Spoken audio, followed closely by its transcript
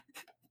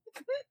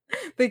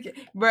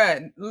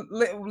Bruh,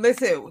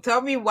 listen,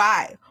 tell me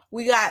why.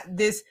 We got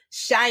this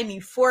shiny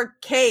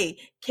 4K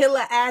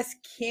killer ass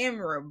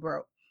camera,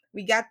 bro.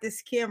 We got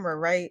this camera,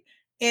 right?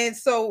 And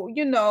so,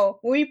 when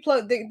we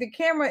plug the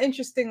camera,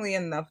 interestingly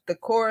enough, the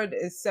cord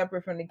is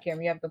separate from the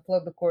camera. You have to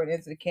plug the cord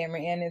into the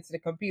camera and into the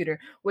computer,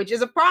 which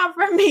is a problem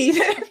for me.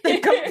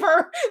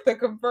 The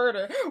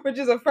converter, which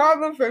is a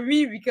problem for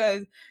me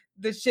because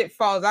the shit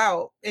falls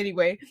out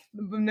anyway.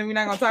 We're not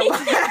gonna talk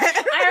about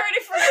that. I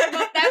already forgot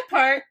about that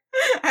part.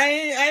 I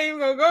ain't even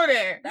gonna go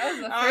there. That was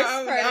the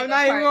first part. I'm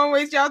not even gonna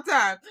waste y'all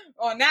time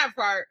on that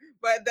part.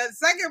 But the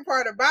second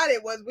part about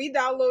it was we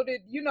downloaded,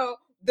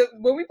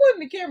 when we put in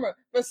the camera,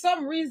 for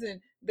some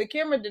reason, the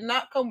camera did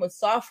not come with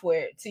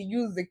software to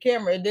use the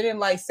camera. It didn't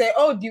say,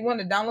 oh, do you want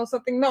to download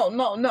something? No,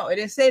 it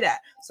didn't say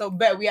that. So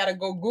we had to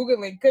go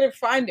Google it. Couldn't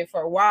find it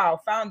for a while.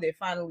 Found it,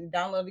 finally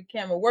downloaded the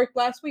camera. Worked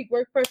last week,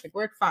 worked perfect,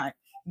 worked fine.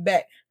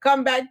 Bet.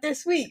 Come back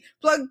this week.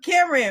 Plug the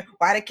camera in.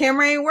 Why the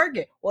camera ain't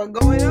working? What's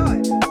going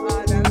on?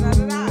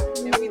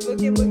 And we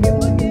looking.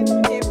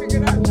 Can't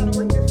figure it out. Trying to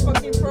work this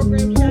fucking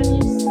program.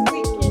 Chinese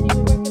sleep. Can't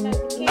even recognize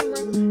the camera.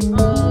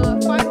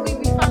 Finally,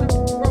 we found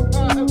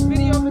a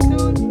video of a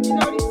dude. You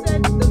know what he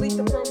said? Delete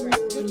the program.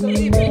 Just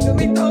delete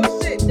the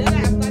whole shit. That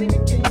ass, not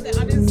even kidding. He said,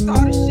 I didn't install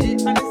the shit.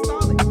 I didn't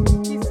install it.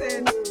 He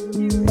said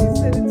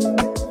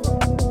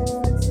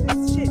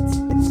it's shit.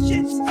 It's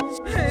shit.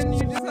 And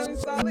you just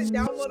uninstall it,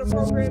 download a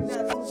program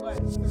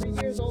that's 3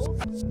 years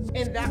old,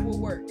 and that will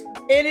work.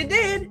 And it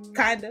did,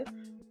 kinda.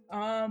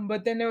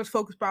 But then there was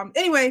focus problems.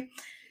 Anyway,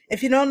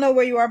 if you don't know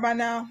where you are by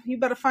now, you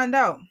better find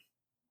out.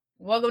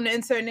 Welcome to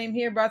Insert Name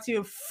Here, brought to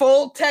you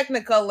full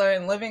Technicolor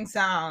and living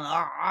sound.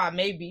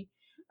 Maybe.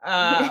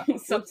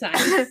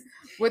 Sometimes.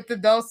 With the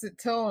dulcet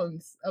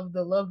tones of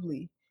the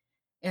lovely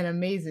and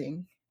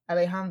amazing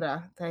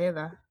Alejandra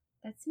Tejeda.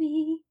 That's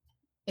me.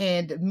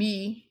 And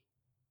me,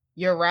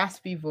 your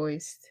raspy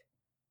voiced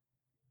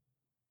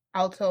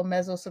alto,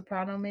 mezzo,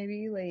 soprano,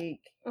 maybe, Maybe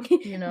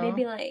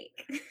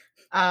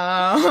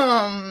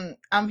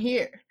I'm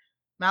here,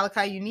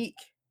 Malachi Unique.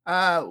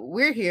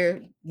 We're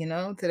here,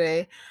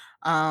 today,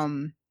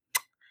 and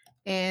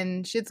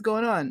shit's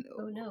going on.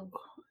 Oh no.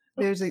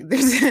 There's oh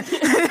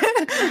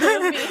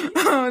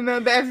no,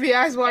 the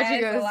FBI's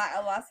watching us.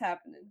 A lot's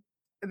happening.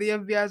 The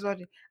FBI's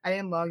watching. I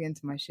didn't log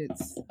into my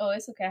shits. Oh,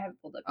 it's okay. I have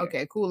it pulled up here.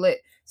 Okay, cool,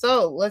 lit.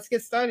 So let's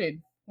get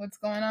started. What's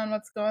going on?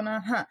 What's going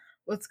on? Huh?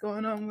 What's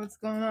going on? What's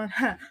going on?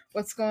 Huh?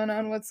 What's going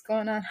on? What's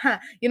going on? Huh?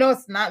 You know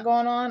what's not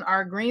going on?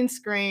 Our green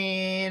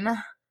screen.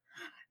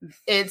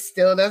 It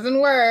still doesn't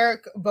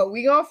work, but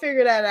we gonna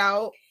figure that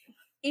out.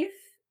 If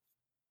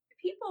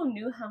people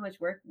knew how much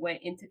work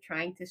went into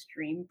trying to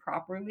stream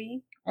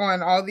properly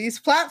on all these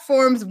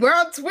platforms, we're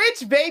on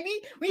Twitch, baby.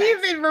 We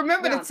even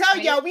remember to tell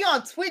y'all we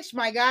on Twitch,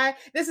 my guy.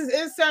 This is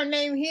Insert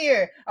Name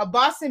Here, a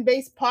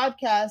Boston-based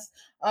podcast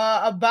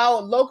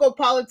about local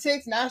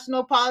politics,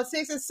 national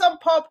politics, and some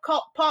pop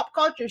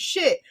culture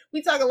shit.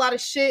 We talk a lot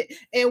of shit,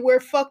 and we're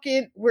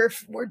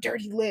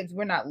dirty libs.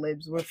 We're not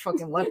libs. We're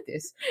fucking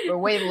leftists. We're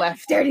way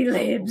left. Dirty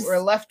libs. We're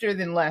lefter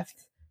than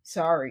left.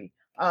 Sorry.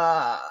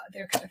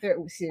 They're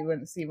see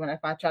when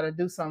if I try to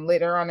do something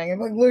later on, I'm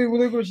like,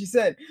 look what she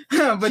said.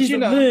 But she's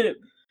lib.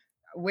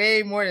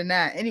 Way more than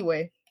that.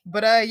 Anyway,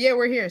 but yeah,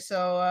 we're here.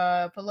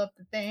 So pull up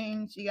the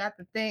thing. She got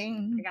the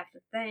thing. I got the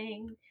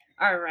thing.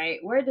 All right,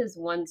 where does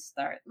one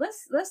start?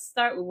 Let's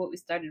start with what we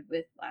started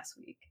with last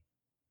week.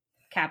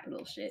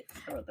 Capital shit.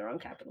 I wrote the wrong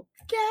capital.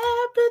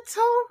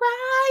 Capital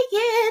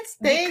riots.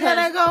 They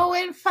gonna go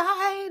and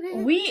fight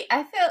it.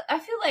 I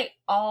feel like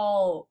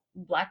all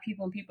Black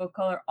people and people of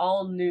color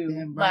all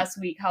knew last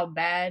week how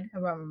bad. I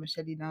brought my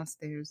machete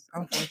downstairs.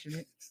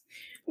 Unfortunate.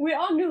 We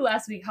all knew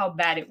last week how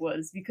bad it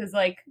was because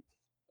like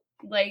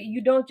you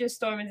don't just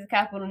storm into the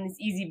Capitol and it's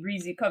easy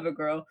breezy cover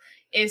girl.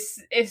 It's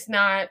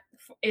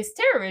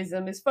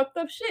terrorism. It's fucked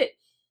up shit.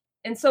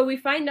 And so we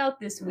find out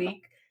this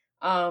week,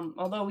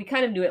 although we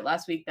kind of knew it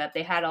last week, that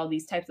they had all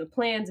these types of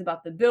plans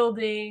about the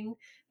building.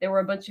 There were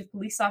a bunch of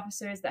police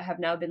officers that have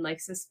now been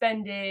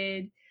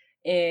suspended.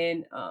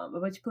 And a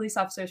bunch of police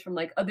officers from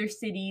other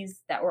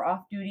cities that were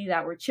off duty,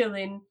 that were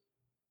chilling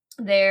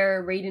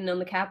there, raiding on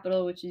the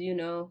Capitol, which is,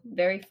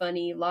 very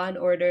funny. Law and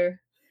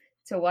Order,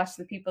 to watch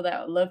the people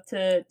that love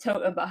to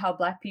tote about how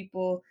Black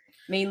people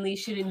mainly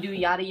shouldn't do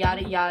yada,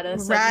 yada, yada.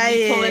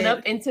 Suddenly pulling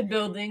up into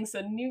buildings,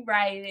 suddenly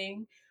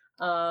rioting.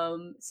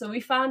 So we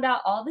found out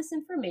all this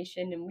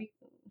information, and we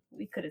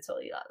could have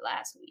told you that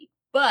last week.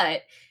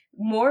 But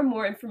more and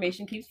more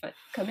information keeps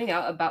coming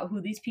out about who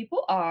these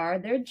people are,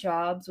 their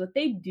jobs, what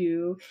they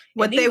do,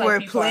 what they were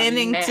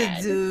planning to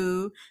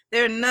do.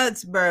 They're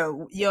nuts,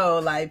 bro.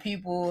 Yo,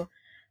 people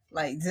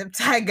Zip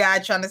Tie Guy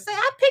trying to say,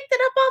 I picked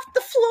it up off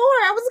the floor.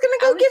 I was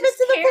gonna go give it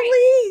to the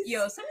police.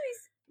 Yo, some of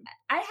these,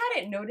 I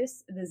hadn't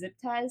noticed the zip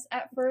ties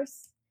at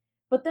first,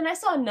 but then I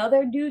saw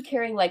another dude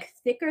carrying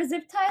thicker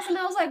zip ties, and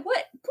I was like,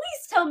 what?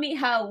 Please tell me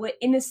what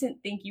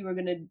innocent think you were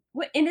gonna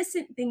What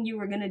innocent thing you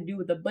were gonna do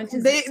with a bunch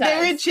of They zip were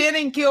ties?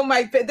 chanting kill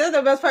Mike Pence. That's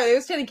the best part. They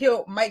was chanting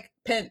kill Mike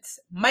Pence.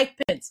 Mike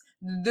Pence,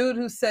 the dude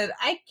who said,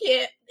 "I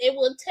can't. It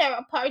will tear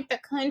apart the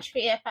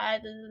country if I."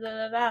 Da,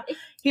 da, da, da.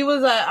 He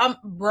was like,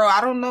 bro.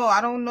 I don't know. I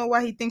don't know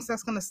why he thinks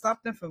that's gonna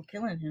stop them from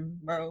killing him,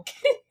 bro."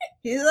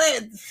 He's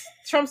like,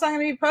 Trump's not gonna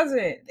be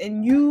president,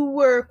 and you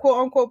were quote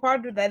unquote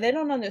part of that. They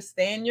don't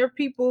understand. Your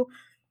people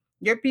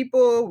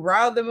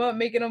riled them up,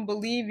 making them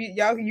believe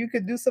you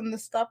could do something to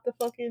stop the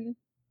fucking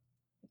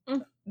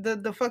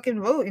the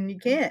fucking vote, and you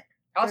can't.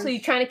 Also,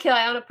 you're trying to kill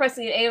Ayanna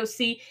Pressley and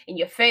AOC, and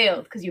you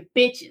failed because you're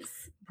bitches.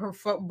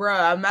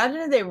 Bro,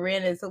 imagine if they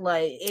ran into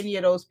like any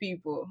of those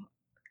people,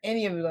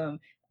 any of them.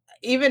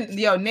 Even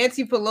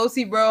Nancy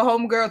Pelosi, bro,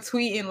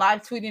 homegirl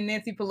live tweeting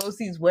Nancy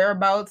Pelosi's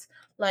whereabouts.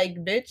 Like,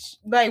 bitch,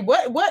 like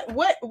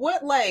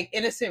what like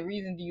innocent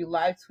reason do you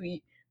live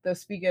tweet the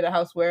Speaker of the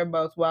House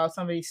whereabouts while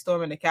somebody's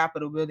storming the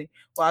Capitol building?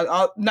 While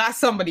all these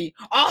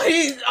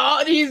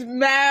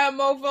mad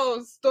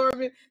mofos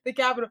storming the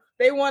Capitol.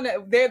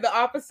 They're the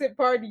opposite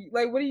party.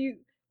 Like, what do you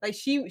like?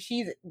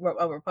 She's a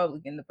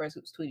Republican, the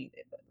person who's tweeting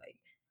it, but like,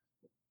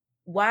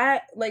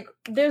 why? Like,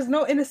 there's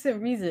no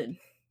innocent reason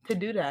to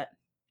do that,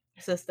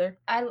 sister.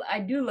 I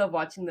do love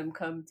watching them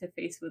come to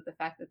face with the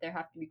fact that there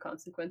have to be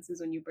consequences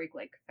when you break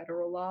like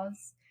federal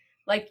laws.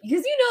 Like,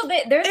 because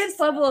there's this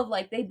level of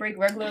like they break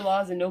regular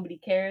laws and nobody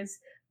cares,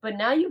 but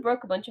now you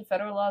broke a bunch of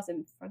federal laws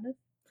in front of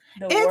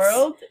the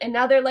world, and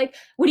now they're like,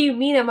 "What do you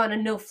mean I'm on a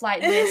no-fly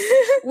list?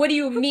 What do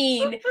you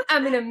mean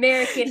I'm an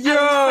American? I'm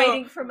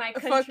fighting for my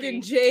country."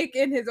 Fucking Jake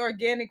and his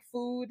organic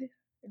food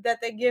that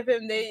they give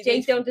him.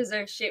 Jake don't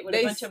deserve shit when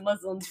a bunch of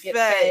Muslims get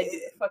fed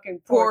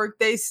fucking pork.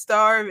 They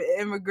starve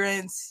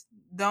immigrants.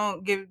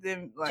 Don't give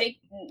them like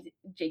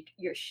Jake,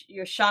 your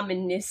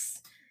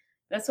shamanness.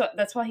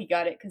 That's why he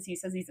got it, because he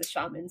says he's a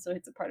shaman, so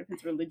it's a part of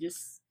his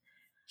religious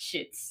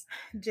shits.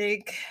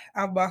 Jake,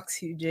 I'll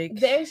box you, Jake.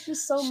 There's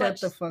just so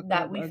much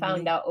that we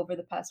found out over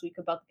the past week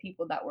about the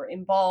people that were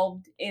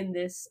involved in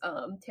this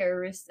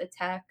terrorist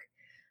attack,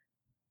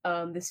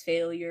 this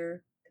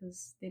failure,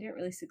 because they didn't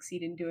really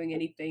succeed in doing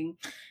anything.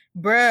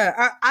 Bruh,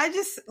 I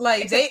just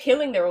like they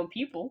killing their own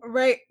people.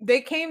 Right.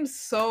 They came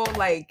so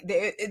like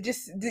the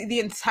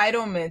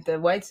entitlement,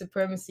 the white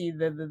supremacy,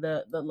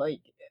 the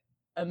like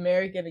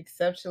American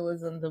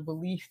exceptionalism, the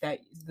belief that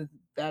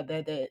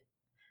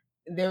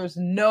there was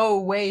no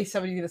way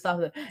somebody's gonna stop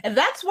them. And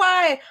that's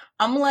why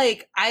I'm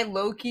like, I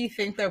low-key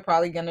think they're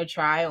probably gonna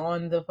try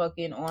on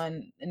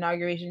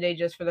inauguration day,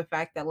 just for the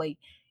fact that like,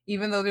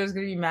 even though there's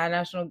gonna be mad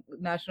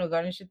national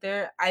guard and shit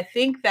there, I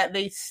think that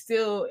they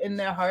still in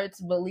their hearts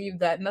believe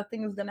that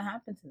nothing is gonna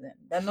happen to them,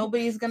 that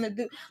nobody's gonna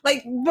do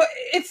like, but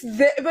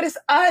it's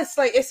us,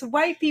 like, it's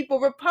white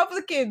people,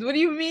 Republicans. What do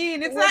you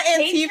mean? It's not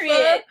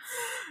Antifa.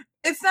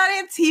 It's not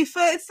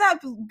Antifa. It's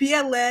not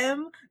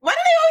BLM. Why do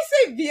they always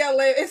say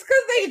BLM? It's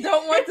because they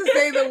don't want to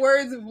say the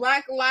words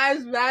Black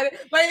Lives Matter.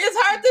 Like, it's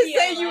hard to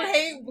say you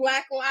hate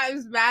Black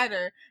Lives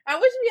Matter. I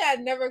wish we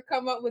had never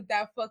come up with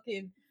that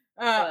fucking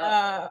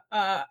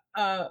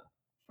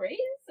phrase?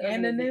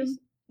 Anonym?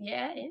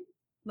 Yeah.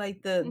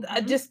 Like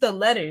just the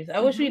letters. I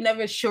wish we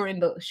never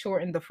shortened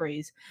the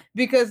phrase,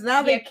 because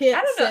now they can't.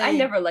 I don't know. I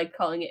never liked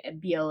calling it a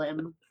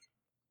BLM.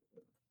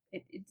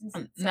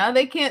 Now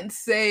they can't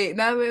say.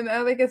 Now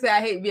they can say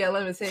I hate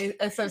BLM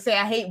and say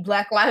I hate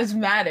Black Lives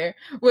Matter,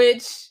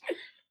 which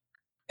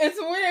it's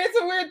weird. It's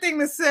a weird thing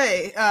to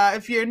say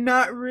if you're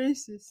not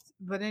racist.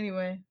 But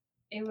anyway,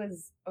 it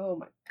was. Oh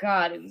my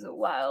god! It was a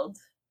wild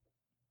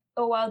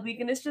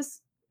week, and it's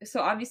just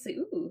so obviously.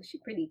 Ooh, she's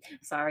pretty.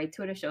 Sorry,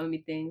 Twitter showing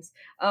me things.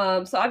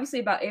 So obviously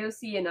about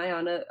AOC and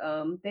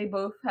Ayanna, they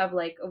both have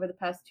like over the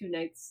past 2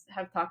 nights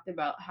have talked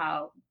about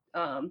how.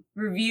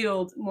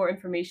 Revealed more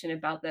information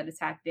about that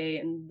attack day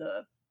and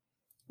the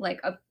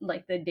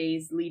the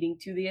days leading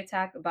to the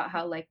attack, about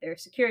how like their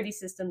security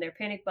system, their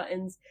panic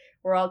buttons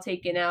were all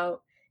taken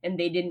out, and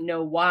they didn't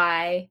know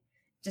why.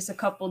 Just a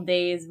couple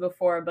days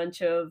before a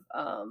bunch of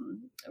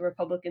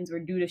Republicans were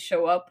due to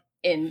show up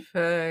and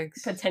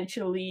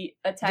potentially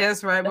attack.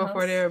 Just right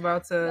before they were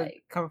about to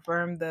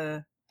confirm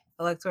the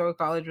Electoral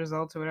College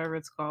results, or whatever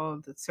it's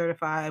called,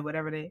 certified,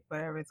 whatever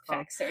it's called,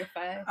 fact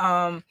certified.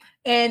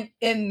 And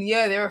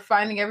yeah, they were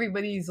finding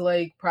everybody's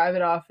like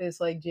private office,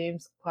 like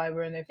James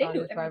Clyburn. They found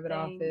his private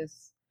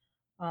office.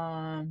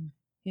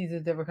 He's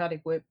a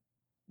Democratic whip,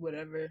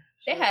 whatever.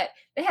 They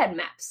had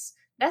maps.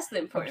 That's the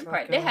important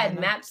part. They had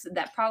maps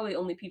that probably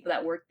only people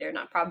that worked there,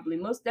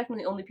 most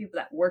definitely only people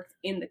that worked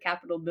in the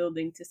Capitol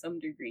building to some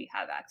degree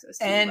have access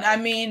to. And I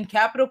mean,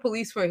 Capitol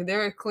Police there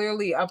were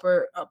clearly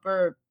upper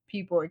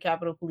people at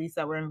Capitol Police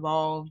that were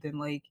involved, and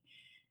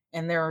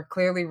there are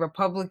clearly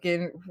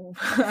Republican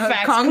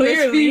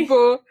Congress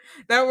people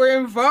that were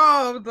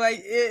involved.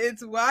 Like,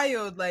 it's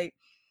wild. Like,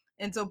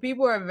 and so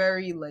people are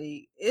very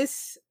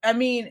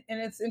and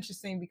it's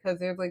interesting because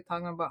they're like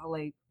talking about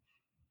like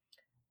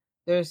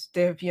they're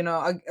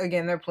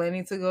again, they're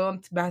planning to go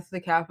back to the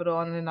Capitol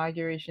on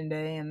inauguration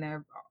day, and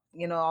they're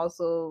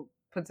also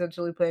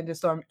potentially planning to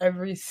storm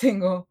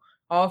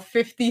all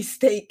 50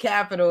 state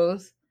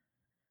capitals.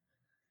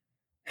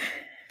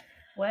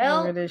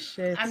 Well, this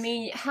shit. I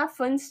mean, have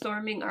fun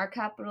storming our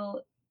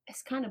capital.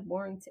 It's kind of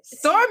boring to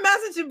storm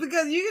Massachusetts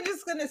because you're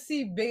just gonna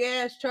see big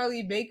ass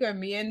Charlie Baker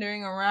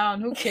meandering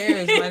around. Who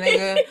cares, my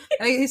nigga?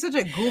 He's such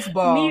a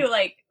goofball. Me,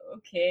 like,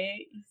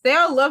 okay. They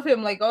all love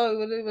him. Like, oh,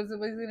 what's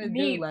he gonna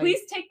do? Like,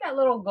 please take that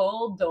little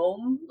gold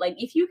dome. Like,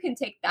 if you can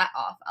take that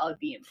off, I would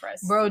be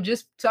impressed. Bro,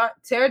 just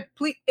tear.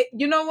 Please,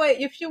 you know what?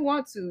 If you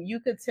want to, you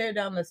could tear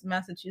down this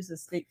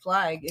Massachusetts state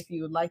flag if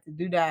you would like to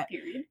do that.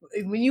 Period.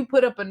 When you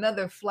put up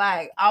another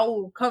flag, I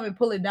will come and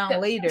pull it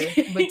down later.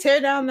 But tear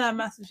down that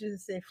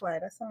Massachusetts state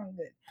flag. That sounds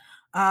good.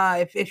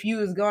 If you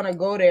was gonna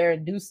go there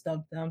and do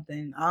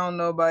something, I don't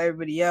know about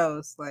everybody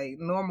else, like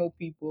normal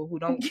people who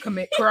don't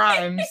commit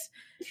crimes,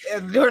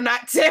 they're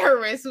not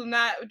terrorists, who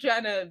not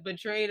trying to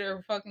betray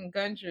their fucking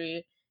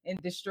country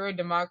and destroy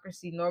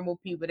democracy. Normal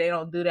people, they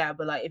don't do that.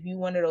 But like, if you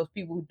one of those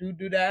people who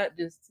do that,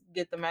 just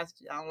get the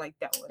message. I don't like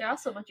that one. There are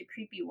also a bunch of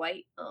creepy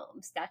white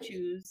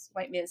statues,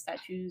 white man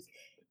statues,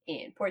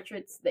 and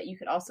portraits that you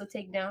could also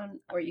take down,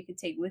 or you could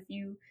take with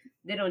you.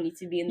 They don't need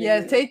to be in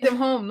the news. Take them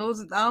home.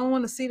 Those, I don't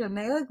want to see them.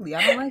 They're ugly.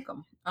 I don't like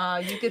them.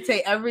 You could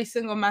take every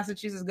single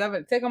Massachusetts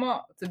governor. Take them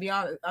all. To be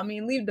honest, I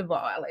mean, leave the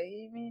ball. Like,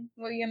 I mean,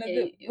 what are you gonna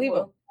do? Leave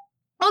them.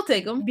 I'll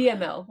take them.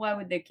 BML. Why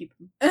would they keep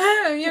them?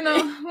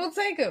 We'll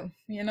take them.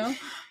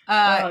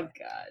 Oh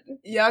God.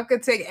 Y'all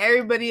could take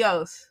everybody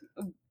else.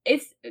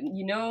 It's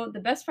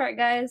the best part,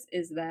 guys,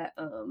 is that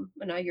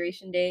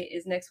inauguration day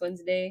is next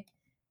Wednesday.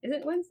 Is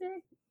it Wednesday?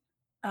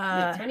 The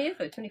 20th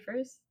or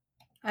 21st?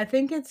 I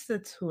think it's the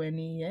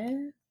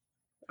 20th.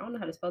 I don't know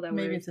how to spell that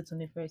Maybe word. It's the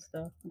 21st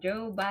though.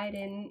 Joe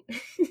Biden.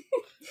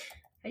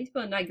 How you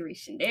spell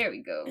inauguration? There we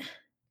go.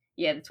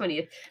 Yeah, the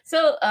 20th.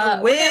 So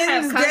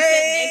Wednesday,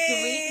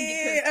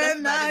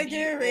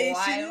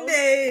 inauguration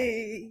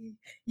day.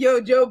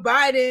 Yo, Joe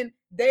Biden,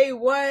 day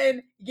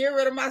one. Get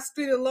rid of my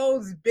student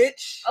loans,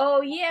 bitch.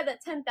 Oh yeah,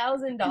 that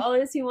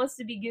 $10,000 he wants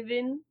to be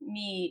giving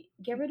me.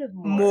 Get rid of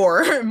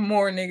more,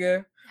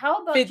 nigga.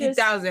 How about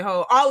 50,000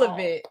 whole, all of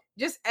it,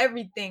 just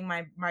everything,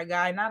 my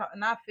guy. Not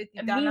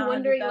 50,000. Me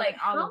wondering like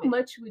how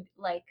much would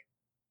like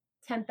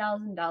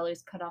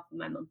 $10,000 cut off of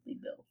my monthly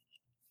bill?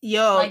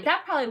 Yo, like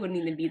that probably wouldn't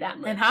even be that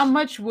much. And how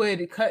much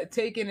would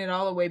taking it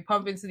all away,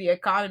 pump into the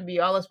economy,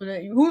 all us?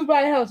 Who's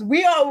buying a house?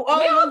 We all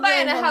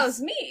buying a house.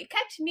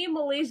 Catch me in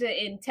Malaysia,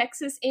 in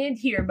Texas, and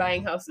here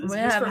buying houses. We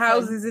have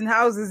houses and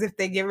houses. If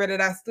they get rid of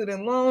that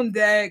student loan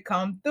debt,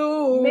 come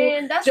through.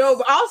 Man, that's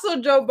Joe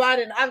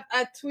Biden.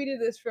 I tweeted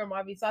this from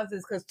Avi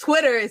Sanchez because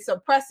Twitter is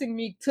suppressing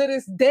me to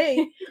this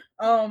day.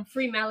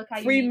 Free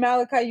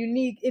Malachi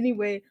Unique.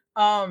 Anyway,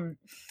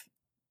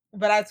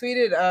 but I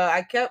tweeted.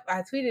 I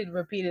tweeted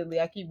repeatedly.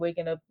 I keep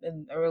waking up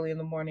early in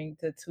the morning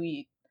to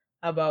tweet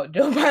about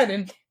Joe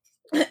Biden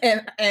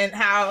and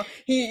how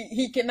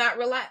he cannot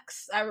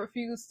relax. I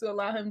refuse to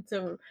allow him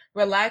to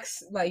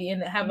relax,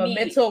 and have a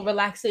mental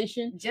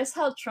relaxation. Just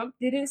how Trump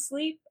didn't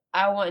sleep,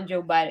 I want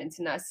Joe Biden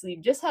to not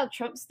sleep. Just how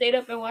Trump stayed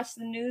up and watched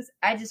the news,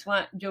 I just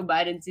want Joe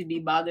Biden to be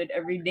bothered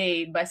every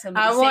day by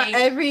somebody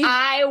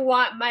I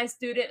want my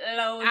student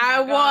loans.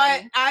 I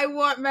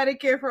want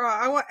Medicare for all.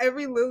 I want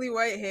every lily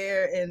white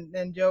hair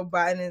and Joe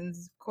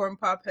Biden's corn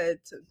pop head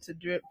to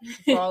drip,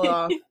 to fall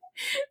off.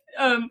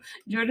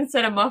 Jordan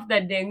said I'm off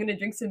that day. I'm gonna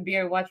drink some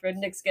beer and watch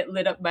rednecks get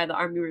lit up by the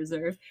Army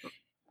Reserve.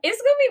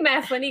 It's gonna be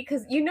mad funny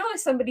because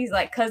if somebody's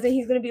like cousin,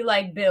 he's gonna be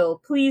like,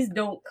 Bill, please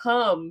don't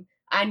come.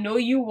 I know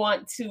you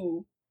want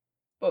to,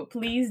 but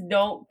please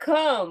don't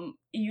come.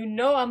 I'm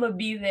gonna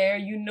be there.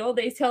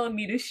 They telling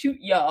me to shoot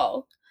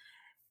y'all.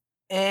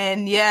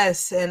 And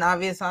yes, and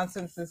obvious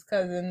Nonsense's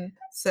cousin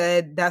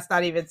said that's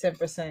not even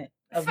 10%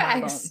 of my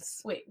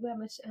loans. Wait, how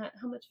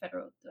much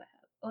federal do I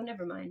have? Oh,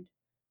 never mind.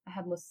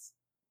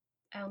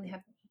 I only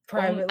have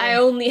private. I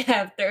only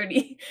have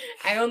 30.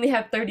 I only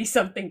have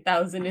 30-something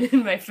thousand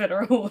in my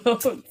federal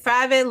loan.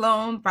 Private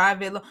loan.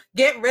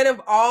 Get rid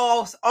of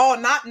all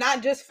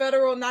not just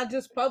federal, not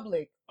just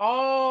public.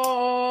 Both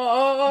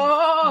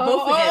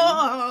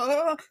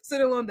of them.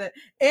 Student loan debt,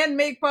 and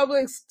make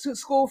public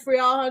school free.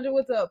 All 100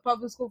 with a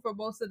public school for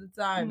most of the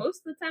time.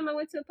 Most of the time I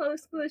went to a public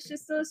school, it's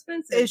just so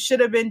expensive. It should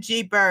have been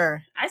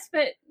cheaper. I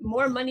spent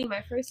more money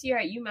my first year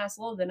at UMass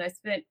Lowell than I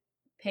spent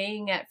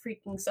paying at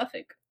freaking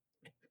Suffolk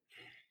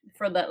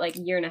for that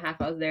year and a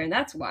half I was there, and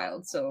that's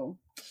wild. So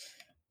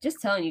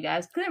just telling you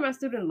guys, clear my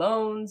student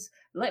loans.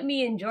 Let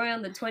me enjoy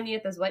on the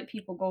 20th as white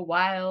people go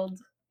wild.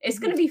 It's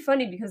going to be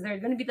funny because there's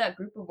going to be that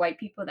group of white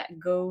people that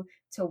go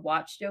to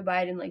watch Joe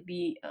Biden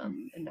be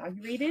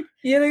inaugurated.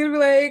 Yeah, they're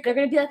going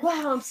to be like,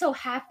 wow, I'm so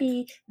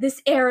happy.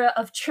 This era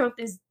of Trump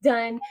is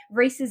done.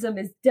 Racism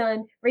is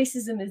done.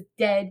 Racism is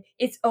dead.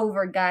 It's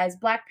over, guys.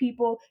 Black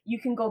people, you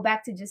can go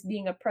back to just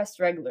being oppressed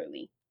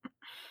regularly.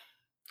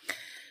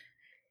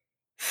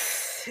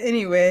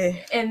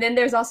 Anyway. And then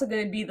there's also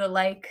going to be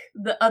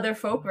the other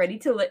folk ready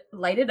to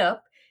light it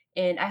up.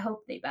 And I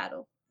hope they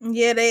battle.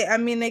 Yeah, they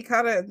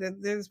kind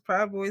of, there's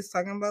Proud Boys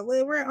talking about,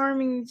 like, we're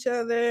arming each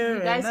other.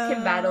 You guys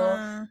can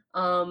battle.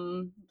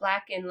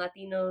 Black and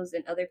Latinos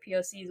and other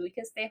POCs, we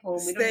can stay home.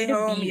 We don't Stay need to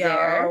home, be y'all.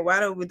 there. Why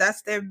don't we?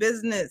 That's their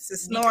business.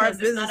 It's not our Because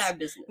it's business. not our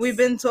business. We've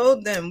been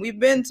told them. We've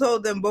been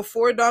told them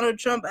before Donald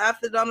Trump,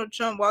 after Donald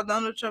Trump, while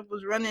Donald Trump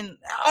was running.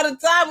 All the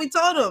time we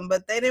told them,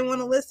 but they didn't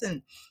want to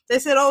listen. They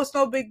said, "Oh, it's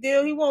no big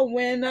deal. He won't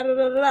win." Da, da,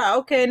 da, da, da.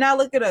 Okay, now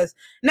look at us.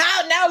 Now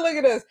look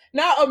at us.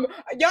 Now,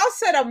 y'all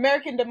said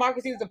American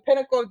democracy was the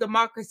pinnacle of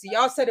democracy.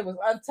 Y'all said it was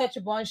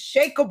untouchable,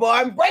 unshakable,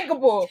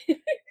 unbreakable.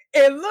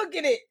 And look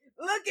at it.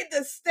 Look at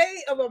the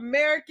state of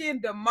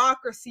American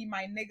democracy,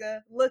 my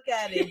nigga. Look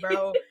at it,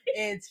 bro.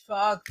 It's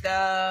fucked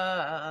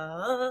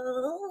up.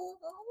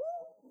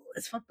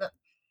 It's fucked up.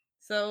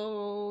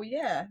 So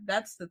yeah,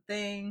 that's the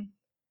thing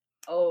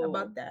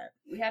about that.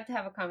 We have to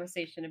have a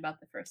conversation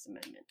about the First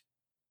Amendment.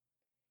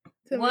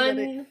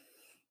 One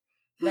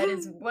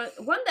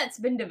that's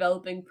been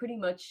developing pretty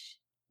much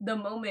the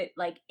moment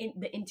like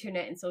the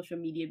internet and social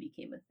media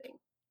became a thing.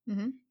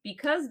 Mm-hmm.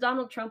 Because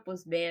Donald Trump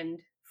was banned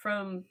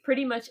from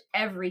pretty much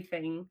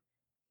everything,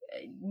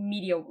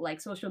 media, like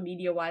social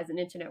media wise and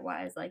internet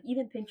wise, like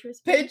even Pinterest.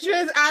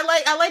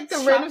 I like the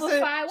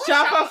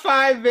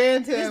Shopify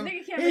banned him. This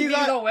nigga can't make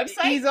his own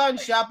website. He's on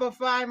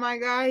Shopify, my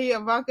guy.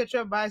 Ivanka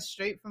Trump buys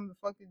straight from the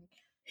fucking.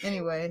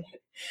 Anyway,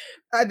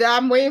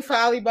 I'm waiting for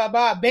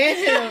Alibaba. Ban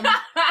him.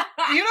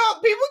 You know,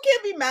 people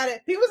can't be mad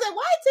at. People say,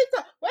 "Why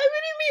TikTok? What do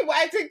you mean?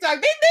 Why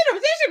TikTok?" They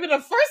should have been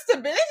the first to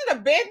ban. They should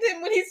have banned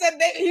him when he said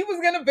that he was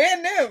gonna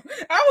ban them.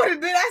 I would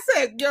have been. I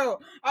said, "Yo,"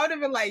 I would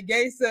have been like,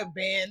 "Gay sub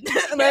banned."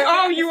 Like,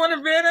 oh, you want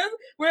to ban us?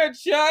 We're a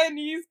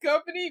Chinese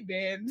company,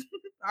 banned.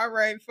 All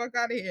right, fuck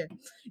out of here.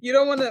 You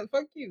don't want to.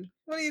 Fuck you.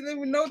 What do you think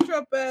with no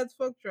Trump ads?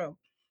 Fuck Trump.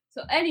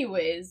 So,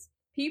 anyways,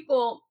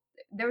 people.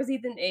 There was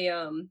even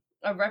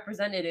a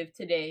representative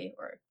today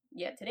or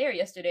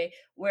yesterday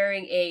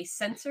wearing a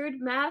censored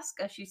mask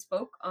as she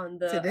spoke on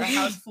the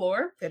House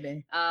floor.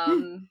 Today.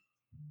 And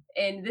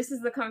this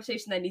is the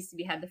conversation that needs to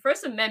be had. The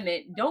First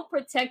Amendment don't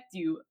protect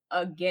you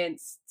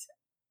against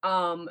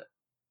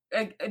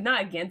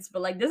not against,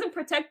 but like doesn't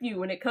protect you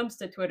when it comes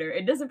to Twitter.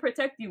 It doesn't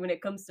protect you when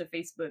it comes to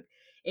Facebook.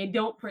 It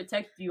don't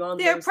protect you on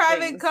they're those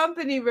private things.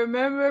 Company.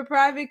 Remember,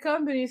 private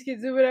companies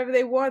can do whatever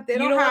they want. They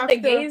don't want the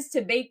gays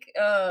to bake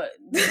the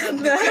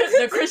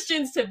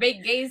Christians to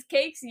bake gays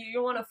cakes. You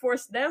don't want to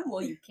force them.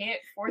 Well, you can't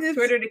force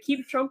Twitter to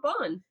keep Trump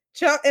on.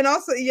 Trump, and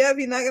also, yeah,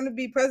 he's not going to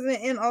be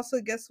president. And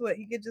also, guess what?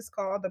 He could just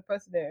call the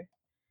press there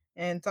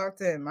and talk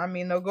to him. I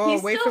mean, they'll go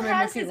away from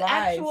him if he lies. He still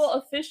has his actual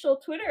official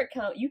Twitter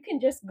account. You can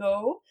just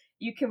go.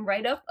 You can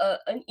write up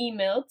an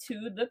email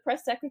to the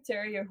press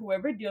secretary or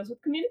whoever deals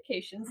with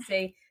communications.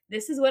 Say,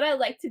 this is what I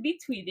like to be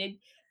tweeted.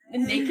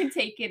 And they can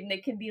take it and they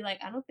can be like,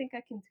 I don't think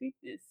I can tweet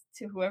this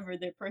to whoever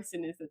their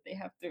person is that they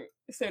have to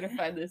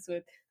certify this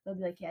with. They'll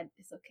be like, yeah,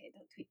 it's okay.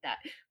 Don't tweet that.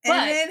 But,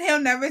 and then he'll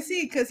never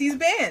see because he's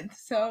banned.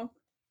 So.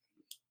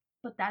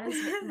 But that is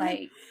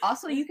like,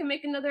 also you can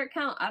make another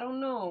account. I don't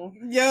know.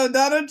 Yo,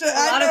 Donald Trump.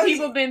 A lot of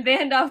people been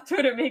banned off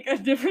Twitter. Make a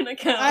different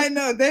account. I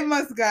know they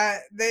must got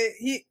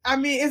I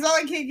mean, it's not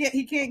like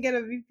he can't get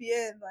a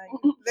VPN.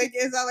 Like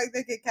it's not like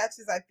they can catch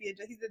his IP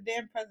address. He's a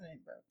damn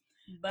president, bro.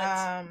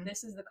 But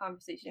this is the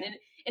conversation, yeah.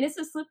 and it's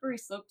a slippery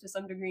slope to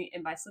some degree.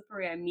 And by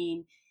slippery, I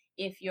mean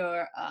if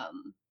you're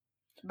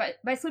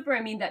by slippery,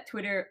 I mean that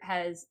Twitter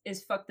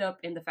is fucked up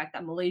in the fact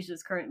that Malaysia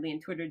is currently in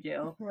Twitter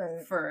jail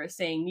for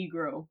saying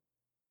Negro.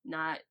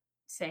 Not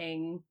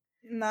saying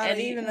not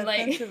even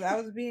offensive.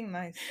 I was being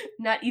nice.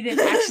 Not even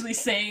actually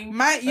saying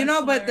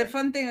but the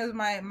fun thing is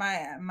my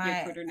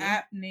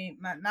app name,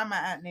 not my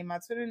app name, my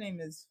Twitter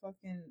name is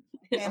fucking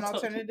an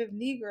alternative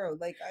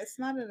Negro. Like that's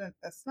not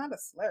a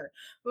slur.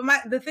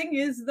 But the thing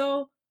is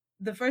though,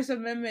 the First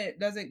Amendment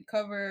doesn't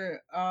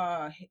cover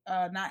not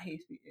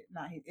hate speech.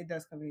 It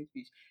does cover hate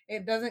speech.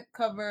 It doesn't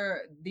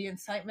cover the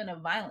incitement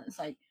of violence.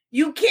 Like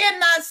you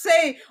cannot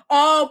say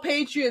all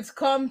patriots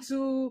come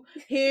to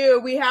here.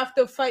 We have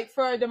to fight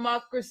for our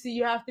democracy.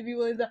 You have to be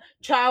willing to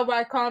trial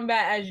by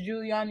combat, as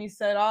Giuliani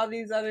said. All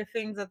these other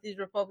things that these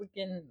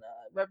Republican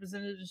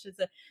representatives should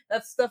say.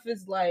 That stuff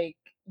is like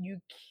you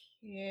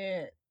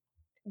can't.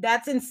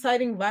 That's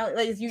inciting violence.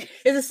 Like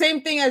it's the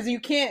same thing as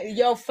you can't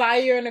yell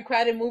fire in a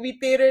crowded movie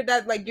theater.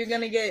 That like you're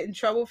gonna get in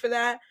trouble for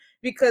that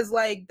because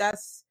like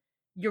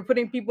you're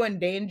putting people in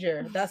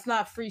danger. That's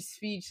not free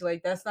speech.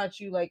 Like that's not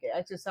you like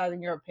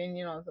exercising your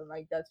opinion on something.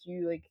 Like that's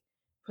you like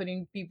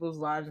putting people's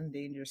lives in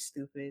danger.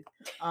 Stupid.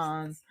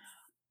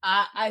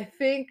 I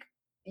think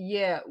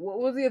what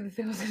was the other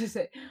thing I was gonna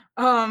say?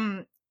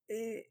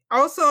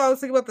 Also I was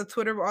thinking about the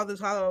Twitter, all this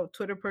how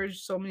Twitter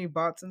purged so many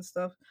bots and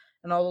stuff,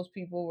 and all those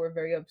people were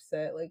very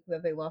upset like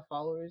that they lost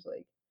followers.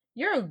 Like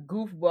you're a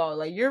goofball.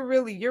 Like you're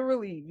really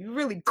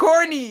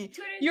corny.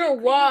 Twitter's you're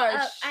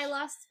washed. I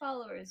lost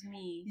followers.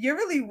 Me. You're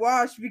really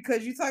washed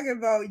because you're talking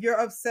about you're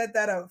upset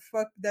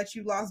that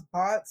you lost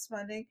bots,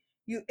 my nigga.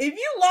 If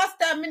you lost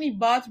that many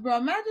bots, bro,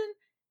 imagine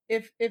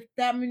if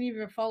that many of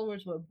your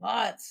followers were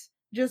bots.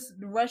 Just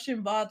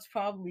Russian bots,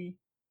 probably.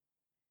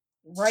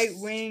 right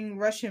wing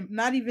Russian,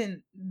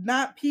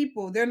 not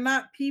people. They're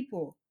not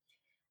people.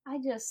 I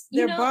just,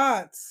 They're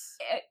bots.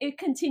 it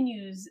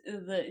continues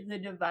the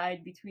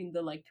divide between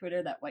the like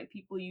Twitter that white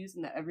people use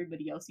and that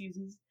everybody else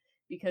uses,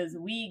 because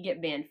we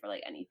get banned for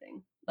like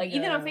anything. Like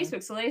even on Yeah.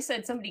 Facebook, so they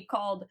said somebody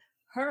called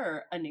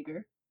her a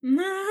nigger, and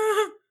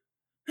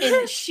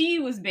and she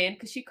was banned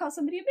because she called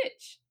somebody a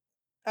bitch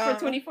for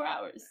 24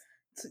 hours.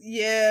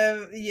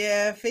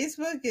 Yeah.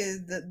 Facebook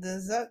is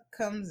the Zuck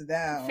comes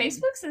down.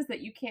 Facebook says that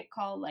you can't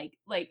call like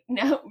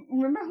now.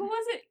 Remember who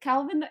was it?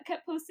 Calvin that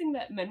kept posting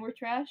that men were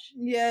trash.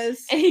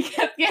 Yes. And he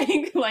kept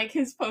getting like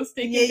his post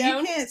taken down.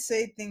 You can't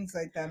say things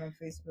like that on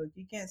Facebook.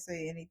 You can't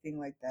say anything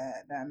like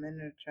that. That men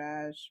are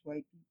trash,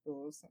 white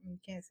people, or something. You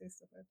can't say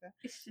stuff like that.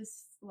 It's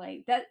just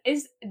like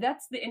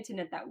that's the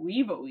internet that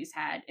we've always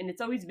had, and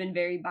it's always been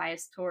very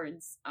biased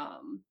towards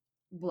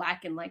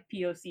black and like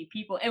POC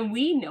people, and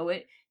we know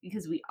it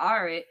because we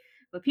are it,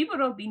 but people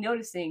don't be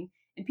noticing.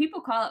 And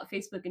people call out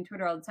Facebook and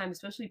Twitter all the time,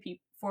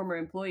 especially former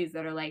employees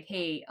that are like,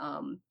 hey,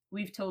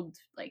 we've told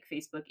like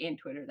Facebook and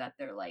Twitter that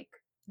they're like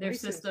their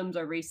systems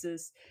are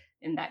racist,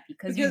 and that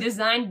because you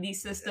designed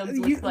these systems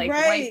with like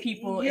white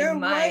people in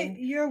mind,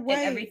 you're white,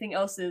 and everything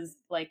else is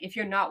like, if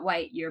you're not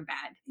white, you're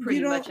bad,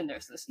 pretty much in their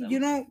system. You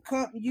don't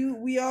come.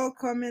 We all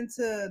come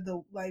into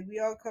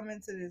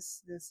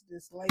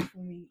this life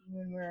when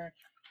we're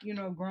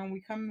grown. We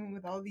come in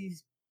with all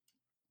these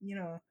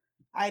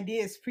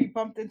ideas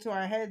pre-pumped into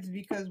our heads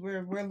because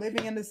we're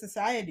living in a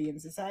society,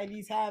 and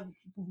societies have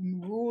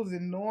rules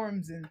and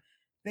norms and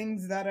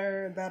things that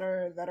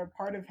are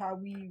part of how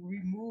we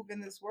move in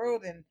this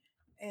world.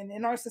 And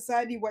in our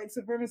society, white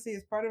supremacy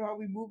is part of how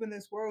we move in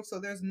this world. So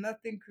there's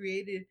nothing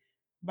created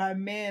by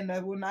man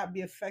that will not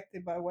be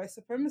affected by white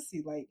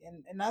supremacy. Like,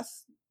 and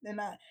that's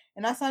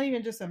not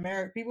even just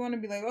America. People want to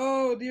be like,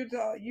 oh,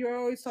 you're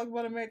always talking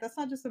about America. That's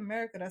not just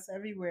America. That's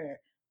everywhere.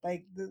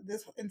 Like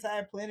this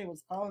entire planet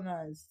was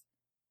colonized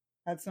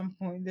at some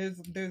point.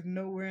 There's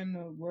nowhere in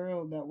the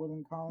world that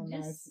wasn't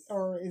colonized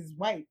or is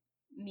white.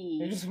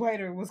 They're just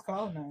white or was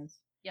colonized.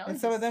 And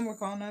some of them were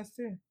colonized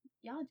too.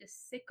 Y'all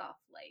just sick off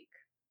like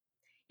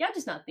y'all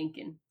just not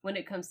thinking when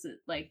it comes to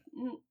like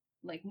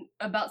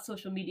about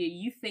social media.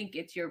 You think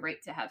it's your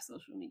right to have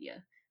social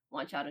media.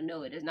 Want y'all to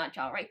know it is not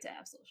y'all right to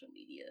have social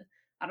media.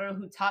 I don't know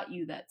who taught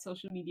you that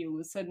social media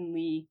was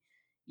suddenly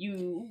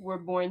you were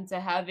born to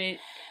have it.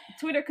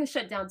 Twitter could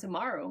shut down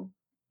tomorrow.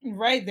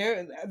 Right,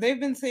 they've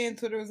been saying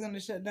Twitter was going to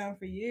shut down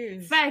for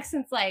years. Fact,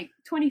 since like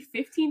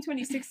 2015,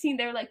 2016,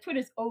 they were like,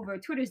 Twitter's over,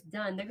 Twitter's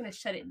done, they're going to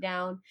shut it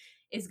down.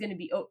 It's going to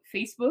be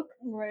Facebook.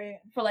 Right.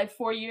 For like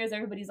 4 years,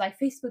 everybody's like,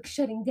 Facebook's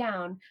shutting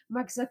down,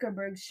 Mark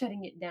Zuckerberg's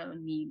shutting it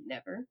down. Me,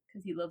 never,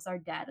 because he loves our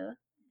data.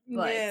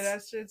 But yeah,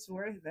 that shit's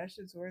worth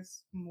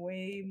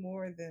way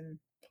more than,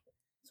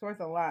 it's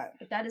worth a lot.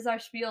 But that is our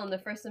spiel on the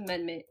First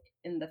Amendment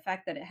and the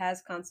fact that it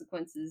has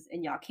consequences,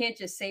 and y'all can't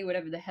just say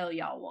whatever the hell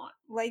y'all want.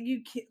 Like,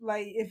 you can't,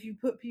 like, if you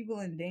put people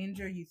in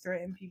danger, you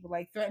threaten people.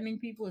 Like, threatening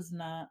people is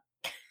not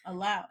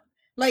allowed.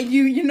 Like,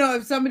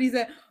 if somebody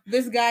said,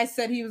 this guy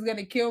said he was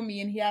gonna kill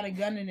me and he had a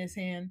gun in his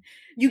hand,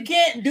 you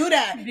can't do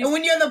that. And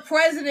when you're the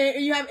president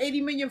and you have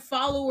 80 million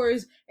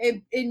followers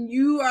and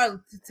you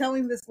are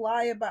telling this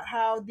lie about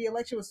how the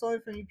election was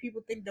stolen from you,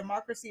 people think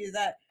democracy is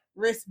at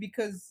risk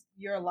because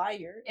you're a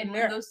liar. And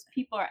when those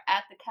people are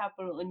at the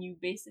Capitol and you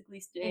basically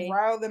stay,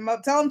 rile them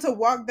up, tell them to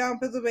walk down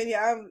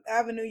Pennsylvania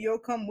Avenue, you'll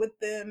come with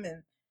them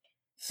and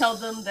tell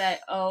them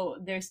that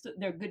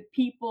they're good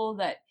people,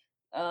 that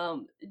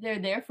they're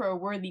there for a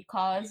worthy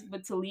cause.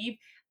 But to leave,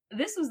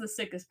 this was the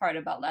sickest part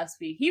about last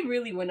week. He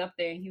really went up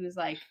there and he was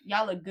like,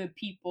 y'all are good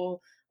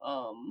people,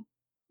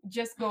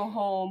 just go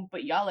home,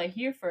 but y'all are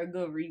here for a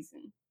good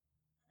reason.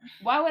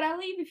 Why would I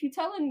leave if you're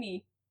telling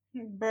me?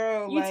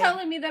 Bro, you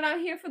telling me that I'm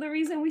here for the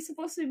reason we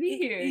supposed to be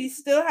here? He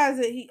still has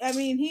it.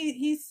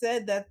 He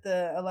said that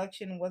the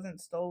election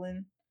wasn't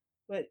stolen,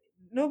 but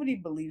nobody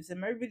believes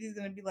him. Everybody's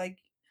gonna be like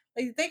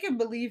they can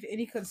believe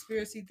any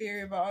conspiracy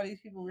theory about all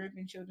these people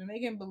raping children. They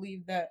can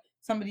believe that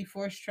somebody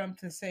forced Trump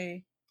to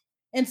say,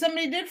 and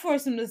somebody did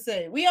force him to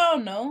say. We all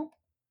know.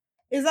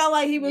 It's not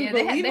like he was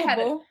believable. They had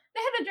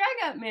to drag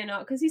that man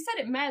out because he said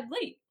it mad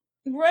late.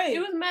 Right. It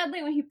was mad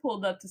late when he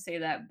pulled up to say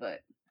that, but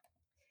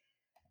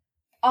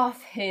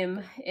off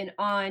him and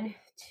on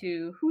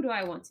to who do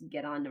I want to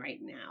get on right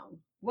now?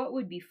 What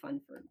would be fun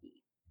for me?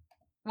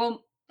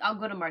 Well, I'll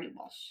go to Marty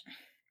Walsh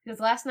because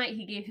last night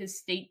he gave his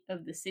State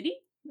of the City.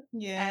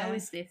 Yeah, I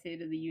always say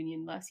State of the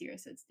Union. Last year I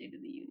said State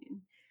of the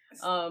Union.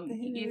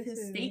 He gave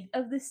his State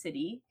of the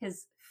City,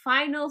 his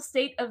final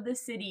State of the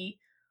City,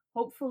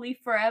 hopefully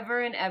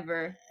forever and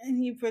ever. And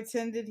he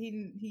pretended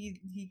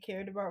he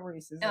cared about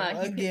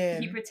racism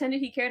again. He pretended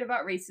he cared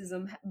about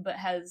racism, but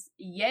has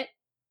yet.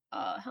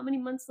 How many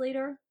months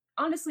later?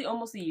 Honestly,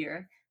 almost a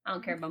year. I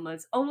don't care about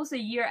months. Almost a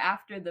year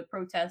after the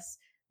protests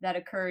that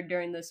occurred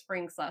during the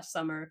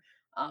spring/summer,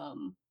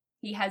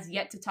 he has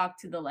yet to talk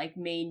to the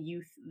main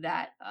youth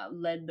that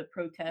led the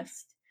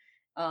protest,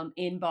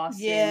 in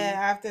Boston. Yeah,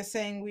 after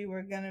saying we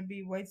were gonna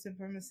be white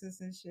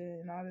supremacists and shit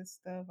and all this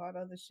stuff, all the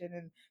other shit,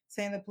 and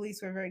saying the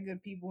police were very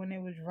good people when they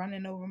was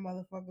running over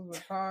motherfuckers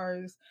with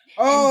cars.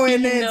 Oh,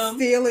 and beating then them.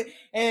 stealing.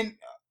 And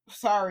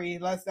sorry,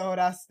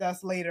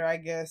 that's later, I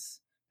guess,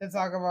 to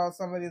talk about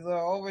somebody's little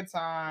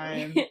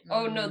overtime.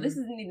 Oh no, this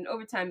isn't even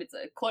overtime. It's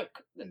a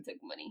clerk that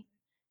took money.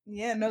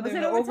 Yeah, no, Was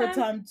there's it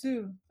overtime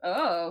too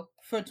Oh,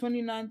 for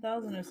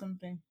 29,000 or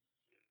something.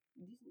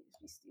 these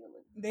niggas be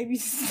stealing. They be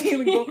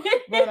stealing gold,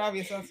 but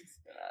obviously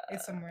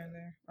it's somewhere in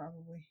there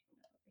probably.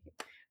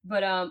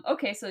 But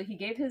okay, so he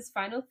gave his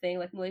final thing,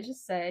 like Malaysia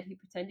said. He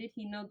pretended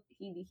he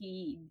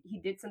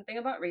did something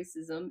about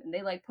racism, and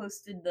they like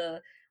posted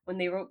the when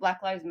they wrote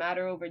Black Lives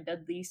Matter over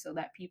Dudley so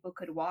that people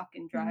could walk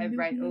and drive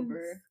right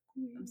over.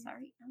 I'm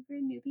sorry, over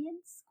Nubian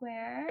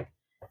Square.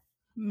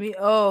 They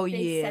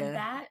said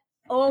that.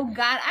 Oh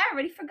God, I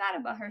already forgot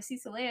about her.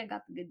 Cecilia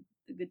got the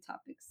good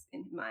topics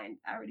in mind.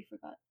 I already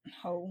forgot.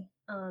 Oh,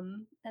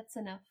 That's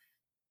enough.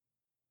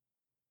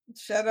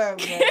 Shut up,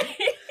 bro.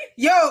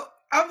 Yo,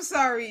 I'm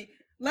sorry.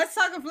 Let's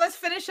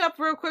finish up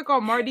real quick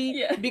on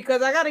Marty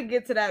because I gotta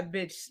get to that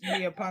bitch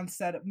Mia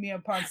Ponce.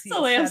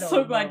 So I'm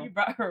so glad you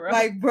brought her up.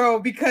 Like, bro,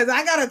 because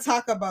I gotta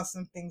talk about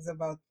some things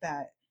about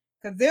that.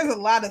 Because there was a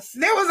lot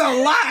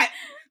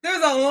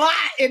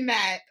in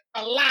that.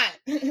 A lot.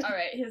 All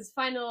right, his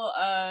final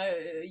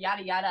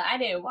yada yada. I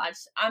didn't watch.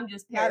 I'm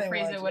just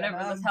paraphrasing whatever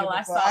the hell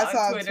I saw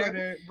on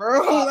Twitter.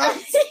 Bro.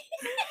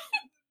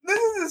 This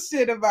is the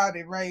shit about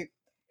it, right?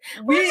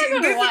 This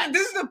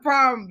is the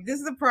problem. This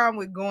is the problem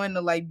with going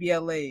to like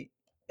BLA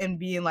and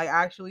being like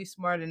actually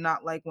smart and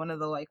not like one of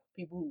the like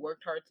people who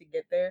worked hard to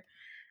get there.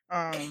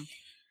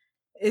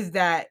 Is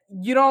that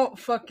you don't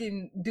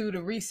fucking do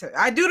the research.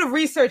 I do the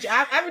research.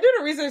 I do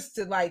the research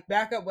to like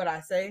back up what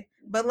I say.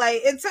 But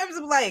like in terms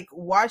of like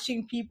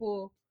watching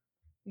people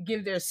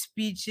give their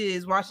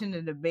speeches, watching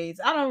the debates,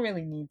 I don't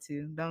really need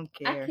to. Don't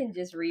care. I can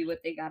just read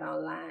what they got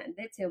online.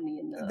 They tell me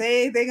enough.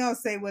 They gonna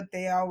say what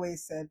they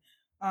always said.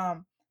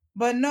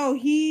 But no,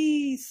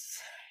 he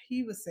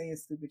was saying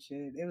stupid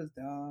shit. It was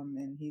dumb,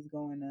 and he's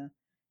gonna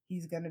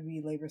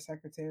be labor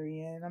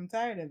secretary, and I'm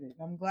tired of it.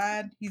 I'm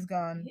glad he's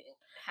gone.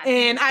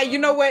 And you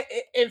know what?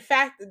 In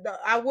fact,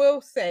 I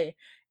will say,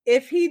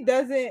 if he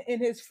doesn't in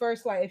his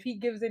first if he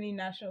gives any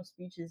national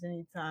speeches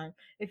anytime,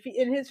 if he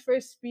in his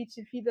first speech,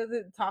 if he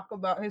doesn't talk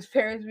about his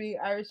parents being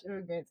Irish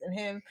immigrants and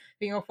him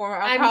being a former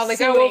alcoholic,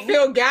 I will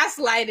feel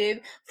gaslighted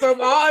from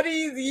all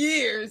these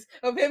years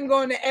of him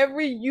going to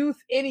every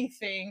youth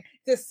anything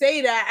to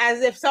say that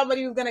as if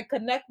somebody was gonna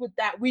connect with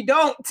that. We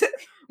don't.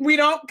 We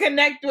don't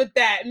connect with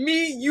that.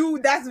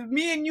 That's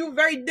me and you,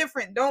 very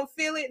different. Don't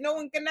feel it. No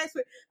one connects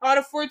with all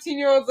the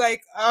 14-year-olds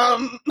like,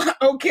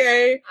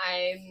 okay.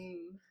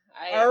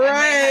 All right. I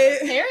might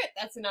have a parent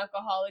that's an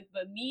alcoholic,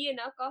 but me, an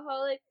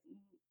alcoholic,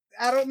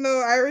 I don't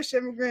know. Irish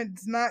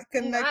immigrants not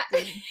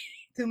connected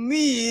to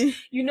me.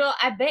 You know,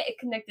 I bet it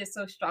connected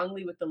so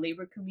strongly with the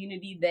labor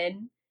community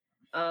then.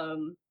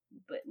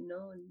 But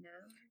no,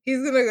 now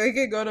he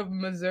could go to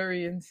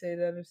Missouri and say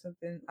that or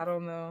something. I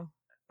don't know.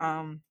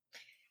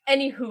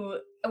 Anywho,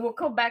 we'll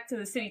go back to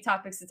the city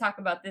topics to talk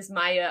about this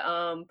Maya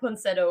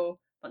Ponsetto,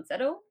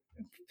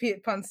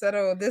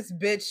 this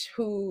bitch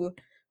who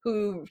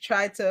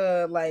tried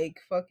to like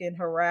fucking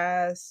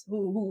harass,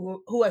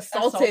 who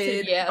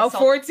assaulted a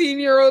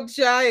 14-year-old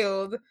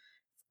child,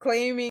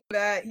 claiming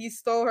that he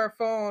stole her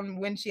phone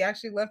when she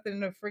actually left it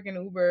in a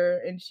freaking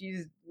Uber, and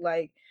she's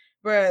like,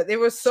 bruh, there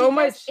was so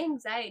much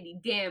anxiety.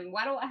 Damn,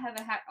 why don't I have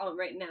a hat on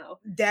right now?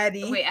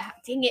 Daddy. Wait,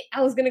 dang it.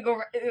 I was gonna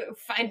go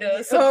find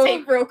some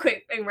tape real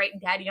quick and write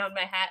daddy on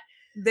my hat.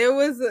 There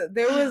was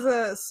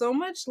so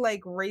much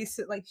like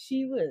racist, like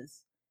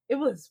it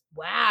was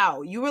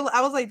wow.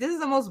 I was like, this is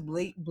the most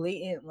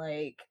blatant,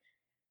 like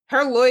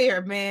her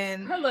lawyer,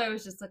 man. Her lawyer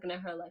was just looking at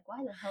her like,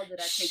 why the hell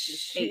did I take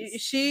this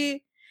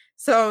case?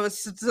 So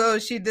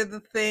she did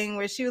the thing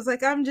where she was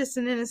like, I'm just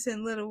an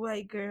innocent little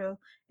white girl.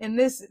 And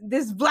this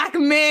black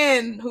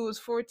man who was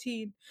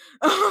 14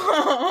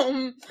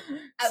 stole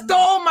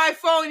my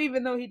phone,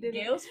 even though he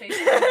didn't. Gail's face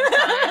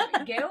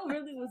Gail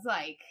really was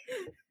like,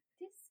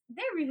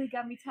 they really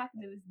got me talking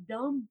to this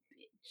dumb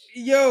bitch.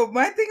 Yo,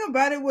 my thing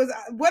about it was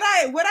what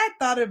I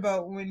thought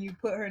about when you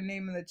put her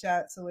name in the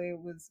chat, so it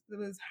was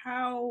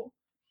how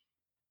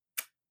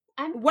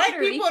white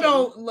people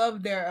don't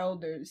love their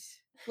elders.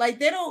 Like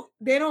they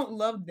don't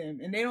love them,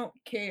 and they don't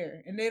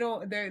care, and they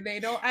don't.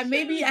 I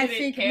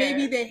think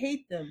maybe they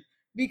hate them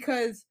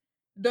because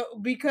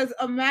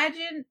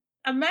imagine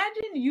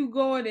you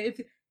going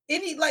if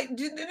any like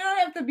they don't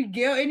have to be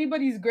Gail,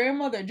 anybody's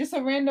grandmother, just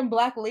a random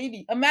black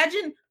lady.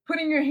 Imagine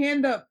putting your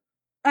hand up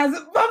as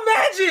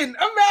imagine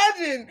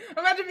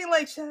being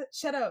like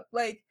shut up,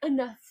 like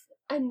enough.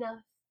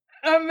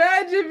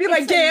 Imagine being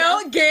like Gail.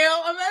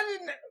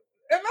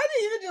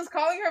 Imagine even just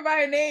calling her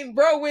by her name,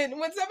 bro. When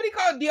somebody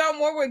called Dionne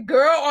Warwick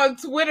girl on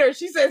Twitter,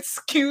 she said,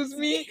 "Excuse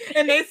me,"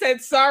 and they said,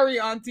 "Sorry,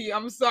 auntie,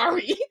 I'm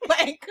sorry."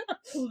 Like,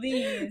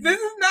 please, this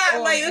is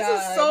not this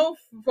is so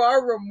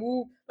far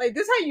removed. Like,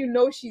 this is how you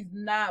know she's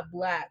not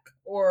black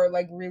or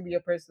like really a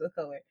person of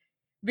color.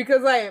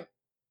 because like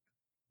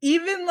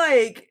even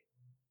like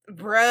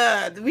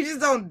bruh, we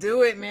just don't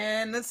do it,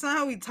 man. That's not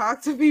how we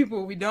talk to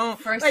people. We don't.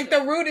 First, like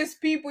the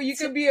rudest people. You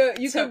could be a.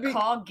 You could be.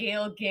 Call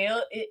Gail.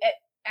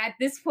 At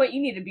this point,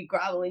 you need to be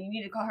groveling. You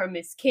need to call her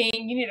Miss King.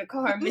 You need to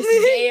call her Miss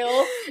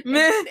Gail.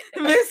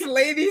 Miss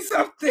Lady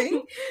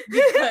something.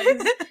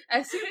 Because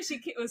as soon as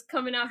she was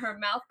coming out her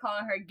mouth,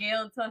 calling her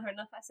Gail and telling her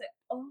enough, I said,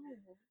 "Oh,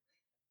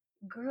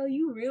 girl,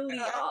 you really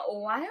are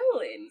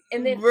wildin'."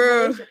 And then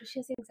she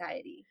has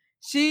anxiety.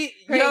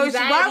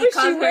 Why would she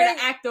her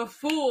to act a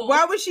fool?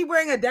 Why was she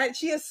wearing a daddy?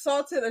 She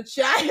assaulted a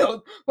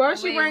child. Why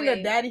was she wearing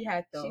a daddy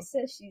hat though? She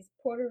says she's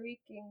Puerto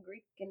Rican,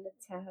 Greek, and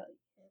Italian.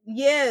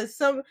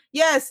 Yes,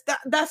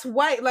 that's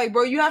white. Like,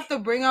 bro, you have to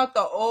bring out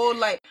the old,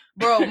 like,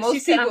 bro. Most she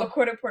said I'm a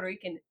quarter Puerto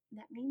Rican.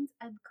 That means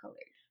I'm colored.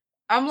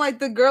 I'm like,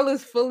 the girl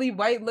is fully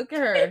white. Look at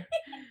her.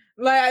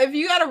 Like, if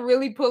you gotta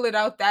really pull it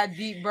out that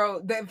deep, bro,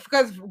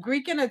 because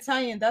Greek and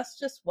Italian, that's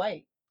just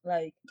white.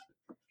 Like,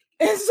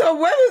 and so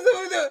what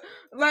is it?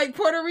 Like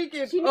Puerto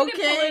Rican? She needed to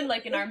pull in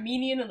like an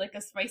Armenian and like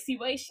a spicy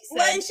way. She said,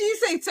 like she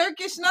say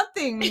Turkish,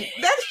 nothing.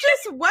 That's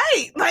just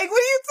white. Like,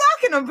 what are you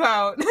talking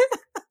about?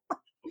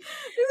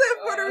 She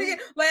said Puerto Rican,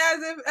 like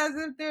as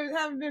if there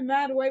haven't been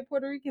mad white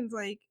Puerto Ricans.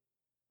 Like,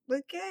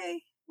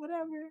 okay,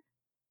 whatever.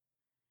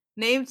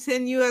 Name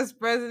 10 U.S.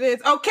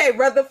 presidents. Okay,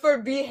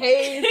 Rutherford B.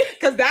 Hayes,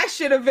 because that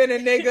should have been a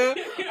nigga.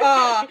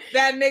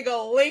 That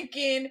nigga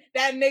Lincoln,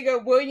 that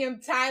nigga William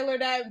Tyler,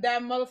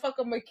 that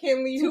motherfucker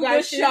McKinley who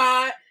got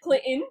shot.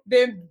 Clinton.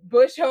 Then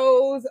Bush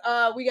hoes.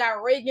 We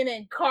got Reagan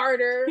and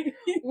Carter.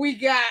 we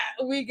got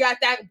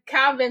that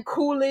Calvin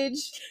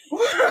Coolidge.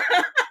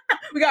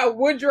 We got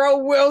Woodrow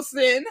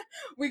Wilson.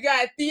 We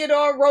got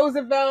Theodore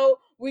Roosevelt.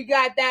 We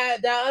got that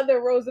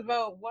other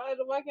Roosevelt. Why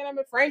can't I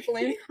remember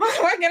Franklin?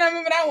 Why can't I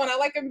remember that one? I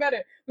like him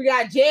better. We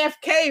got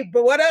JFK,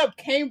 but what up,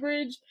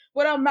 Cambridge?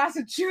 What up,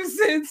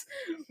 Massachusetts?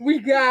 We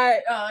got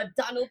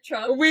Donald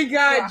Trump. We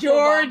got Barack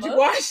George Obama.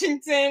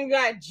 Washington. We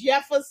got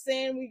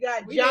Jefferson. We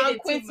got John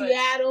Quincy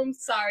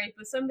Adams. Sorry,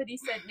 but somebody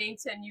said name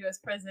 10 U.S.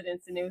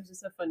 presidents, and it was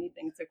just a funny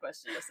thing to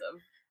question us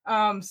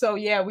of. So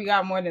yeah, we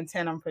got more than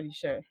 10. I'm pretty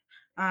sure.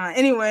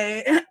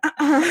 Anyway,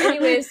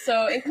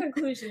 so in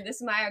conclusion,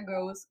 this Maya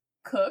girl was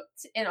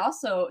cooked, and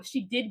also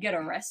she did get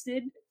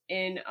arrested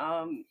in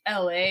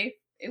LA.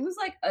 It was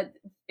like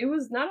it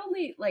was not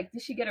only like,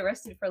 did she get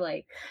arrested for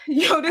like,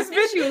 yo, this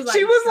bitch, she was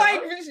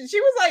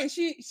like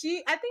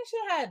she I think she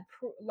had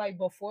like,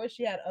 before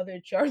she had other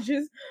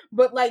charges,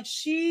 but like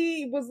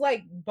she was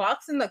like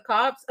boxing the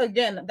cops.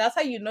 Again, that's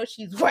how you know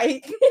she's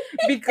white.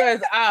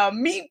 Because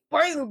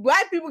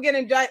black people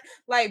getting dragged,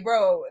 like,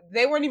 bro,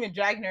 they weren't even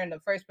dragging her in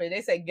the first place.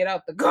 They said get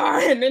out the car,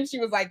 and then she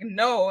was like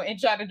no, and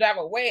tried to drive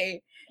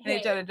away, and they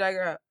tried to drag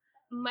her out.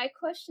 My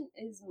question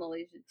is,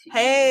 Malaysia, to you.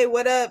 Hey,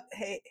 what up?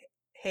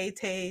 Hey,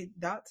 Tay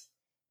Dots.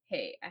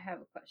 Hey, I have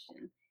a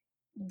question.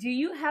 Do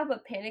you have a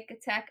panic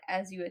attack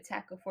as you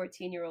attack a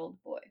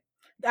 14-year-old boy?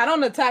 I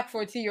don't attack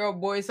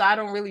 14-year-old boys, so I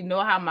don't really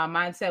know how my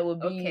mindset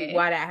would be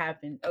why that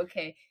happened.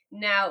 Okay.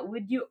 Now,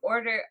 would you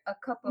order a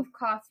cup of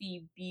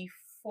coffee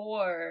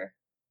before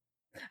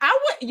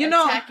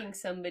attacking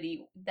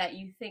somebody that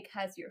you think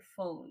has your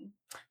phone?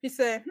 He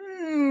said,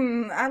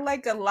 I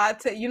like a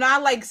latte. I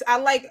like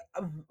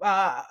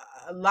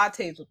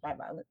lattes with my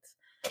violence.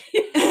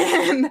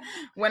 And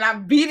when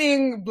I'm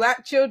beating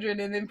black children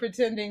and then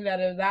pretending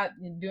that I'm not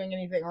doing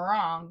anything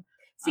wrong.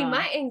 See,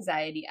 my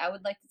anxiety, I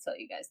would like to tell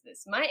you guys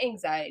this. My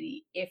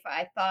anxiety, if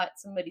I thought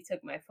somebody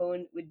took my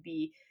phone, would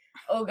be,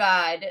 oh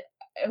God,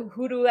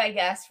 who do I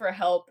ask for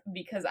help?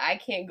 Because I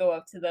can't go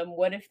up to them.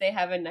 What if they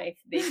have a knife?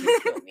 They can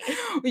kill me.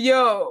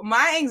 Yo,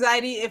 my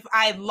anxiety, if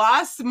I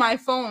lost my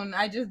phone,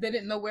 I just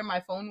didn't know where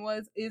my phone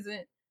was,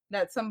 isn't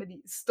that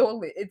somebody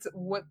stole it. It's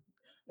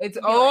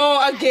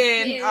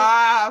again.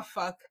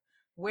 Fuck.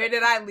 Where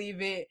did I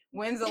leave it?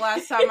 When's the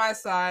last time I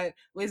saw it?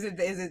 Is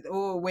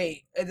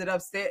it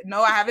upstairs?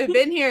 No, I haven't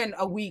been here in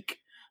a week.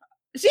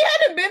 She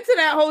hadn't been to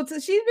that hotel.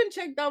 She's been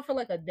checked out for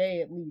like a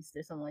day at least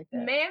or something like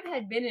that. Ma'am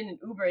had been in an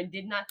Uber and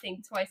did not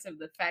think twice of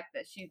the fact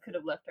that she could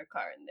have left her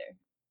car in there.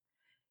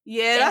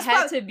 Yeah, it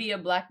had to be a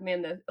black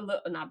man,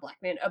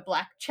 a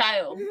black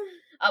child.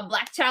 A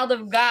black child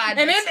of God.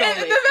 And then the best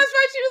part,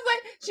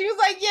 she was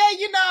like, yeah,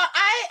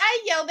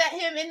 I yelled at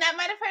him and that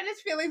might have hurt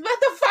his feelings, but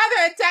the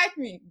father attacked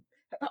me.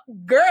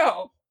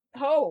 Girl,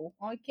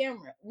 on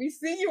camera. We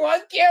see you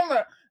on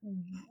camera.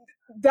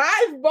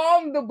 Dive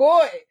bomb the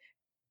boy.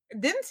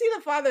 Didn't see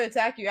the father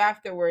attack you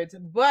afterwards,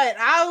 but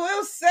I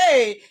will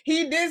say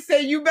he did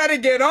say you better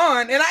get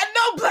on. And I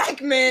know black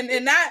men,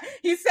 and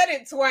he said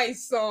it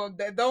twice. So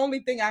the only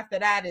thing after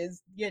that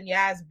is getting your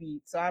ass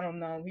beat. So I don't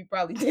know. He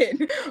probably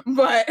did,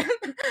 but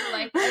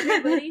like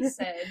everybody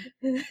said,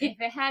 if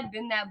it had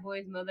been that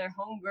boy's mother,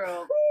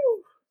 homegirl,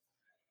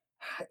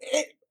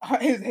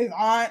 his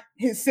aunt,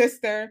 his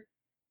sister,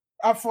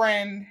 a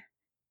friend.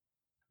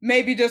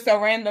 Maybe just a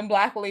random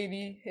black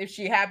lady, if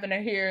she happened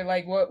to hear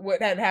like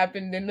what had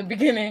happened in the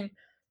beginning.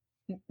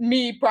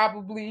 Me,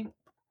 probably.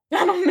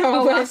 I don't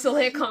know. Oh,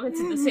 Soleil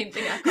commented the same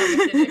thing I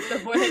commented. If the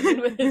boy had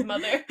been with his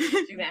mother,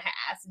 she's gonna have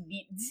ass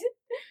beat.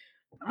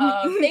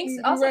 Thanks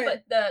also,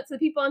 Right. but to the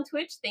people on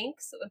Twitch,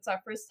 thanks. It's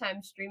our first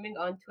time streaming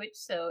on Twitch,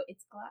 so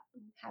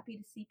I'm happy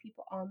to see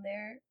people on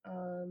there.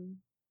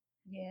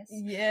 Yes.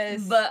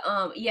 Yes. But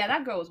yeah,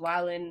 that girl was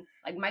wildin'.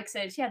 Like Mike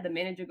said, she had the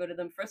manager go to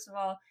them. First of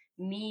all,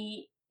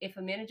 me, if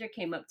a manager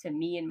came up to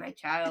me and my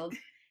child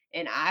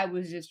and I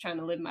was just trying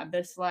to live my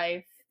best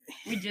life,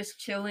 we just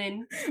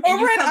chilling, and Over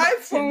you an come up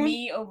to iPhone,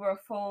 me over a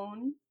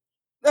phone,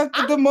 the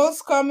I'm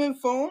most common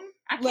phone,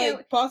 I can't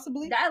like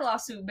possibly. that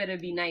lawsuit better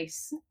be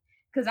nice.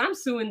 Cause I'm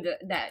suing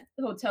that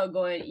hotel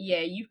going, yeah,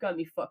 you've got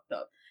me fucked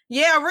up.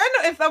 Yeah,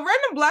 if a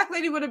random black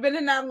lady would have been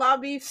in that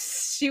lobby,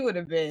 she would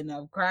have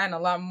been crying a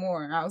lot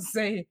more, I'll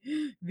say,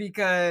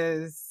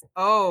 because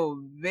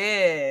oh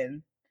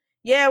man,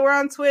 yeah, we're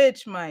on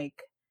Twitch,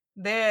 Mike.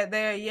 They're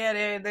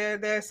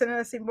sending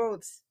us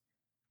emotes.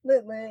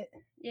 Lit.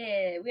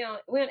 Yeah, we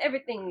on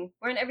everything.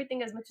 We're on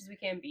everything as much as we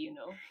can be, you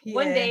know.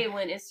 One Yeah. day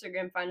when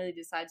Instagram finally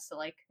decides to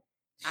like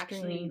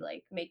actually Stream.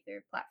 like make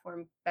their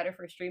platform better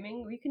for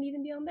streaming, we can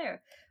even be on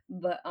there.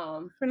 But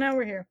For now,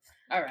 we're here.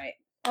 all right.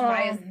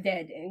 Maya's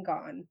dead and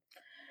gone.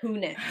 Who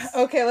next?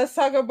 Okay, let's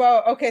talk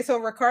about so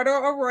Ricardo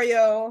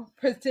Arroyo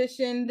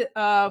petitioned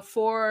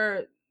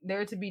for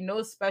there to be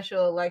no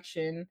special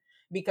election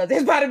because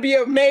there's about to be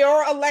a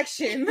mayor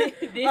election this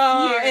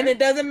year, and it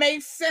doesn't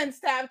make sense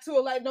to have to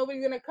elect.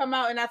 Nobody's gonna come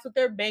out, and that's what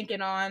they're banking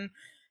on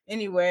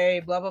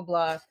anyway. Blah blah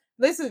blah.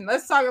 Listen,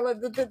 let's talk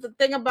about the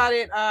thing about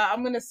it.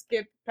 I'm gonna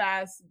skip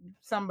past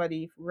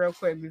somebody real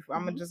quick before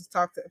I'm gonna just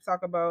talk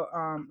about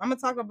I'm gonna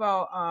talk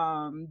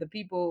about the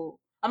people.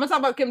 I'm gonna talk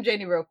about Kim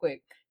Janey real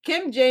quick.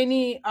 Kim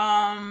Janey,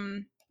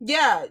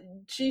 yeah,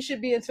 she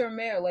should be interim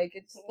mayor. Like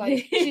it's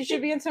like she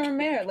should be interim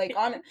mayor. Like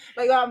I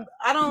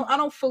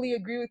don't fully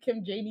agree with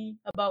Kim Janey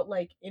about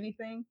like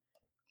anything,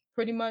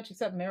 pretty much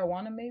except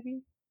marijuana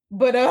maybe.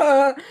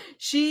 But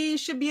she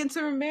should be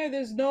interim mayor.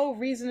 There's no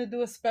reason to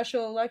do a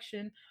special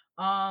election.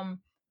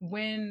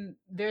 When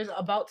there's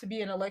about to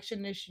be an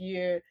election this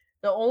year,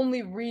 the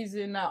only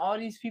reason that all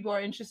these people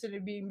are interested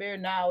in being mayor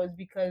now is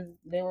because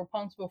they were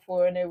punks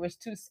before and they was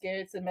too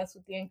scared to mess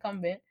with the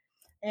incumbent,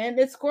 and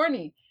it's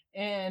corny.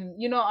 And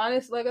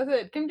honest, like I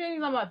said, Kim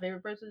Janey's not my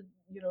favorite person.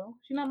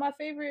 She's not my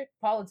favorite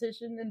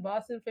politician in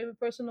Boston, favorite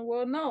person in the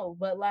world. No,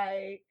 but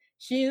like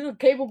she's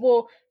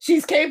capable.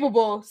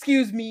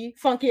 Excuse me,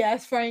 funky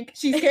ass Frank.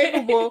 She's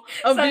capable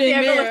of being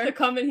Santiago mayor. left a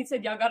comment. He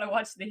said, "Y'all gotta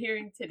watch the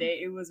hearing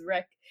today. It was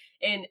wreck."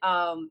 And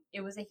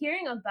it was a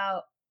hearing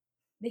about.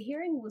 The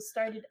hearing was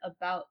started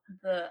about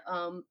the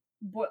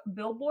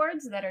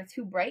billboards that are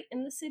too bright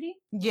in the city.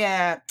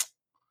 Yeah,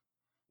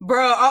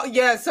 bro. Oh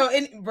yeah. So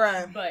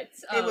bruh, but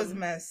it was a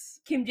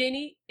mess. Kim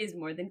Janey is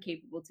more than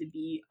capable to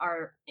be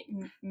our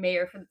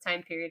mayor for the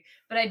time period.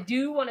 But I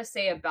do want to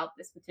say about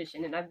this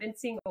petition, and I've been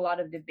seeing a lot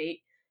of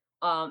debate,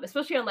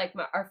 especially on like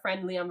our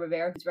friend Leon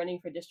Rivera, who's running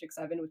for District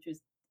 7, which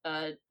is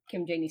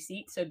Kim Janey's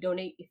seat. So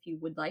donate if you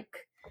would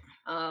like.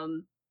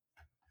 What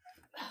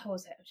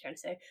was I trying to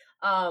say?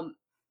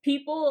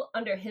 People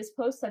under his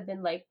post have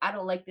been like, I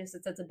don't like this.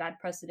 It sets a bad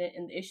precedent.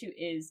 And the issue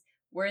is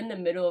we're in the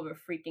middle of a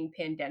freaking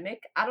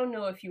pandemic. I don't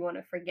know if you want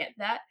to forget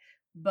that,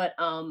 but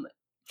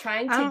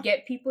trying to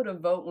get people to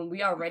vote when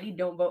we already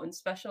don't vote in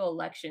special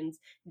elections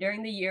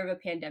during the year of a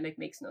pandemic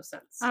makes no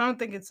sense. I don't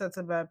think it sets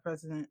a bad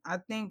precedent. I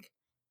think,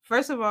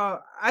 first of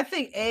all,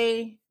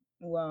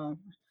 well,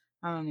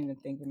 I don't even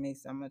think it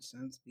makes that much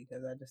sense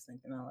because I just think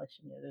in an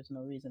election year, there's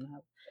no reason to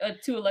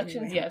have 2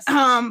 elections. anyway. Yes,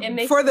 it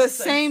makes for the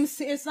sense.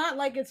 same. It's not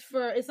like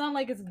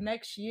it's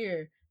next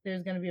year.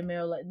 There's gonna be a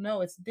mayor. Like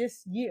no, it's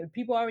this year.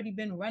 People already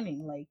been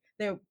running. Like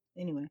they're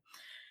anyway.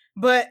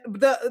 But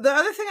the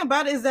other thing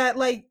about it is that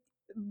like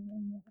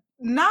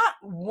not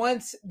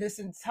once this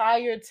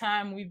entire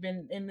time we've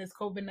been in this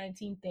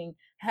COVID-19 thing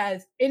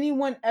has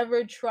anyone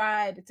ever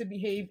tried to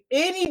behave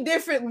any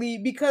differently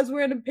because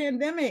we're in a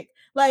pandemic.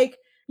 Like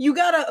you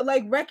gotta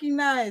like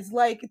recognize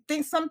like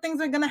some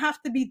things are gonna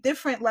have to be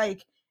different.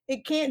 Like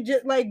it can't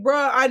just like,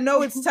 bruh, I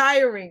know it's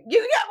tiring. You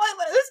got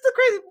like this is the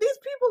crazy. These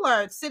people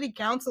are city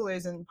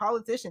councilors and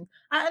politicians.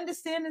 I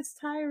understand it's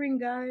tiring,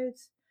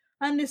 guys.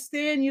 I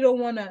understand you don't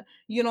want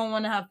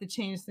to have to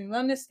change things. I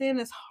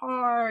understand it's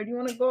hard. You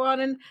want to go out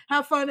and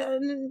have fun,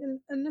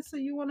 and so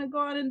you want to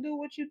go out and do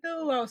what you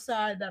do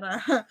outside that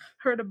I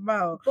heard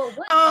about. But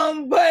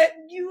what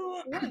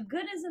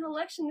good is an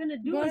election gonna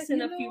do us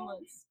in a few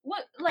months?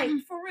 What, like,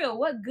 for real?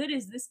 What good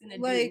is this gonna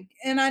do?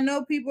 And I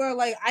know people are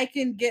like, I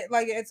can get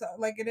like it's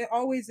like it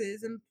always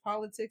is in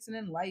politics and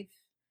in life.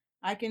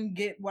 I can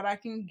get what I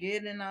can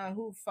get, and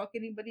who fuck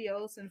anybody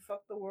else and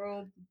fuck the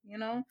world,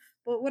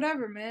 But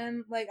whatever,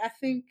 man. Like I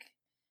think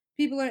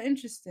people are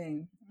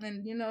interesting,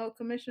 and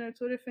Commissioner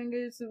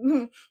Twitterfingers,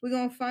 we're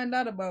gonna find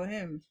out about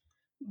him.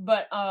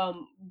 But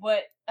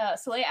what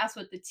Soleil asked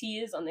what the T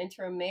is on the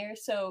interim mayor.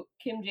 So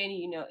Kim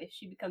Janey, if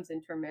she becomes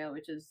interim mayor,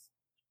 which is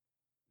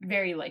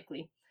very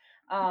likely,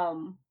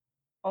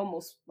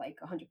 almost like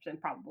 100%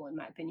 probable in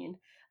my opinion.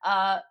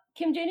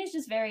 Kim Janey's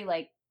just very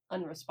like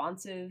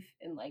unresponsive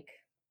and like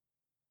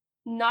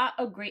not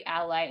a great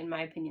ally in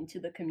my opinion to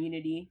the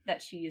community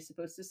that she is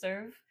supposed to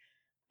serve.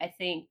 I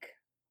think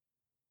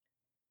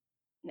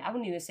I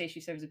wouldn't even say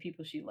she serves the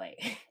people she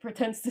like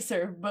pretends to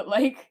serve, but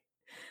like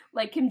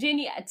Kim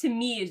Janey to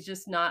me is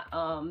just not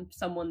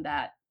someone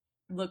that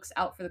looks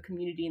out for the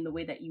community in the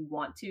way that you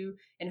want to,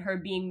 and her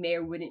being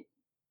mayor wouldn't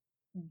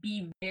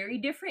be very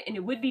different, and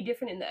it would be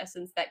different in the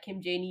essence that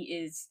Kim Janey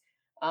is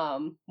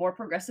more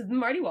progressive than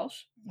Marty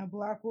Walsh. A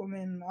black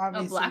woman,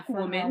 obviously. A black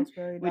woman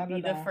would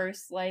be the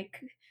first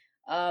like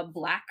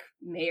black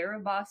mayor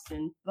of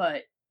Boston,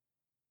 but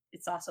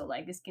it's also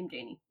like it's Kim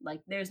Janey.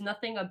 Like there's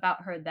nothing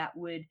about her that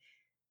would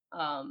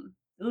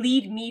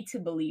lead me to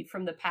believe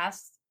from the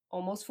past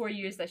almost 4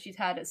 years that she's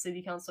had as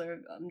city councilor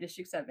of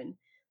District 7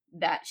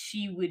 that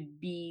she would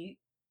be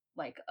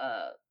like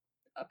a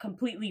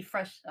completely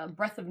fresh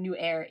breath of new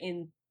air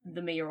in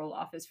the mayoral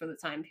office for the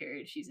time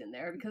period she's in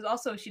there, because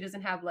also she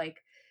doesn't have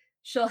like,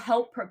 she'll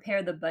help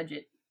prepare the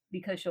budget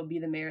because she'll be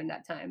the mayor in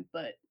that time,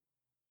 but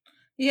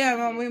yeah,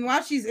 well, I mean,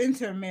 while she's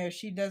interim mayor,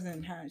 she's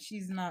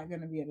not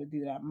going to be able to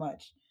do that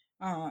much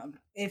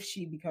if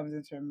she becomes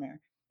interim mayor.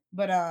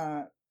 But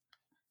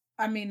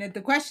I mean,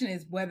 the question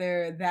is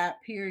whether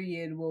that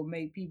period will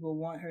make people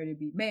want her to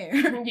be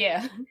mayor.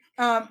 Yeah.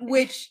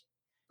 Which,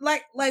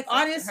 like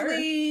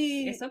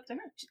honestly, it's up to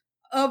her.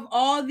 Of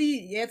all the,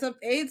 it's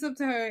up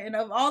to her, and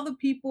of all the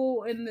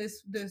people in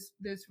this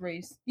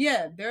race,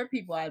 yeah, there are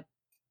people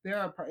there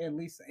are at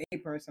least a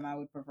person I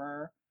would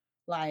prefer,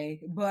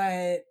 like,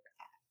 but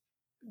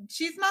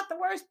she's not the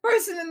worst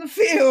person in the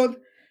field,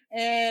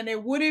 and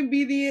it wouldn't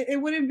be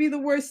the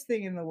worst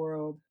thing in the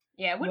world.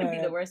 Yeah, it wouldn't be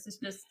the worst. It's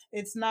just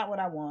it's not what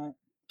I want.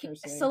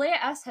 Saleha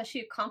asked, has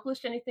she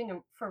accomplished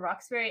anything for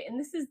Roxbury? And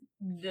this is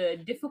the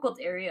difficult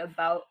area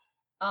about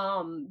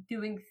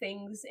doing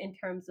things in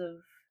terms of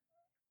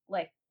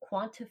like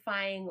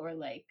quantifying or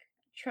like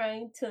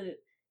trying to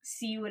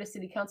see what a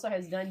city councilor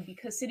has done,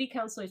 because city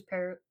councilors'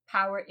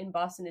 power in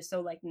Boston is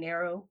so like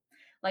narrow.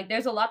 Like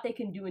there's a lot they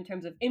can do in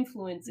terms of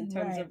influence, in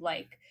terms of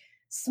like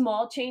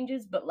small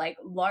changes, but like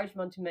large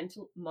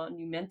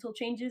monumental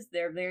changes,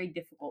 they're very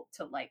difficult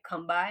to like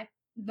come by.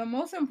 The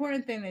most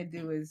important thing they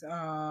do is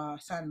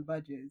sign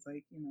budgets,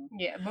 like, you know.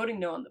 Yeah, voting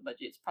no on the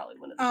budget is probably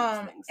one of the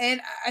biggest things.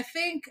 And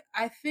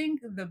I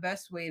think the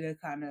best way to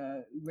kind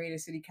of rate a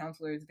city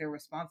councilor is their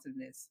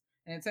responsiveness.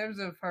 And in terms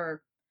of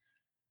her,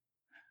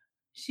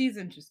 she's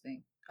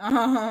interesting.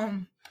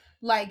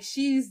 Like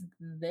she's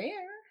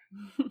there?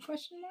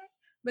 Question mark.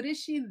 But is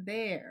she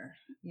there?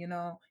 You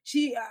know,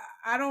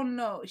 I don't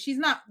know. She's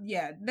not.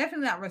 Yeah,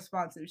 definitely not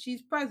responsive.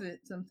 She's present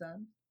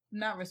sometimes,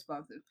 not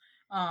responsive.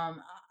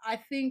 I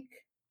think,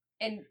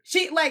 and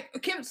she like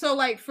Kim. So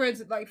like for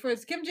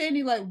instance, Kim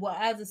Janey, like what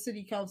as a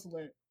city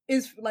councilor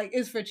is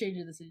for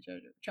changing the city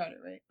charter,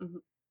 right? Mm-hmm.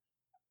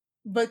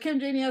 But Kim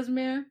Janey as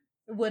mayor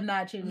would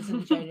not change the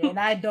city charter, and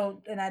I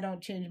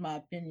don't change my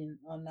opinion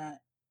on that.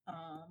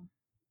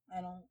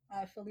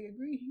 I fully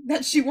agree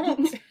that she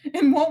won't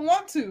and won't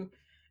want to,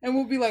 and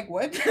we'll be like,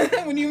 what?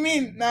 What do you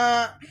mean?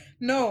 Nah,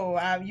 no,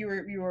 you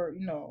were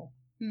no.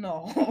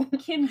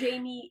 Kim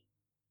Janey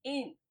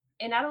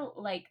and I don't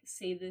like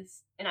say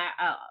this, and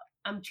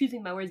I'm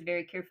choosing my words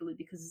very carefully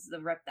because this is a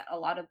rep that a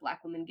lot of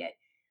Black women get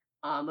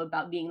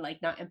about being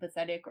like not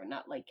empathetic or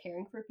not like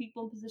caring for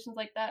people in positions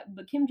like that.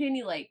 But Kim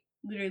Janey like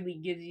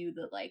literally gives you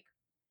the like.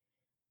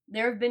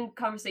 There have been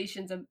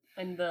conversations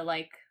in the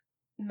like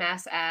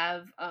Mass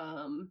Ave,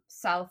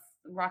 South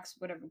Rocks,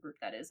 whatever group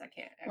that is. I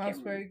can't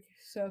Roxbury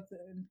South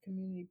End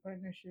Community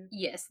Partnership.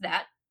 Yes,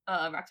 that.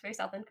 Roxbury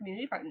South End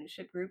Community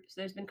Partnership Group. So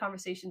there's been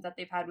conversations that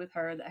they've had with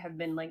her that have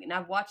been like, and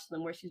I've watched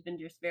them where she's been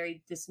just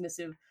very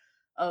dismissive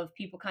of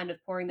people kind of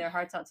pouring their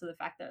hearts out to the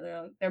fact that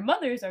their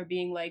mothers are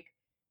being like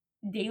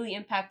daily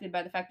impacted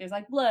by the fact there's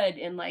like blood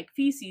and like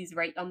feces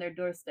right on their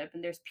doorstep,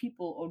 and there's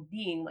people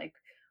ODing like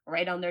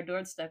right on their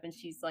doorstep, and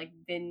she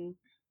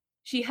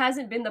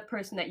hasn't been the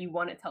person that you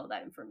want to tell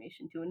that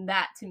information to, and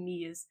that to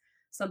me is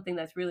something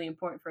that's really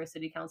important for a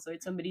city councilor.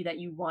 It's somebody that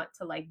you want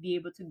to like be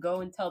able to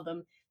go and tell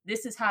them,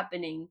 this is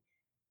happening.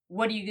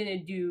 What are you going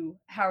to do?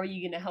 How are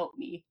you going to help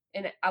me?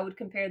 And I would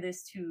compare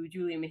this to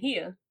Julia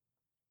Mejia,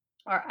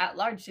 our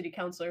at-large city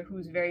councilor,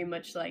 who's very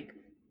much like,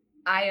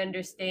 I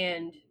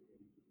understand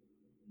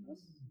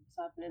what's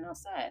happening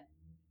outside.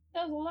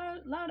 That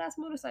was a loud-ass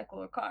motorcycle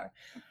or car.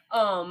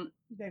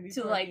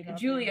 To like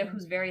Julia,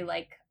 who's very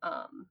like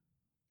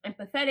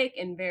empathetic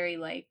and very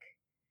like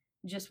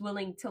just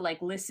willing to like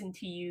listen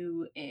to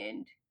you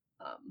and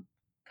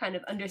kind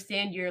of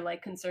understand your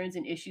like concerns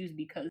and issues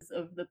because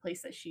of the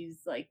place that she's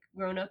like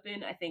grown up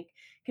in. I think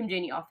Kim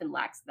Janey often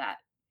lacks that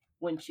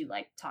when she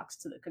like talks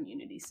to the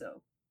community.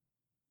 So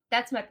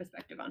that's my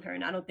perspective on her,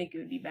 and I don't think it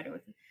would be better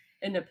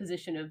in a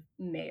position of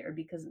mayor,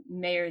 because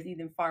mayor is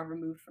even far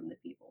removed from the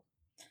people.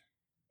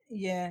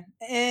 Yeah,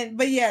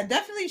 but yeah,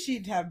 definitely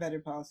she'd have better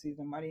policies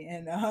than Marty,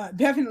 and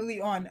definitely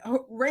on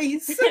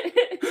race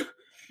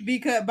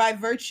because by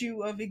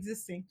virtue of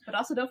existing. But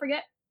also don't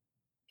forget,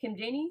 Kim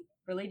Janey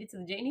related to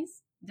the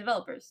Janeys,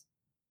 developers,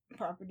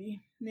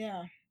 property.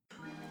 Yeah.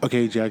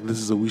 Okay, Jack, this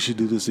is a We Should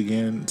Do This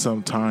Again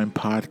Sometime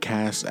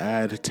podcast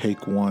ad,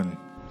 take one.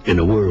 In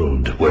a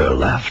world where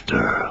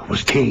laughter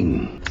was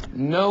king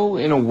No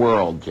in a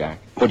world, Jack.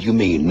 What do you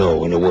mean,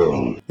 no in a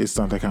world? It's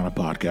not that kind of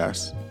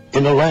podcast.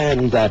 In a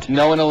land that...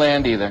 No in a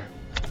land either.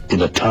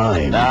 In a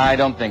time... I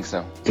don't think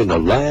so. In a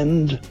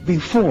land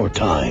before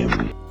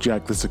time.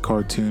 Jack, this is a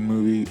cartoon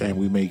movie, and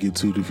we may get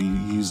sued if you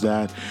use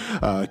that.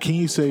 Can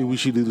you say We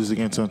Should Do This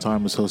Again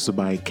Sometime is hosted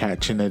by Kat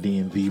Chinetti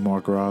and the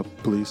Mark Robb,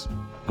 please?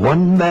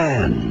 One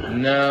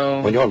man.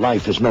 No. When your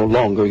life is no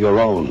longer your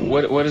own.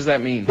 What does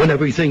that mean? When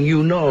everything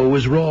you know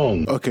is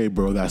wrong. Okay,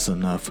 bro, that's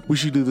enough. We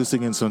should do this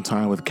again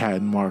sometime with Kat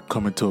and Mark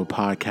coming to a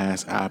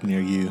podcast app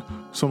near you.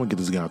 Someone get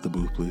this guy out the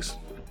booth, please.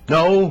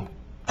 No,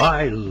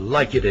 I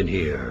like it in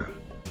here.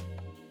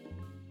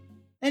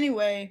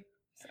 Anyway,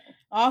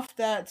 off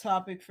that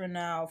topic for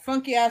now.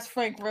 Funky ass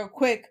Frank, real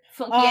quick.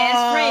 Funky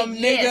ass Frank,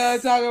 Nigga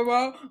yes. talking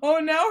about, oh,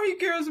 now he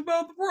cares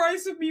about the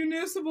price of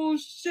municipal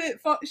shit.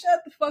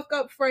 Shut the fuck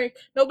up, Frank.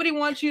 Nobody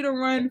wants you to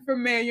run for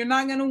mayor. You're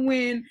not gonna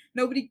win.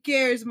 Nobody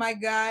cares, my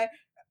guy.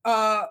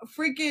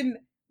 Freaking,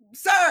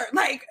 sir,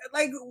 like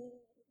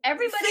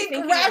Everybody think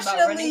thinking about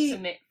rationally-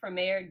 running for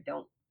mayor,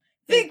 don't.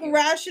 think Thank you.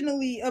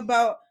 rationally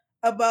about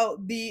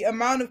the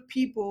amount of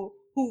people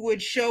who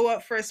would show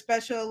up for a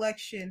special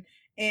election,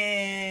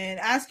 and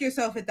ask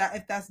yourself if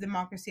that's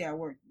democracy at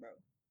work, bro.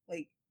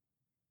 Like,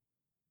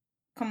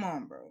 come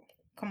on, bro.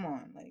 Come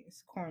on, like,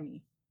 it's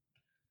corny.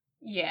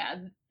 Yeah.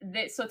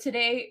 So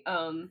today,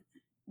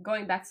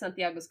 going back to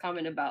Santiago's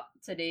comment about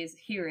today's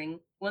hearing,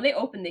 when they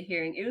opened the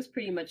hearing, it was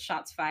pretty much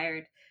shots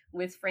fired,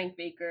 with Frank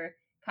Baker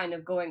kind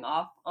of going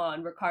off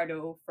on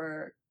Ricardo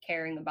for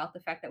caring about the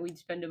fact that we'd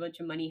spend a bunch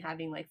of money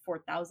having like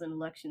 4,000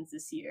 elections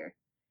this year.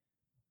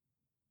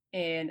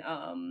 And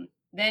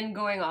then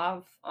going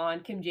off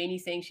on Kim Janey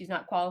saying she's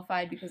not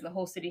qualified because the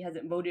whole city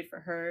hasn't voted for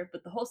her,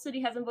 but the whole city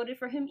hasn't voted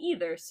for him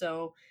either.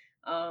 So,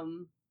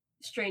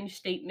 strange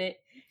statement.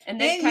 And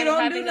then And kind you of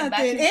don't having do a back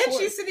nothing. and And forth.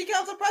 she's city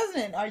council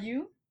president. Are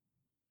you?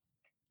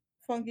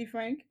 Funky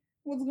Frank?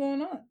 What's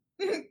going on?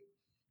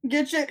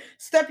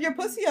 Step your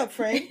pussy up,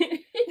 Frank.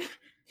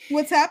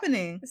 What's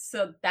happening?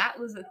 So that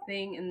was a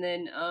thing. And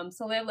then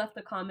Soleil left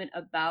a comment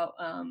about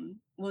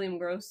William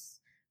Gross,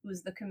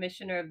 who's the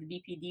commissioner of the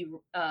BPD,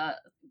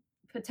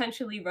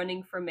 potentially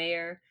running for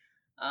mayor,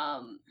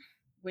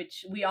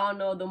 which we all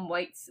know them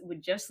whites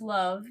would just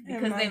love,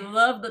 because they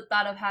love the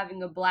thought of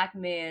having a black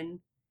man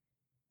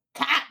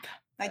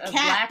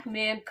black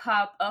man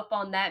cop up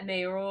on that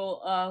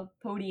mayoral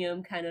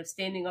podium, kind of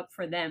standing up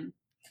for them.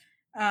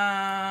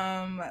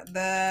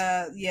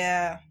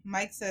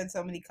 Mike said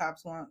so many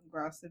cops want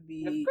Gross to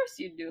be. Of course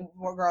you do.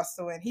 Want Gross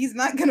to win. He's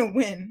not gonna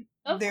win.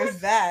 There's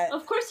course, that.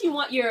 Of course you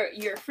want your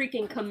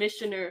freaking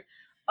commissioner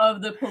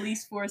of the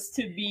police force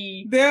to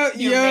be Mayor.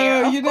 You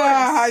know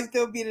how hard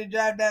still be to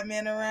drive that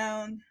man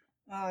around.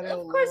 Oh,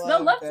 of course,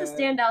 they'll love to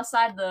stand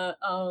outside the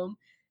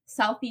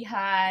Southie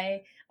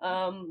High,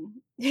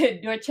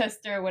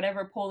 Dorchester,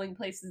 whatever polling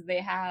places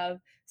they have,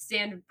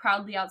 stand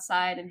proudly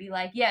outside and be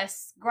like,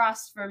 yes,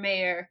 Gross for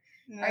mayor.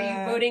 Are you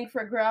voting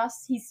for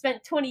Gross? He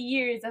spent 20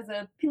 years as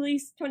a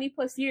police, 20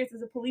 plus years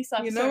as a police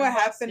officer. You know what in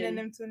happened Boston. in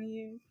them 20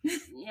 years?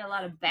 Yeah, a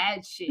lot of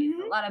bad shit.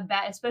 Mhm. A lot of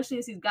bad, especially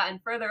as he's gotten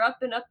further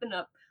up and up and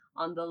up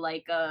on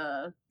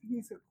the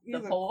He's the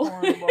a pole.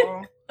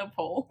 cornball. the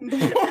pole.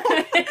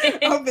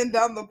 Up and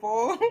down the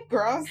pole,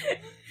 Gross.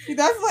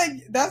 That's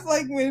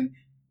like when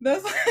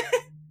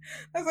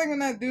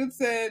that dude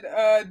said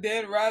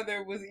Dan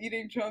Rather was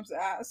eating Trump's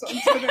ass on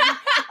Twitter.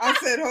 I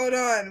said, hold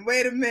on,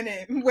 wait a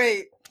minute,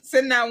 wait,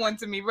 send that one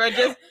to me, bro.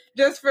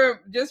 Just for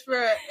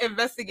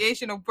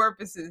investigational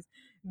purposes,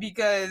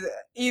 because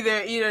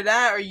either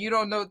that or you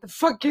don't know what the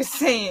fuck you're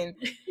saying.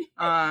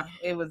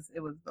 It was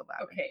the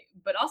loud. Okay,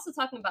 but also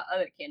talking about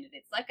other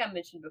candidates, like I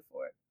mentioned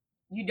before,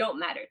 you don't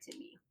matter to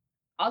me.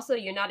 Also,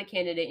 you're not a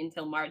candidate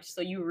until March, so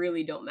you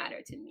really don't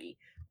matter to me.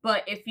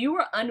 But if you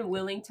were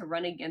unwilling to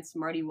run against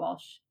Marty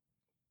Walsh,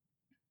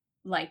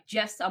 like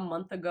just a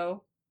month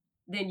ago,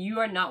 then you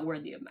are not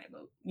worthy of my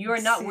vote. You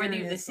are not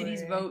worthy of the city's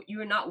Seriously. vote.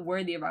 You are not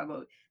worthy of our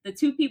vote. The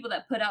two people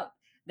that put out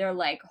their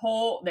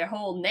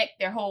whole neck,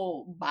 their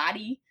whole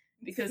body,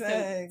 because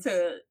Facts.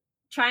 to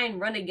try and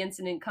run against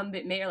an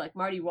incumbent mayor like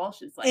Marty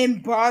Walsh is like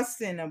In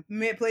Boston,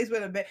 a place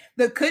with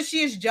the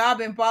cushiest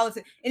job in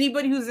politics.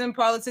 Anybody who's in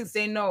politics,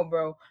 they know,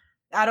 bro.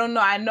 I don't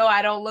know. I know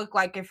I don't look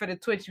like it for the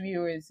Twitch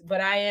viewers, but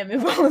I am in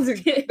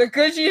politics. The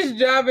cushiest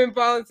job in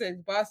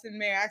politics. Boston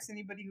mayor. Ask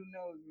anybody who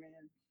knows, man.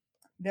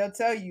 They'll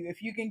tell you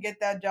if you can get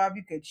that job,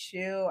 you could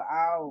chill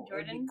out,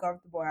 and Jordan? be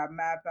comfortable, have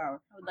mad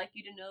power. I would like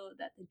you to know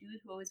that the dude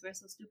who always wears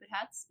those stupid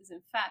hats is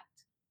in fact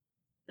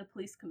the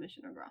police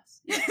commissioner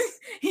Gross. Yes.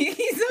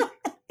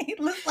 He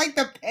looks like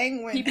the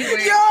penguin. He be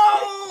wearing-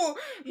 Yo,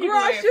 he be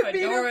Gross wearing should be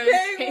the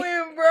fedoras.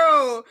 penguin,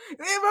 bro.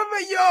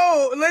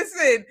 Remember,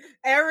 listen,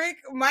 Eric,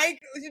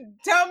 Mike,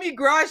 tell me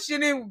Gross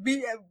shouldn't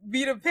be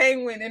the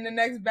penguin in the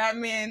next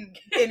Batman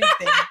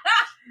anything.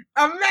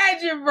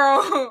 Imagine,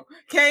 bro.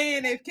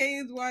 Kane, if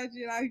Kane's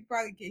watching, he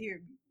probably can hear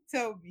me.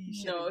 Tell me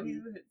he No, shouldn't he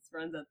be.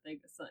 runs that thing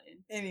or something.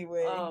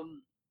 Anyway.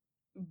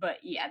 But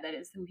yeah, that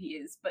is who he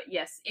is. But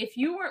yes, if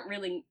you weren't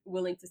really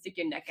willing to stick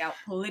your neck out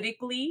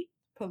politically,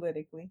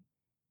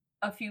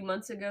 a few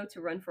months ago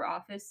to run for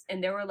office,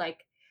 and there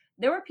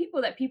were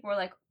people were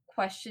like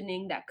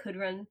questioning that could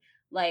run.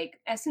 Like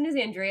as soon as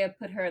Andrea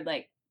put her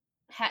like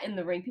hat in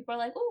the ring, people are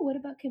like, "Oh, what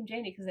about Kim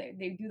Janey?" Because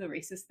they do the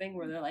racist thing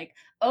where they're like,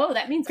 "Oh,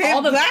 that means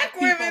all the black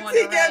people women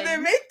wanna together,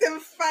 run." make them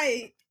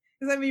fight.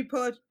 Does that mean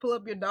pull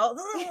up your dog?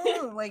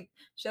 Like,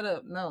 shut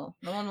up. No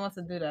one wants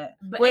to do that.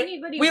 But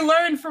we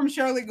learned from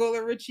Charlotte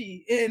Gola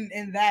Ritchie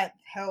in that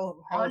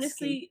hell.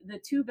 Honestly, the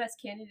two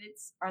best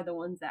candidates are the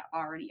ones that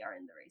already are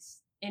in the race.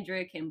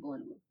 Andrea Campbell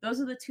and Wu.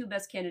 Those are the two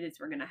best candidates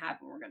we're gonna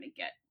have and we're gonna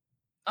get.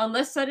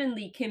 Unless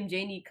suddenly Kim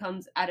Janey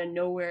comes out of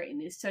nowhere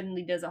and it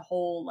suddenly does a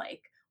whole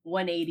like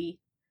 180.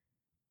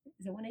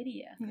 Is it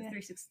 180? Yeah.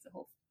 360 is the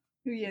whole.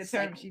 Yeah,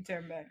 she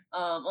turned back.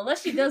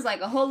 Unless she does like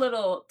a whole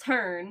little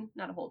turn,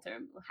 not a whole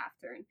turn, a half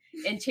turn,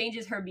 and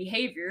changes her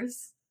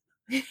behaviors.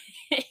 Half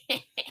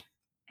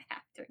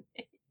turn.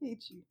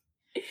 Hate you.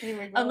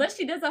 Anyway, unless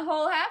she does a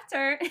whole half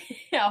turn,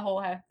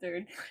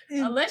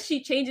 unless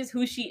she changes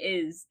who she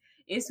is,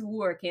 it's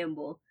Wu or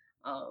Campbell.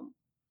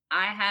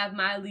 I have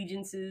my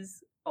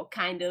allegiances,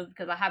 kind of,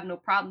 because I have no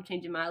problem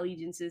changing my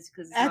allegiances.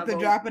 Because at the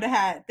drop of the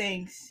hat,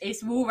 thanks.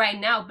 It's Wu right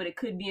now, but it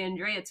could be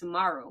Andrea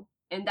tomorrow.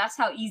 And that's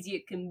how easy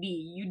it can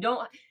be.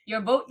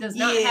 Your vote does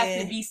not have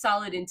to be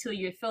solid until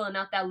you're filling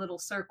out that little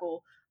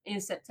circle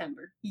in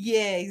September.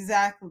 Yeah,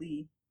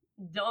 exactly.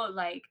 Don't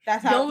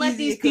let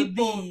these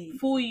people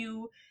fool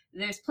you.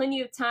 There's plenty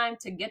of time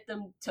to get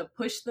them, to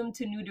push them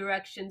to new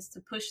directions,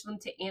 to push them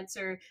to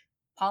answer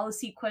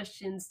policy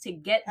questions, to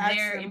get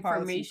their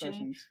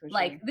information.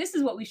 Like, this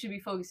is what we should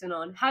be focusing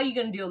on. How are you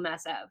going to deal with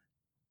Mass Ave?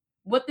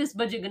 What this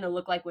budget going to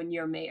look like when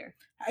you're mayor?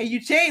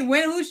 Who's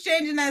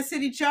changing that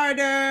city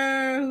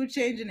charter? Who's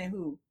changing it?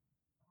 Who?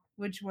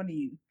 Which one of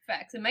you?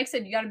 Facts. And Mike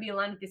said you got to be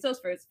aligned with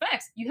yourselves first.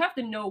 Facts. You have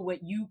to know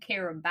what you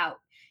care about.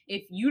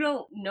 If you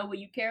don't know what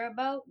you care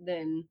about,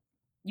 then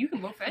you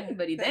can vote for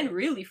anybody. Then,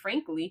 really,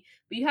 frankly,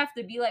 but you have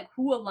to be like,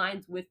 who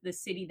aligns with the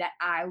city that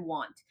I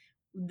want,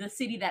 the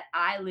city that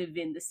I live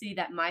in, the city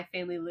that my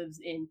family lives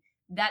in.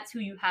 That's who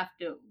you have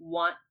to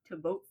want to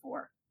vote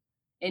for.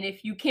 And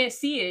if you can't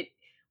see it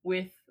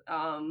with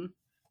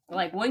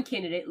like one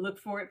candidate, look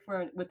for it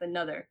with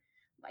another.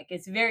 Like,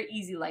 it's very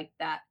easy like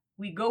that.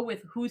 We go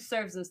with who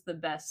serves us the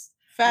best,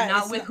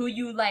 not with who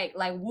you like.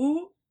 Like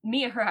Wu,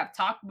 me and her have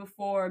talked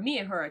before. Me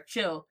and her are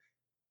chill.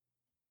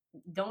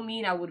 Don't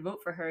mean I would vote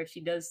for her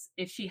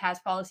if she has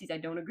policies I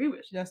don't agree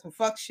with. She does some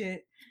fuck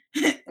shit.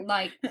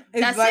 Like,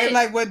 it's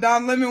like what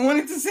Don Lemon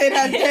wanted to say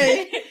that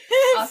day.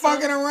 Also,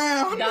 fucking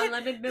around. Don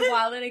Lemon been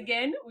wilding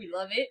again. We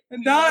love it.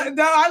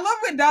 I love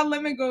when Don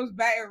Lemon goes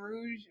Baton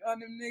Rouge on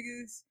them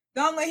niggas.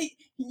 Don Lemon,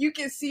 you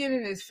can see it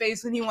in his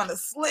face when he want to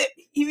slip.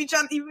 He be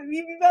trying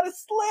to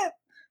slip.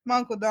 My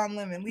Uncle Don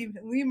Lemon.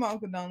 Leave my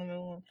Uncle Don Lemon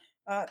alone.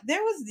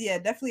 There was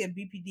definitely a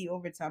BPD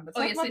overtime. But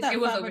yes, it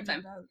was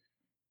overtime.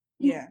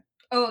 Yeah.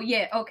 Oh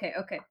yeah. Okay.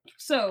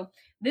 So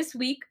this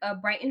week, a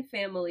Brighton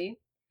family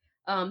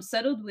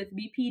settled with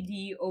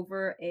BPD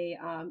over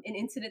an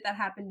incident that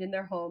happened in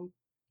their home.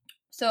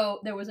 So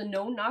there was a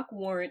no-knock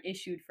warrant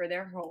issued for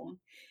their home,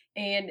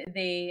 and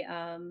they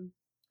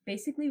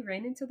basically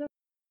ran into the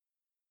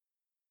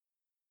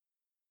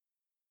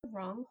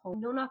wrong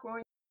home. No-knock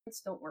warrants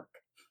don't work.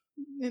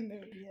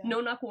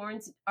 No-knock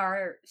warrants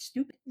are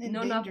stupid.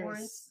 No-knock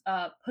warrants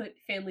put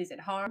families at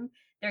harm.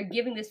 They're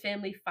giving this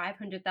family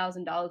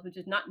 $500,000, which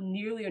is not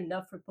nearly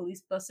enough for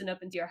police busting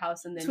up into your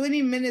house and then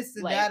 20 minutes.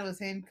 The dad was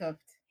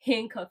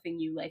handcuffing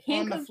you, like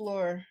on the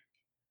floor.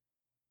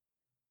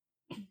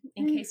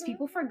 In case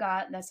people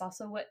forgot, that's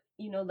also what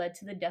led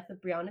to the death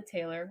of Breonna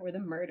Taylor, or the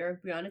murder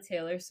of Breonna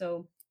Taylor.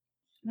 So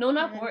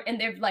no-knock warrant, and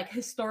they've like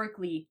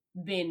historically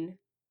been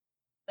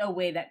a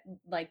way that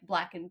like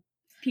Black and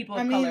people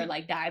of color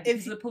like die,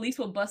 because the police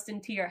will bust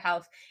into your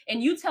house.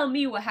 And you tell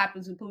me what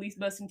happens when police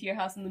bust into your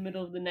house in the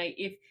middle of the night.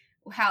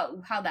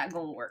 How that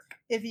gonna work?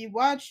 If you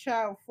watch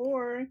Child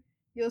 4,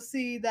 you'll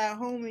see that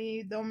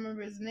homie, don't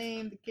remember his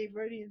name, the Cape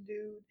Verdean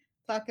dude,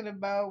 talking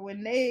about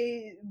when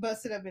they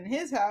busted up in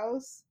his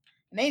house,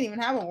 and they didn't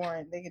even have a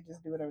warrant. They could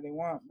just do whatever they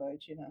want, but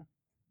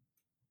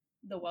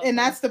and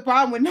that's the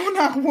problem with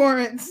no-knock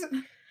warrants.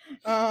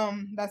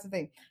 That's the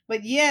thing.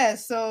 But yeah,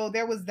 so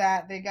there was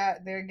that.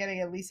 They're getting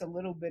at least a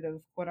little bit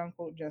of quote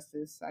unquote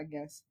justice, I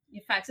guess.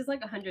 In fact, it's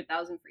like $100,000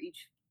 for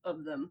each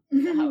of them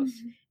in the house.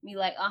 Me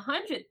like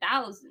 $100,000.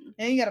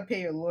 And you gotta pay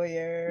your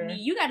lawyer.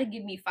 You gotta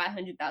give me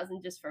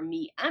 $500,000 just for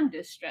me. I'm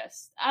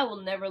distressed. I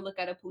will never look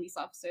at a police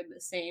officer the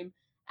same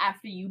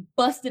after you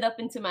busted up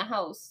into my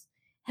house,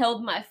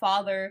 held my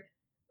father,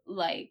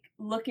 like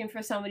looking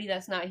for somebody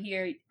that's not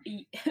here.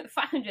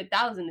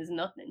 $500,000 is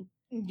nothing.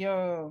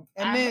 Yo,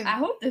 and then I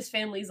hope this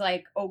family's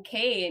like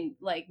okay and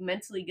like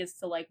mentally gets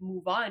to like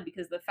move on,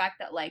 because the fact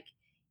that like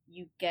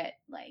you get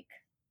like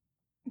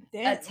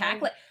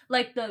attacked,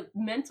 like the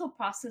mental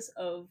process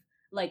of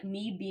like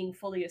me being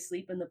fully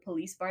asleep and the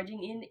police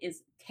barging in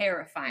is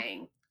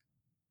terrifying.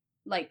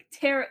 Like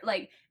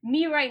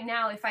me right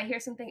now, if I hear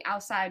something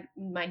outside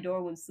my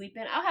door when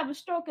sleeping, I'll have a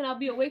stroke and I'll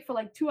be awake for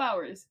like 2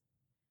 hours.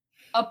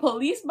 A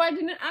police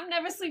barging in, I'm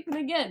never sleeping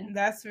again.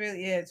 That's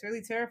really it's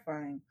really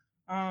terrifying.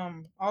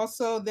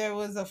 Also, there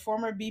was a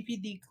former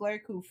BPD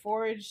clerk who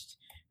forged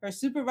her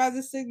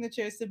supervisor's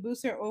signatures to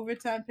boost her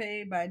overtime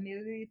pay by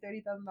nearly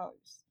 $30,000.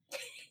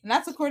 And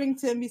that's according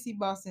to NBC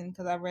Boston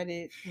because I read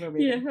it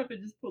verbatim. Yeah, I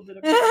haven't just pulled it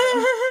up.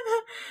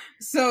 Right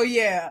So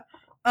yeah,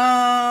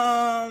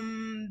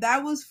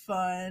 that was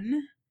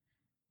fun.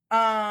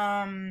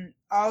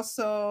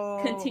 Also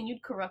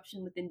continued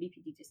corruption within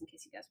BPD, just in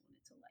case you guys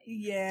wanted to like.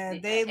 Yeah,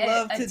 they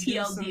love to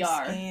do some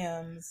TLDR.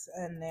 scams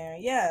in there.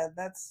 Yeah,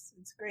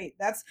 it's great.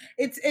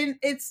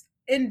 It's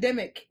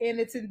endemic and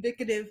it's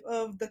indicative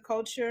of the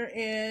culture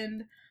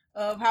and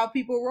of how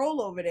people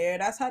roll over there.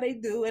 That's how they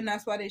do, and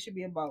that's why they should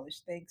be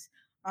abolished. Thanks.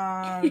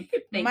 Thanks.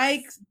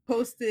 Mike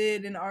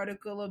posted an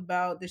article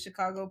about the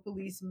Chicago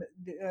police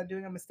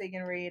doing a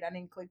mistaken raid. I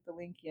didn't click the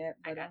link yet.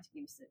 I But, got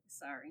you.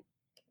 Sorry.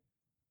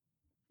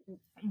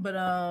 but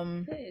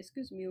Hey,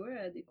 excuse me.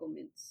 Where are the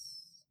comments?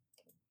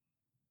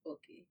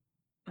 Okay.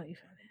 oh, you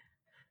found it.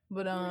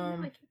 But No,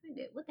 I can't find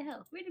it. What the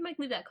hell? Where did Mike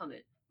leave that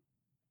comment?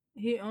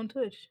 he on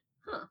Twitch.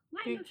 Huh?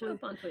 Why didn't it show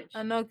up on Twitch?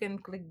 I know I can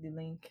click the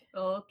link.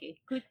 Oh, okay.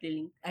 Click the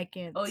link. I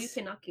can't. Oh, you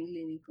cannot click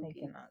the link. I Okay.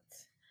 cannot.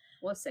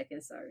 1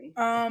 second. Sorry.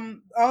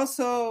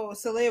 Also,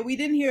 Celia, we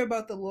didn't hear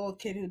about the little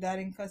kid who died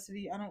in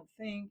custody. I don't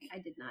think. I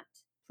did not.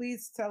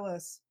 Please tell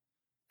us.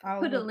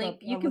 Put a link.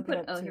 You can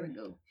put. Oh, here we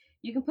go.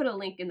 You can put a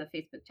link in the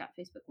Facebook chat.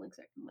 Facebook links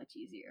are much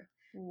easier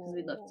because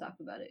we'd love to talk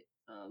about it.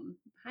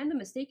 Behind the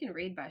mistaken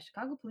raid by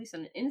Chicago police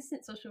on an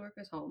innocent social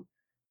worker's home.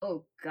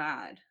 Oh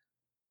God,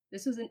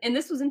 this was in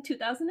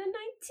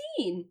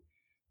 2019.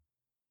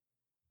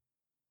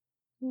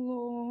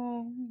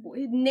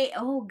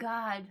 Oh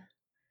God.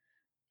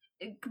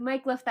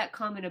 Mike left that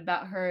comment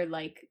about her,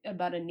 like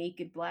about a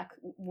naked black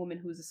woman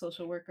who's a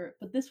social worker,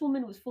 but this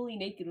woman was fully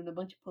naked when a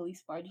bunch of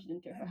police barged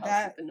into her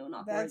house with a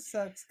no-knock warrant. That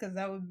sucks because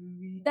that would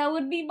be. That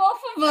would be both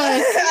of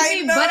us.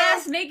 I know. Butt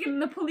ass naked, and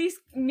the police.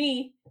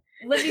 Me.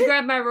 Let me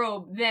grab my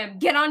robe. Them.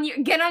 Get on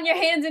your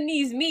hands and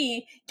knees.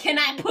 Me. Can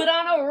I put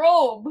on a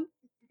robe?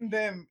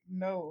 Them.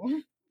 No.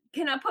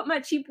 Can I put my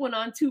cheap one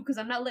on too? Because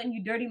I'm not letting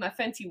you dirty my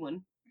fancy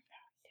one.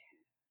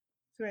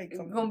 Right,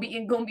 It's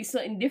gonna be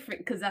something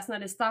different because that's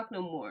not in stock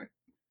no more.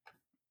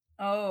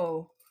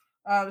 Oh,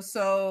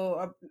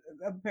 so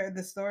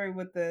the story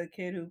with the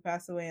kid who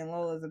passed away in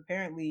Lowell is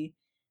apparently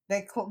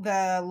that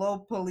the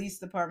Lowell Police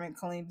Department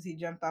claims he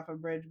jumped off a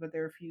bridge, but they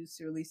refused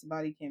to release a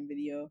body cam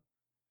video.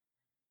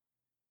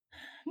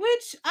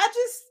 Which I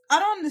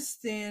don't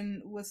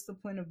understand. What's the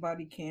point of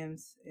body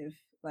cams if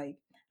I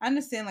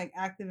understand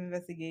active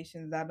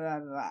investigations, da da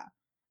da da.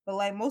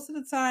 But most of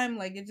the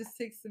time, it just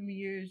takes them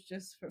years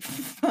just for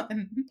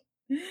fun.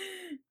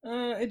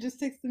 It just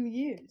takes them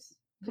years.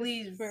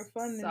 Please, for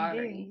fun sorry.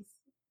 and games.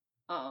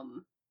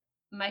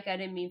 Mike, I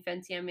didn't mean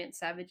Fenty. I meant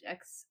Savage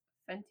X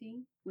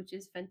Fenty, which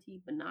is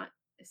Fenty, but not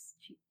as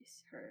cheap.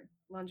 Her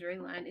lingerie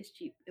line is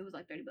cheap. It was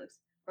like $30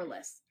 or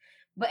less.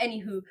 But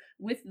anywho,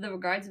 with the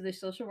regards of the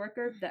social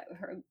worker that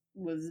her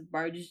was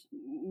barged,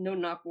 no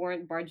knock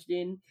warrant, barged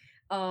in.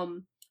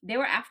 They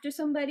were after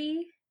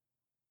somebody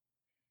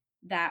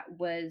that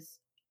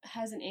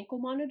has an ankle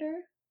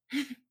monitor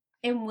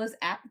and was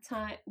at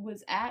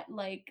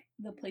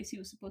the place he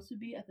was supposed to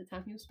be at the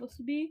time he was supposed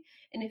to be,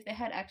 and if they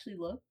had actually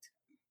looked,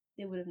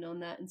 they would have known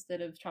that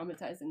instead of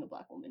traumatizing a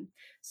black woman.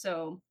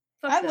 So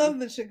I love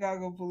the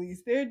Chicago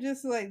police. They're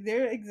just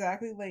they're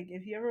exactly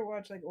if you ever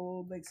watch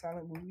old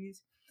silent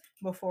movies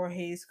before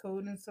Hays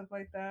Code and stuff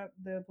like that,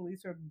 the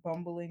police are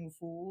bumbling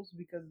fools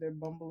because they're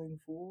bumbling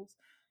fools.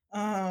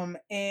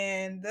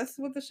 And that's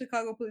what the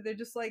Chicago police. They're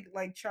just like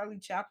Charlie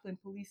Chaplin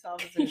police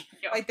officers.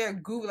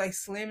 They're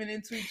slamming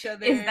into each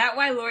other. Is that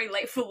why Lori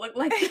Lightfoot looked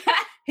like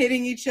that?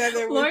 Hitting each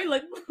other. Lori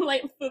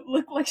Lightfoot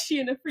looked like she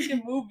in a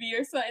freaking movie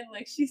or something.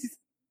 Like she's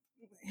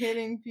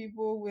hitting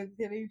people with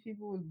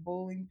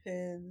bowling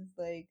pins.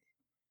 They're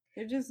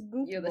just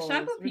goofballs. Yeah, the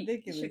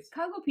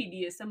Chicago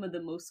PD is some of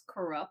the most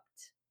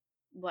corrupt.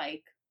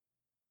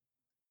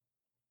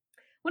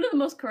 One of the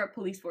most corrupt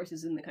police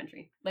forces in the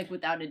country,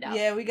 without a doubt.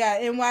 Yeah, we got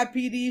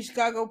NYPD,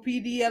 Chicago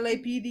PD,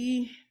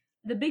 LAPD.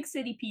 The big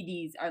city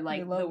PDs are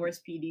the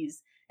worst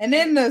PDs. And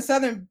then the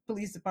southern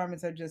police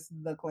departments are just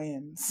the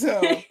Klan.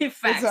 So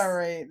it's all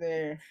right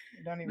there.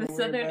 You don't even the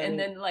southern and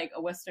then a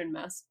Western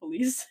Mass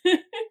police.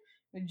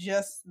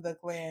 Just the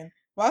Klan.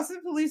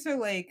 Boston police are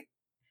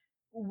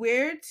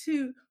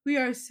we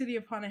are a city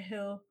upon a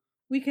hill.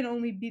 We can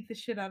only beat the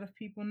shit out of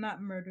people,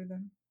 not murder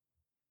them.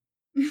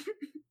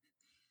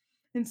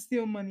 And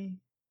steal money.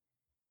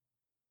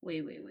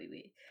 Wait.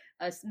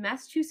 A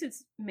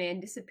Massachusetts man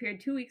disappeared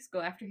 2 weeks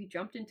ago after he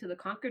jumped into the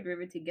Concord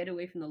River to get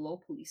away from the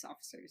Lowell police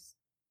officers.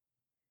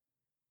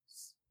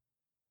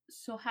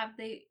 So have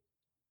they...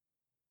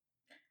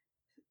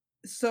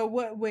 So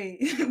what?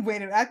 Wait.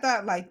 I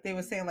thought they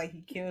were saying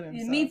he killed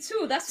himself. Me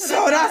too. That's what.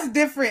 So that's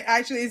different.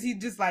 Actually, is he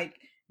just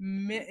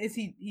is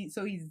he?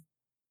 So he's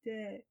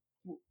dead.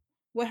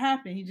 What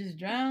happened? He just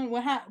drowned?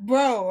 What happened?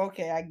 Bro,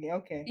 okay, I get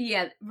okay.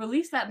 Yeah,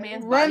 release that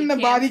man's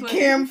body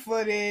cam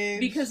footage.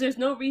 Because there's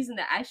no reason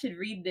that I should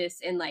read this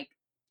and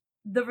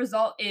the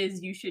result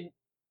is you should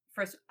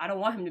first I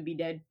don't want him to be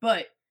dead,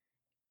 but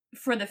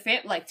for the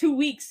like 2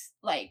 weeks.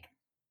 Like,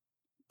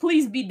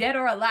 please be dead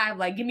or alive.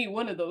 Like, give me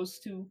one of those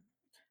two.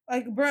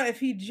 Like, bro, if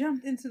he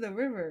jumped into the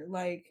river,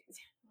 like,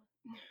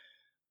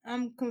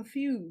 I'm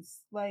confused.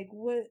 Like,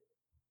 what?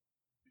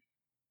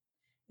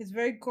 It's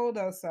very cold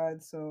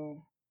outside,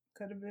 so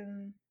could have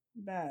been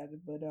bad.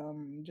 But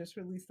just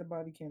release the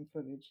body cam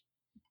footage.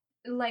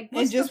 Like, And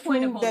what's just the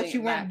point of prove that holding you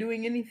it weren't back?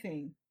 doing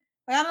anything.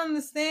 Like, I don't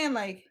understand.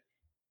 Like,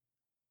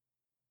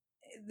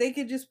 they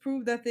could just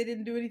prove that they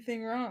didn't do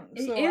anything wrong.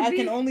 So It'd I be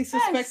can only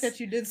suspect facts. that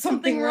you did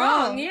something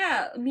wrong.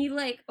 Yeah, me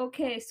like,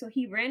 okay, so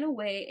he ran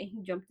away and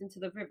he jumped into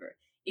the river.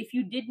 If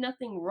you did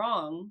nothing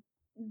wrong,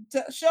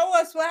 Show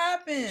us what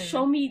happened.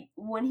 show me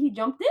when he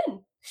jumped in.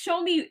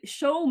 Show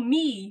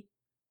me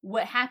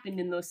what happened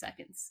in those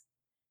seconds.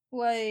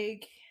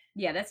 Like,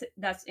 Yeah,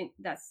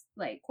 that's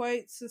like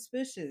quite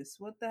suspicious.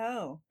 What the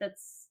hell?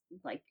 that's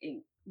like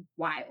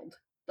wild.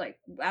 Like,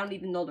 I don't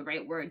even know the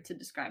right word to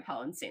describe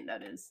how insane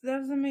that is. That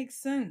doesn't make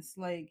sense.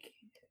 Like,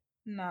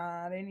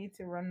 nah, they need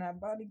to run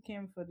that body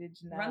cam footage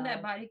now. Run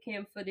that body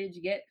cam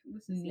footage. Get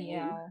what's his name?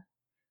 Yeah.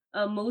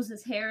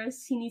 Moses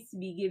Harris. He needs to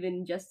be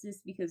given justice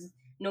because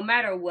no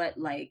matter what,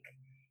 like,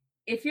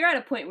 if you're at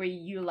a point where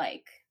you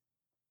like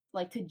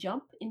to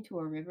jump into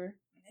a river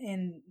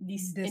In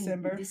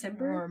December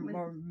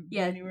or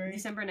January.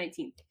 December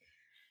 19th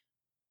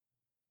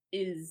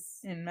is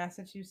In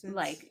Massachusetts.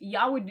 like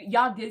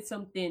y'all did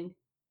something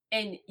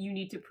and you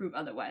need to prove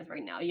otherwise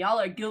right now. Y'all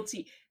are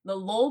guilty. The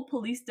Lowell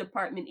Police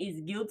Department is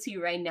guilty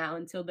right now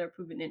until they're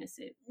proven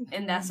innocent.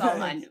 And that's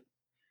all I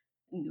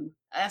knew.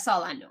 That's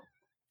all I know.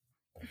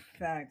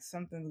 Facts.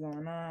 Something's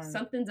going on.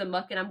 Something's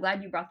amuck, and I'm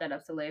glad you brought that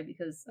up, Soleil,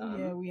 because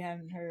yeah, we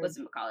hadn't heard. What's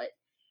it call it?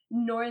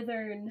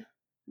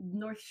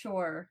 North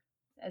Shore,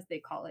 as they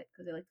call it,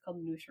 because they like to call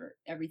the North Shore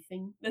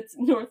everything that's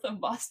north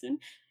of Boston.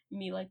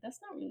 Me, like, that's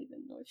not really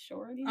the North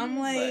Shore anymore. I'm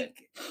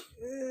like,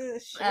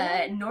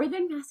 sure.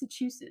 Northern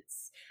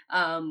Massachusetts.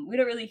 We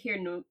don't really hear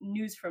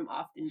news from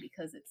often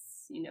because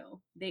it's,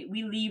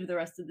 we leave the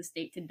rest of the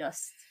state to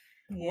dust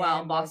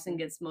while Boston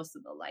gets most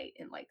of the light,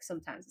 and like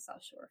sometimes the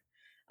South Shore.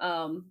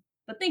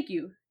 But thank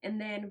you. And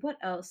then what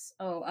else?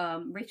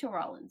 Oh, Rachel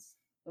Rollins.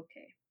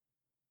 Okay.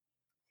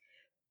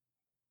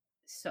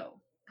 So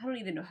I don't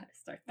even know how to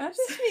start this. I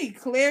just need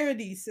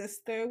clarity,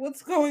 sister.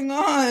 What's going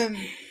on?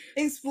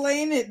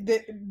 Explain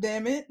it,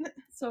 damn it.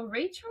 So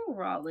Rachel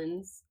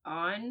Rollins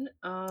on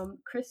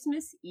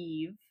Christmas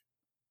Eve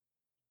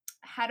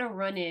had a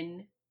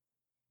run-in,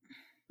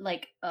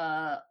 like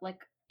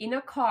in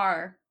a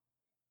car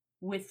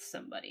with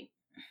somebody,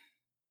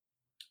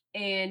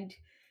 and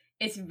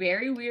it's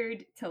very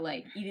weird to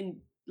like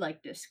even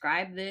like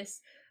describe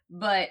this,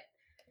 but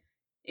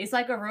it's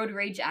like a road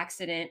rage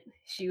accident.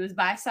 She was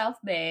by South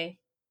Bay,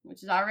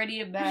 which is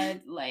already a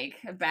bad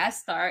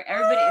start.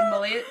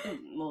 Everybody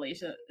in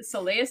Malaysia,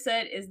 Soleil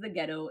said is the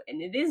ghetto,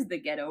 and it is the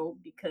ghetto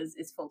because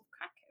it's full of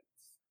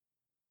crackheads.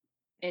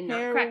 And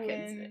not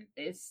crackheads.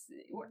 It's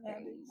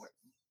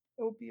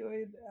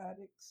opioid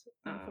addicts,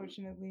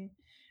 unfortunately.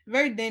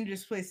 Very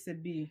dangerous place to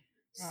be.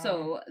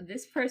 So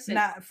this person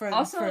not for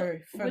also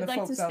for the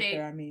folks out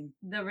there. I mean,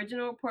 the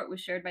original report was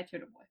shared by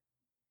Turtle Boy,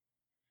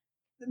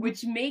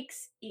 which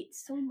makes it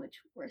so much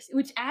worse.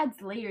 Which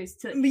adds layers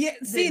to. Yeah,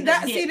 this is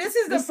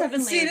the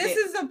problem. This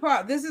is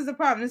the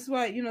problem. This is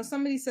why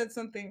somebody said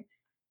something.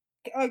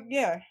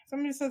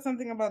 Somebody said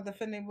something about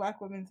defending Black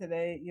women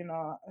today.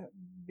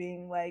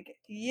 Being like,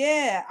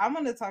 yeah, I'm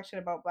gonna talk shit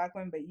about Black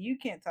women, but you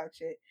can't talk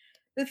shit.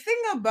 The thing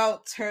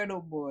about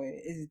Turtle Boy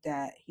is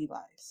that he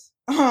lies.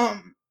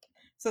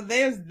 So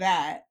there's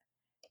that.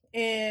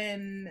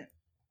 And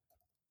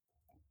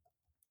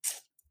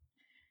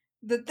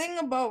the thing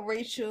about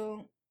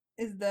Rachel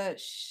is that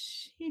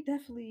she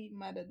definitely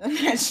might have done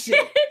that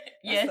shit.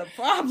 Yeah. That's the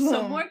problem.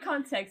 So more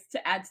context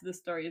to add to the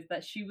story is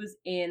that she was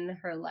in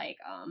her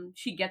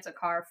she gets a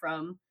car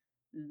from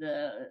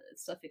the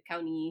Suffolk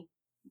County,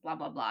 blah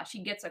blah blah.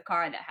 She gets a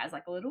car that has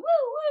like a little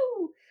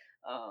woo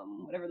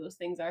woo, whatever those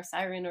things are,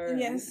 siren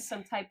or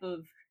some type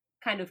of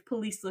kind of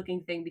police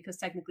looking thing, because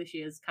technically she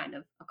is kind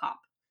of a cop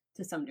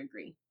to some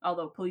degree,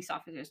 although police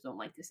officers don't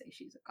like to say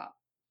she's a cop.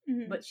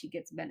 Mm-hmm. But she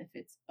gets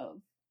benefits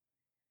of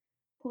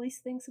police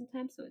things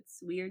sometimes, so it's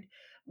weird.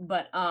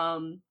 But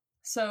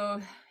so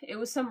it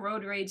was some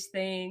road rage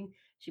thing.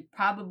 She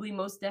probably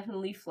most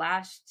definitely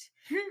flashed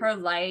her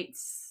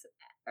lights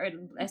or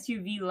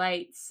SUV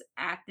lights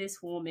at this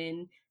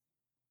woman.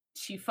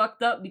 She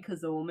fucked up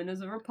because the woman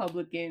is a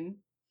Republican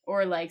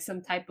or like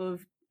some type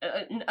of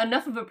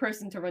enough of a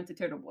person to run to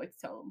Turtle Boy to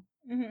tell him.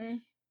 Mm-hmm.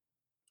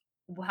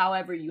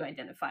 However you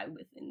identify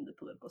within the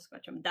political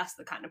spectrum, that's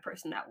the kind of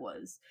person that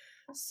was.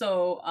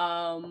 So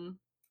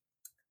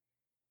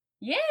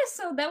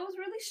so that was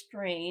really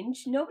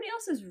strange. Nobody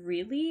else has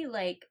really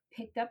like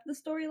picked up the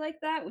story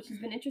like that, which has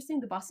been interesting.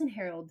 The Boston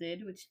Herald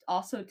did, which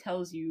also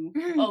tells you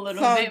a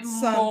little bit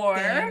more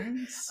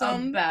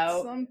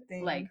about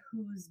like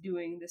who's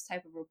doing this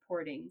type of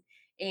reporting.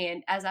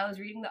 And as I was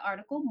reading the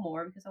article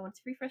more, because I wanted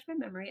to refresh my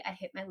memory, I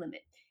hit my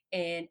limit.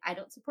 And I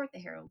don't support the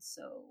Herald,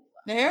 so...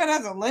 The Herald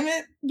has a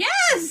limit?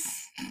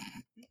 Yes!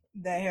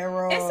 The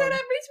Herald. It said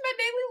I've reached my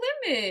daily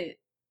limit.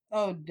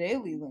 Oh,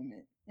 daily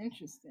limit.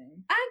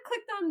 Interesting. I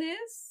clicked on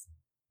this.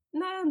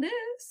 Not on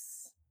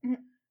this.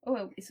 Mhm.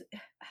 Oh, it's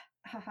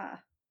haha.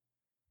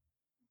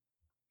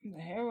 The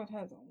Herald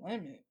has a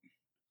limit.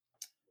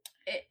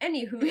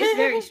 Anywho, it's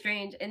very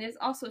strange, and it's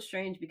also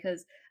strange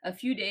because a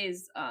few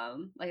days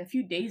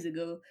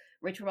ago,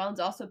 Rachel Rollins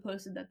also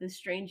posted that this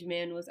strange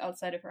man was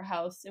outside of her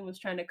house and was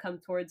trying to come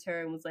towards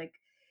her and was like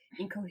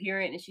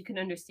incoherent, and she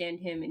couldn't understand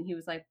him, and he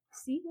was like,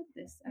 "See, look at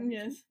this,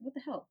 Yes. what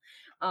the hell,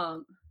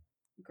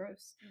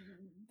 gross."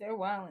 They're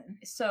wilding.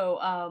 So,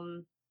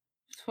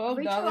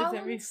 $12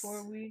 every Rollins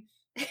 4 weeks.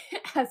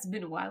 has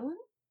been wilding.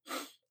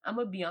 I'm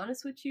gonna be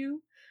honest with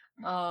you.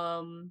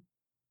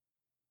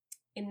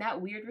 In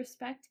that weird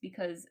respect,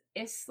 because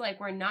it's like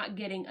we're not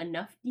getting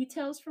enough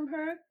details from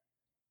her,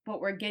 but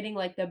we're getting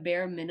like the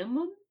bare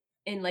minimum,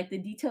 and like the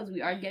details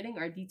we are getting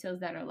are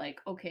details that are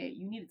like, okay,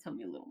 you need to tell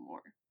me a little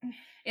more.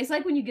 It's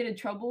like when you get in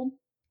trouble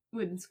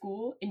in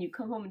school and you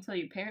come home and tell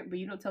your parent, but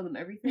you don't tell them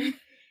everything,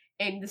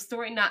 and the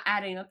story not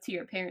adding up to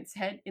your parents'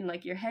 head, in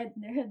like your head,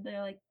 in their head,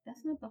 they're like,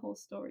 that's not the whole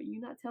story.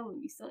 You're not telling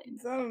me something.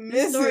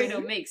 This story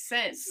don't make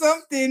sense.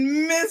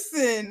 Something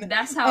missing.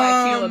 That's how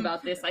I feel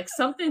about this. Like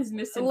something's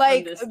missing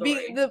like from this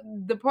story.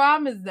 the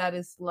problem is that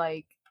it's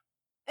like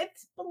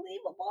it's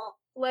believable.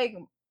 Like,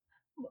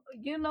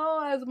 you know,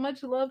 as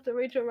much love to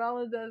Rachel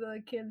Rollins as I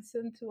can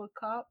send to a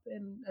cop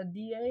and a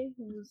DA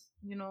who's,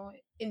 you know,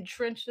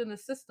 entrenched in the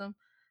system.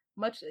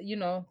 Much, you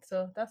know,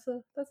 so that's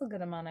a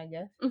good amount, I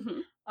guess.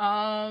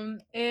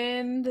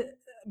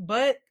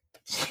 But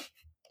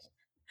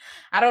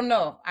I don't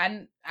know.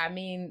 I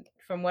mean,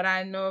 from what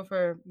I know of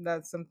her,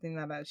 that's something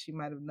that she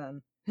might have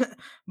done.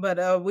 but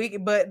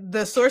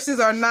the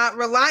sources are not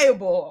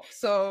reliable,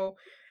 so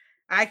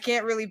I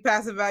can't really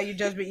pass a value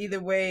judgment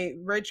either way.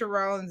 Rachel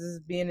Rollins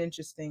is being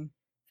interesting.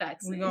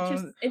 Facts.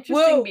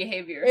 Interesting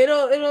behavior.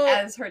 It'll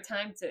as her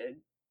time to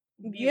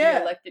be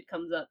reelected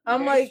comes up.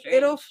 I'm like,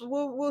 strange.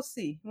 We'll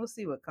see. We'll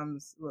see what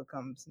comes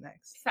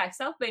next. Facts.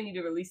 South Bay need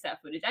to release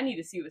that footage. I need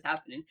to see what's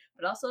happening.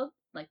 But also,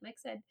 like Meg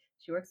said,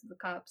 she works with the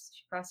cops.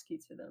 She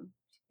prosecutes for them.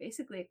 She's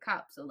basically a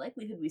cop, so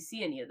likelihood we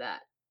see any of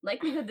that.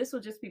 Likelihood this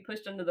will just be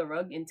pushed under the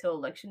rug until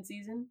election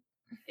season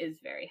is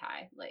very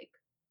high. Like,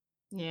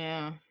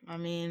 yeah, I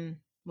mean,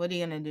 what are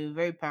you gonna do?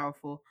 Very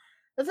powerful.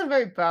 That's a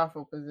very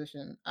powerful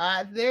position.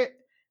 I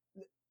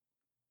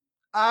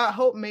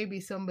hope maybe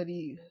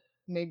somebody's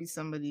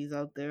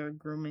out there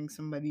grooming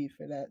somebody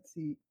for that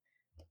seat.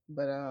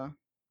 But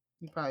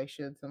you probably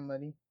should.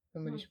 Somebody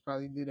should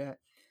probably do that.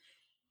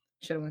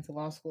 Should have went to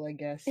law school, I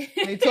guess.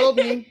 They told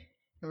me,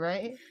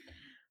 right?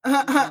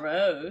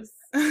 Gross.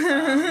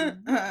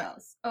 What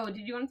else? Oh,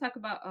 did you want to talk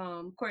about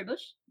Cori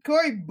Bush?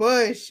 Cori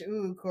Bush.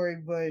 Ooh, Cori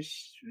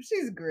Bush.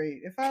 She's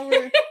great. If I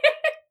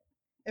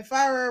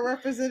were a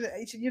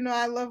representative, you know,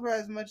 I love her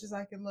as much as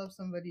I can love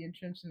somebody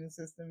entrenched in the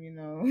system, you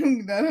know.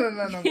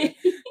 No.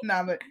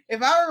 Nah, but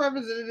if I were a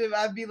representative,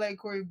 I'd be like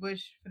Cori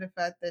Bush for the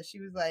fact that she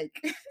was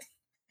like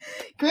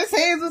Chris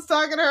Hayes was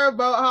talking to her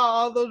about how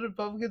all those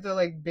Republicans are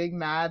like big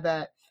mad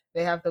that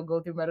they have to go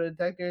through metal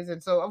detectors.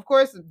 And so, of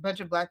course, a bunch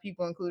of black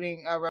people,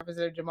 including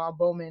Representative Jamal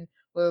Bowman,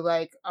 were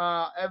like,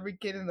 every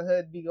kid in the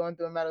hood be going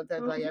through a metal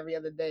detector like every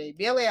other day.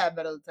 BLA had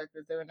metal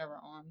detectors. They were never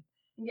on.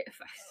 Yeah,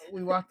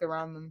 we walked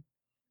around them.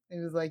 It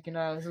was like, you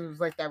know, it was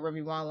like that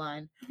Remy Ma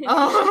line.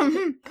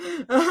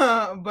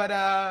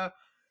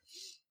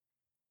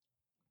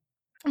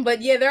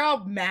 But yeah, they're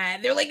all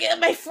mad. They're like, "Get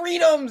my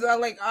freedoms."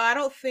 I'm like, I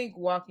don't think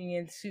walking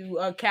into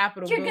a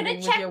Capitol building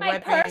with your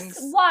weapons. Purse?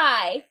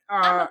 Why?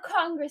 I'm a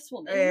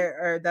congresswoman.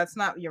 Or that's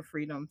not your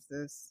freedoms,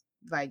 sis.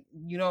 Like,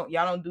 y'all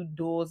don't do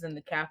duels in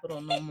the Capitol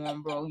no more,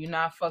 bro. You're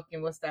not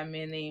fucking, what's that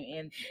man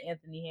named?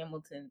 Anthony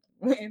Hamilton.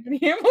 Anthony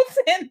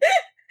Hamilton.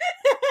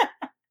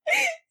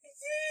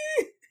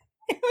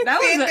 that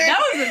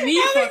was a me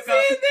fuck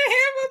up.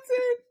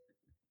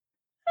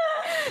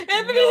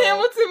 Anthony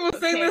Hamilton will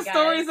say the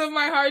stories of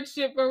my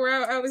hardship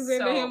around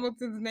Alexander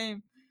Hamilton's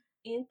name.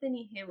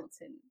 Anthony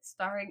Hamilton,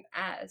 starring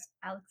as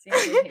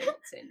Alexander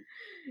Hamilton.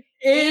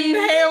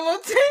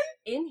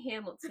 In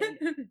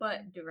Hamilton,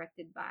 but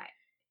directed by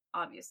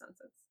Obvious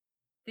Nonsense.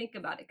 Think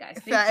about it, guys.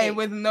 And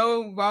with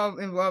no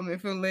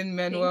involvement from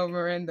Lin-Manuel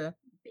Miranda.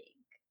 Big.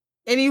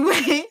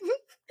 Anyway,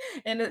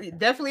 and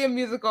definitely a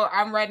musical.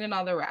 I'm writing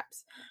all the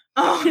raps.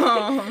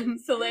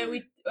 So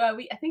Leia,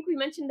 I think we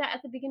mentioned that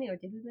at the beginning, or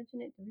did we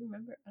mention it? Do we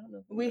remember? I don't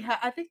know.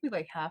 I think we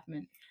like half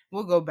minute.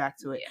 We'll go back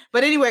to it. Yeah.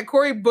 But anyway,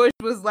 Cori Bush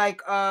was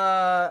like,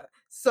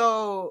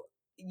 so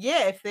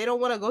yeah, if they don't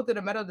want to go through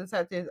the metal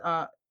detectors,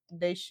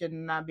 they should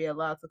not be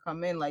allowed to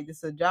come in. Like, this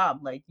is a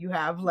job. Like, you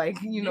have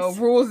like, you know,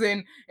 rules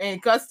and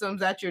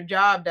customs at your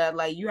job that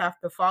like you have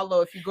to follow.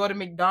 If you go to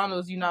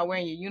McDonald's, you're not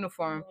wearing your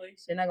uniform,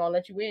 they're not gonna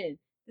let you in.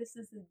 This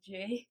is a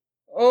J-O-B.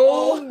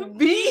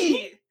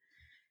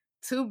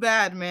 Too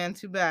bad, man.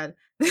 Too bad.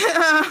 but she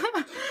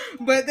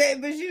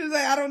was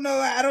like, I don't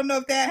know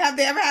if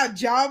they ever had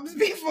jobs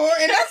before,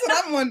 and that's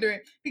what I'm wondering,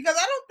 because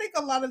I don't think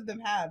a lot of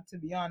them have, to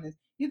be honest.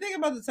 You think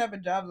about the type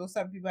of jobs those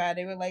type of people had,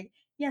 they were like,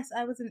 yes,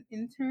 I was an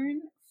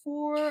intern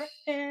for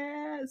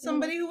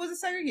somebody who was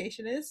a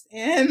segregationist,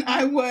 and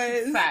I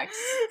was Facts.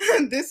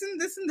 this and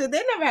that.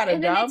 They never had a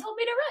And then job. they told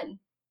me to run.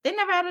 They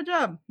never had a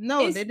job. No,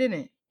 It's- they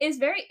didn't. It's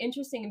very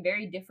interesting and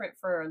very different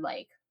for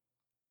like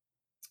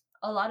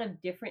a lot of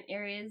different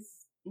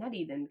areas. Not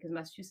even because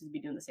Massachusetts be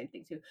doing the same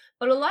thing too.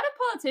 But a lot of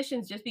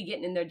politicians just be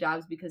getting in their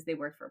jobs because they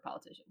work for a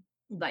politician.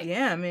 Like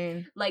Yeah, I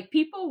mean, like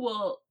people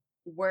will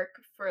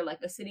work for like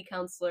a city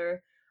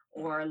councilor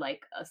or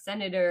like a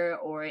senator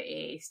or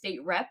a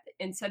state rep,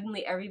 and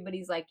suddenly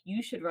everybody's like,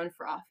 you should run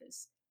for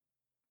office.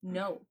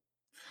 No.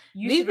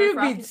 You These should run people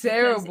for be office because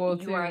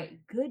terrible, you are too.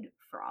 good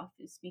for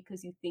office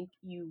because you think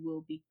you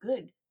will be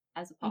good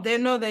as a they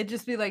politician. know they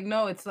just be like,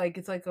 no, it's like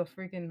a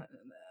freaking,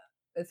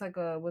 it's like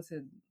a what's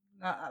it?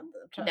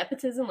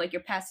 Nepotism, like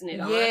you're passing it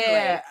on.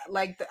 Yeah,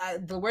 Like,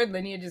 the word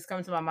lineage just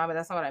comes to my mind, but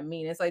that's not what I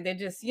mean. It's like they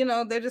just,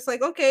 they're just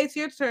like, okay, it's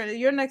your turn.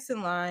 You're next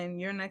in line.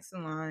 You're next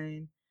in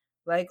line.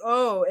 Like,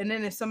 oh, and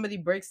then if somebody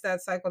breaks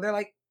that cycle, they're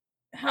like,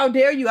 how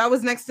dare you? I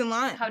was next in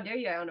line. how dare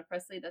you, Ayanna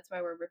Presley? That's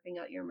why we're ripping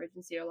out your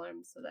emergency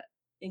alarms so that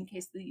in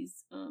case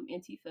these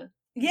Antifa.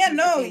 Yeah, this is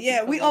no, the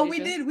yeah, Antifa we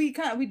militia. did,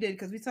 we did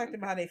because we talked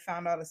about how they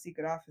found out the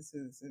secret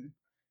offices and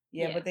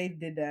yeah, Yeah. but they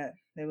did that.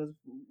 It was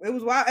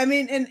wild. I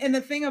mean, and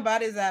the thing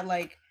about it is that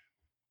like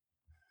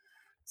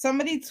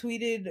somebody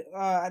tweeted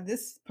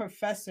this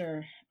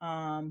professor,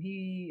 a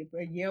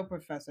Yale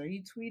professor,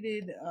 he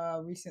tweeted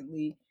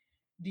recently,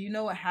 do you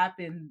know what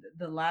happened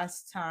the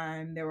last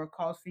time there were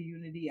calls for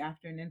unity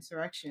after an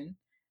insurrection?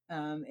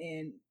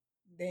 And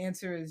the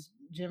answer is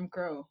Jim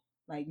Crow,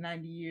 like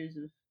 90 years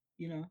of,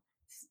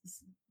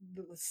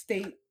 the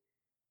state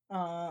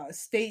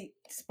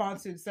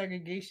sponsored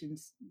segregation,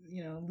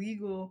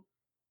 legal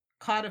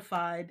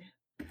codified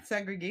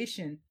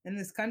segregation in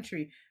this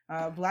country.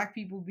 Black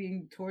people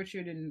being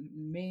tortured and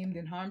maimed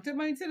and harmed to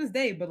this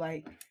day, but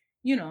like,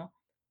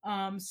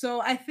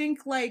 so I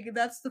think like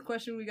that's the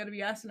question we got to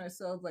be asking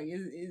ourselves, like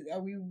is do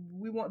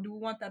we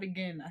want that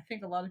again? I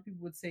think a lot of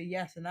people would say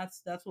yes, and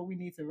that's what we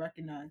need to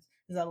recognize,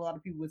 is that a lot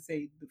of people would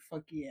say the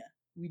fuck yeah,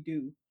 we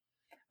do.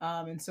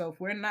 And so if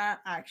we're not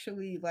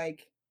actually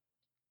like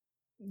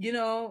these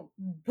people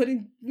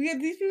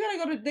gotta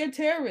go to, they're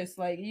terrorists.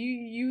 Like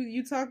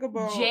you talk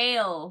about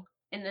jail,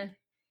 and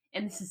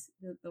this is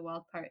the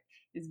wild part,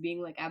 is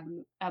being like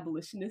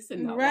abolitionists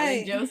and not Right.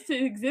 wanting jails to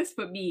exist,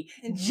 but me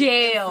And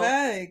jail,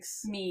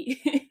 facts.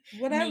 me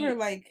Whatever, me,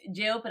 like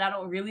jail, but I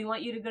don't really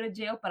want you to go to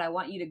jail, but I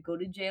want you to go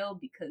to jail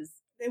because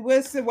it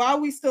was, while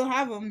we still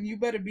have them, you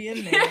better be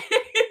in there.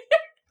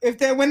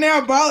 When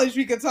they're abolished,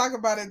 we can talk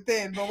about it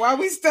then. But while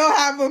we still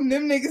have them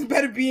niggas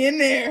better be in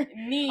there.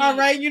 me. All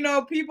right,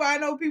 I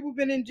know people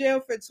been in jail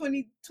for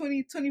 20,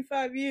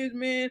 25 years,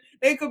 man.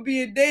 They need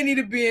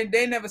to be in.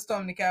 They never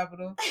stormed the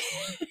Capitol.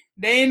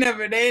 They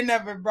ain't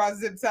never brought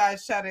zip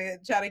ties, try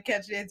to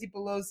catch Nancy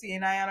Pelosi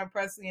and Ayanna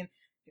Presley, and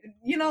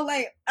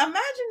like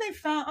imagine they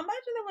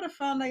would have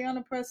found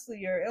Ayanna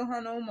Presley or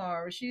Ilhan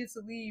Omar or Rashida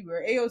Tlaib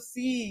or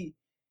AOC.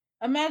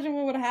 Imagine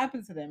what would have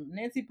happened to them.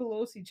 Nancy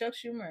Pelosi, Chuck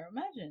Schumer.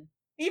 Imagine.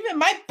 Even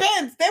Mike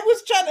Pence. They would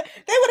have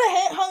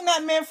hung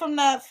that man from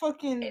that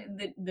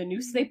fucking the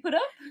noose they put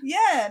up.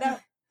 Yeah,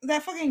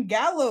 that fucking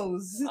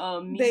gallows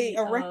they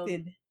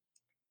erected.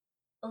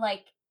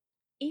 Like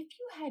if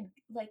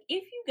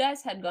you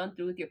guys had gone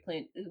through with your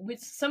plan, which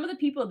some of the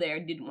people there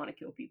didn't want to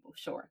kill people,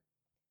 sure.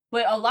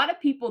 But a lot of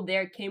people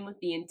there came with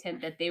the intent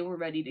that they were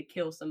ready to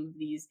kill some of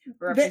these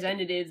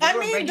representatives.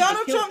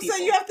 Donald Trump said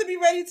you have to be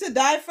ready to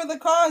die for the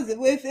cause.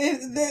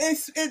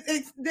 It's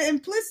the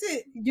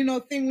implicit,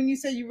 thing when you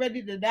say you're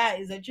ready to die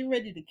is that you're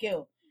ready to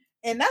kill,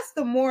 and that's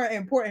the more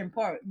important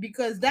part,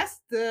 because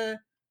that's the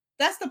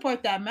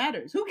part that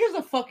matters. Who gives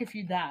a fuck if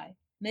you die,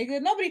 nigga?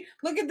 Nobody.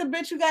 Look at the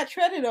bitch who got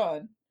treaded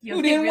on.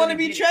 Who didn't want to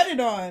be treaded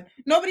on.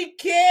 Nobody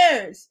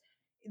cares.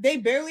 They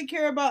barely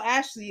care about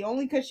Ashley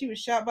only because she was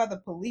shot by the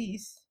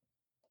police.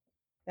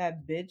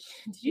 That bitch.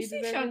 Did you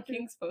see Sean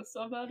King's post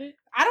about it?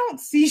 I don't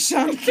see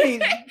Sean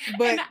King,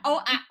 but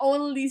I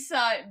only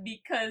saw it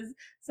because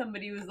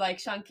somebody was like,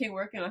 Sean King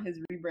working on his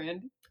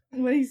rebrand.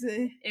 What did he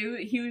say?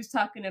 He was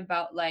talking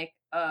about like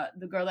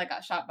the girl that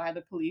got shot by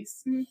the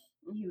police. Mm-hmm.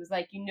 And he was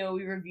like,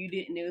 we reviewed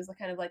it and it was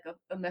kind of like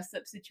a messed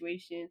up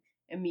situation.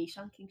 And me,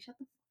 Sean King, shut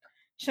the fuck up.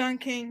 Sean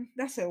King,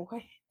 that's a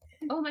way.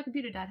 Oh, my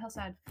computer died. How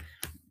sad.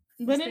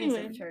 But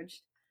anyway,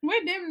 charged.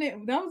 We're damn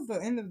it. That was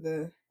the end of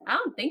the. I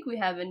don't think we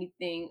have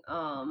anything.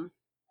 Yeah,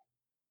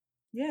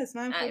 it's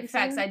 9:47.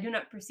 Facts. I do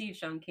not perceive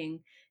Sean King.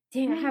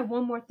 Dang, I have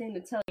one more thing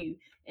to tell you,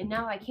 and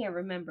now I can't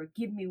remember.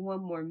 Give me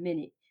one more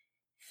minute.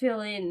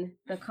 Fill in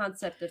the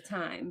concept of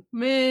time.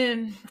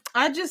 Man,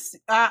 I just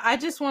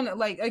want to,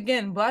 like,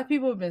 again, Black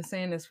people have been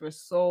saying this for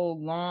so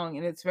long,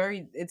 and it's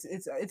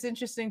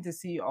interesting to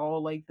see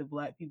all like the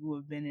Black people who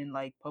have been in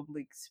like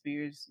public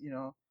spheres.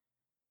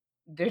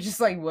 They're just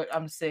like, what?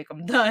 I'm sick.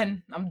 I'm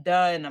done. I'm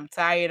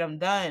tired. I'm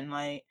done.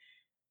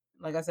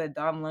 Like I said,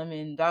 Don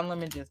Lemon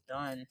just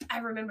done. I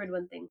remembered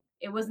one thing.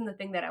 It wasn't the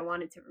thing that I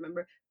wanted to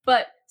remember,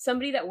 but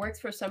somebody that works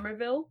for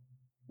Somerville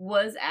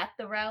was at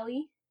the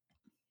rally.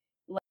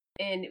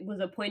 and it was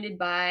appointed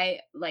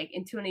by like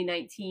in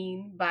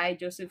 2019 by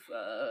Joseph.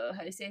 How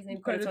do you say his name?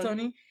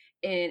 Cordatoni.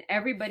 And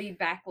everybody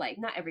back, like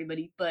not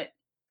everybody, but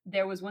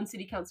there was one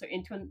city councilor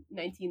in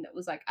 2019 that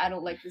was like, I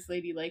don't like this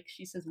lady. Like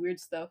she says weird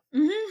stuff.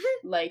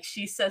 Like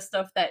she says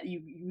stuff that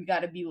you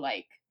gotta be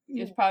like.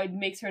 It probably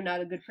makes her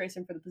not a good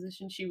person for the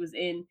position she was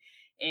in.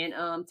 And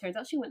turns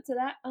out she went to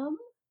that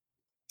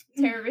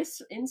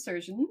terrorist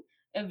insurgent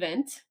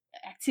event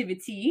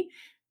activity,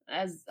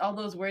 as all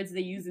those words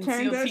they use in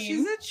Turns SEAL out Team.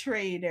 she's a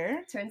traitor.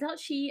 Turns out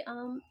she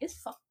is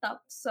fucked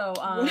up. So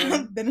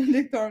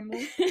Benedict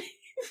Arnold.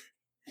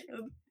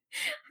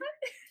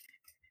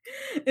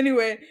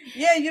 Anyway,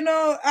 yeah, you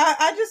know,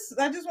 I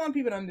just want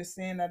people to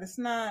understand that it's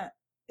not.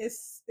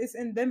 It's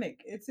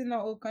endemic. It's in the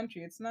whole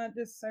country. It's not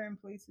just certain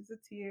places.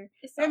 It's here.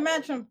 There are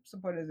mad Trump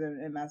supporters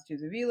in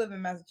Massachusetts. If you live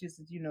in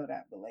Massachusetts, you know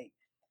that. But like,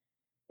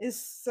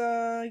 it's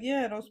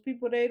yeah, those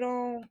people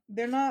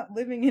they're not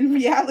living in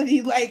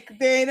reality. Like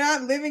they're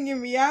not living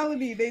in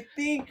reality. They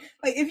think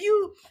like if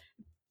you,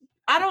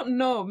 I don't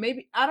know,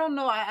 maybe I don't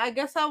know. I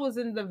guess I was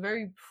in the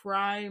very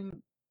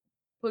prime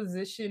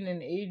position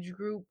and age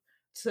group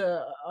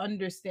to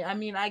understand. I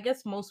mean, I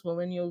guess most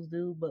millennials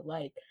do, but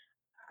like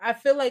I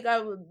feel like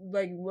I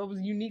was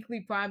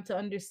uniquely primed to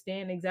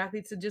understand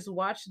exactly, to just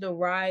watch the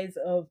rise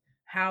of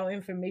how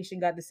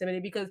information got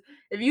disseminated. Because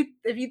if you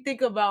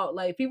think about,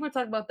 like, people were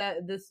talking about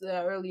this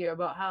earlier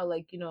about how,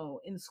 like, you know,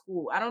 in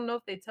school, I don't know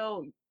if they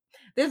tell,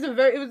 there's a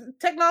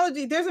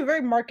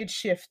very market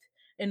shift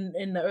in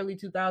the early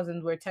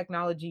 2000s where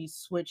technology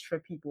switched for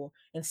people,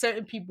 and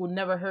certain people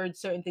never heard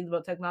certain things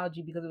about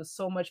technology because it was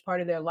so much part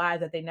of their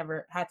lives that they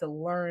never had to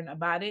learn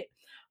about it.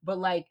 But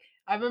like,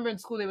 I remember in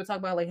school they would talk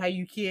about like how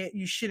you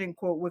shouldn't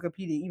quote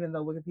Wikipedia, even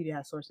though Wikipedia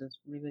has sources.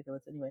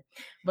 Ridiculous anyway.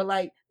 But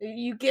like,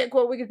 you can't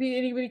quote Wikipedia,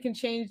 anybody can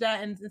change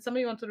that. And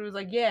somebody on Twitter was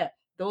like, yeah,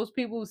 those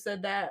people who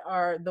said that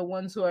are the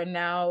ones who are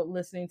now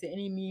listening to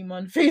any meme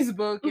on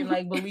Facebook and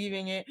like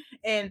believing it.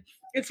 And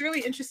it's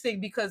really interesting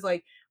because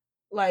like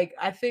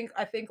I think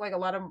like a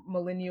lot of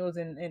millennials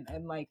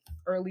and like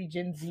early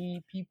Gen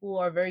Z people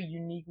are very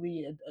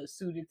uniquely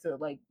suited to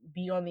like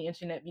be on the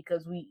internet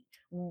because we've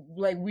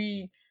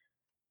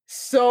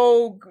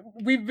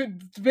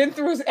been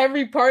through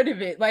every part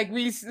of it. Like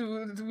we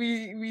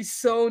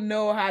so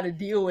know how to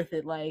deal with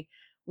it. Like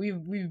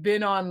we've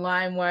been on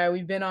LimeWire,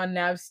 we've been on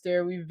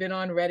Napster, we've been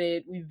on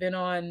Reddit, we've been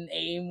on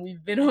AIM,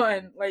 we've been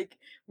on like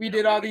we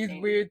did all these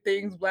weird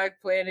things,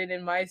 Black Planet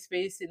and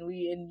MySpace,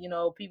 and you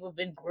know, people have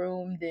been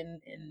groomed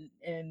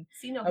and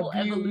seen a whole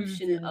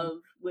evolution of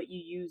what you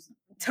use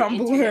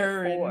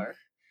Tumblr for.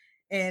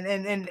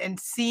 And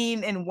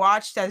seen and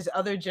watched as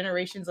other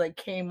generations like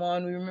came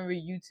on. We remember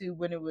YouTube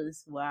when it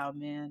was, wow,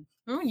 man.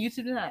 Remember when YouTube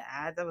didn't have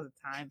ads? That was a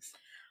time.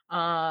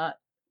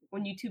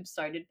 When YouTube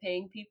started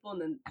paying people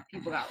and then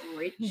people got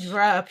rich.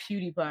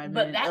 PewDiePie, man.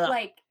 But that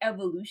like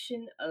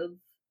evolution of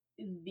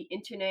the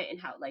internet and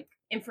how like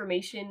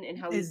information and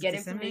how we get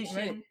information,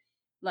 right?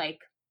 Like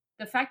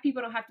the fact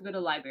people don't have to go to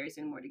libraries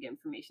anymore to get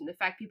information, the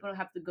fact people don't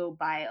have to go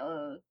buy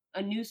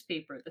a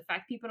newspaper, the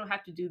fact people don't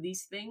have to do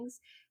these things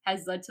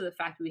has led to the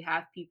fact we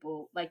have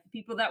people like the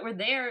people that were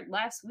there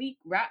last week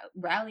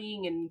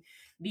rallying and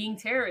being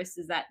terrorists,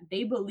 is that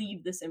they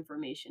believe this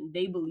information,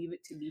 they believe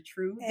it to be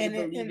true, they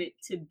believe it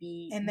to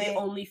be the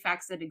only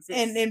facts that exist.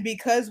 And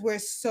because we're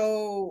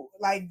so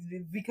like,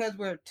 because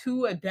we're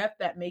too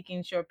adept at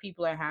making sure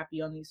people are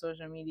happy on these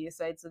social media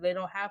sites, so they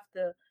don't have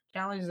to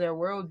challenge their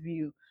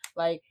worldview.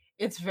 Like,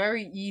 it's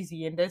very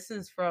easy, and this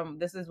is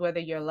whether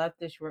you're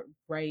leftish,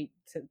 right,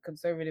 to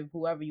conservative,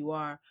 whoever you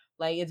are.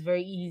 Like, it's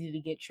very easy to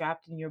get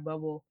trapped in your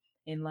bubble,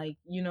 and like,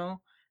 you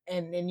know,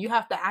 and you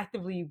have to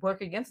actively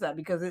work against that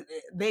because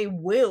they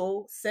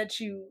will set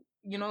you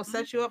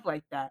up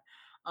like that.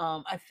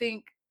 I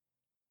think,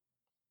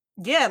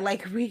 yeah,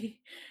 like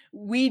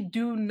we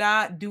do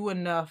not do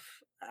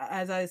enough,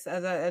 as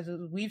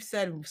we've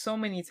said so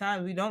many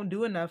times, we don't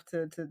do enough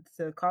to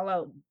call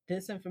out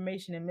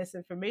disinformation and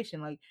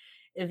misinformation. Like,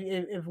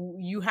 if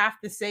you have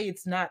to say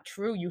it's not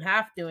true, you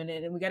have to, and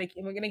we're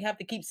gonna have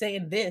to keep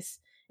saying this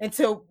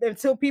until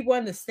people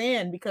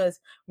understand.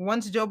 Because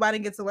once Joe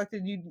Biden gets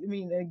elected,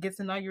 gets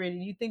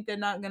inaugurated, you think they're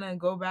not gonna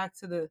go back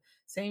to the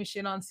same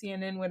shit on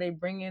CNN where they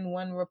bring in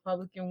one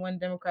Republican, one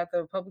Democrat, the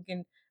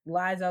Republican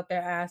lies out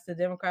their ass, the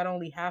Democrat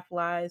only half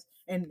lies,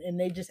 and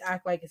they just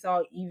act like it's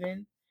all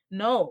even.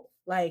 No,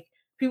 like,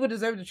 people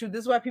deserve the truth.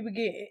 This is why people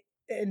get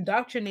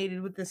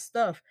indoctrinated with this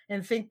stuff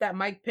and think that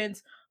Mike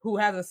Pence, who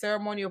has a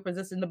ceremonial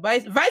position, the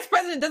vice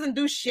president, doesn't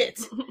do shit.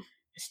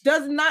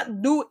 Does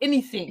not do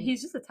anything.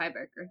 He's just a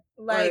tiebreaker.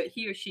 Like, or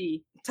he or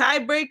she.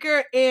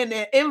 Tiebreaker and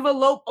an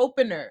envelope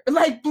opener.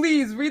 Like,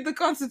 please read the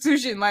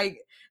Constitution. Like,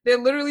 they're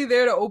literally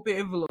there to open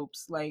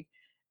envelopes. Like,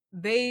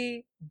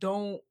 they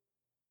don't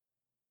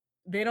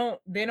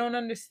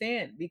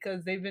understand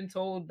because they've been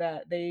told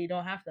that they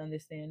don't have to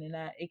understand and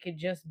that it could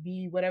just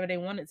be whatever they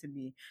want it to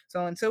be.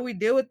 So until we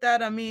deal with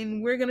that, I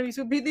mean, we're gonna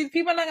be these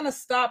people are not gonna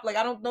stop. Like,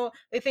 I don't know,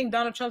 they think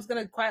Donald Trump's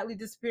gonna quietly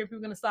disappear. People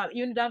are gonna stop.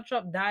 Even if Donald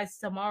Trump dies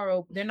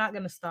tomorrow, they're not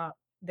gonna stop.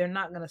 They're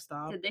not gonna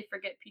stop. Did they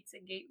forget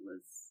Pizzagate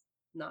was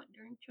not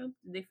during Trump?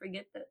 Did they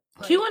forget that?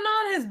 Like,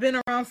 QAnon has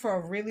been around for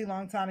a really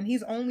long time, and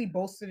he's only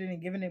bolstered it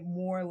and given it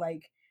more,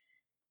 like,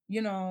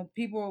 you know,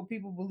 people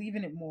believe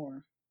in it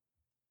more.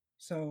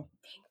 So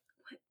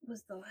what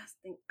was the last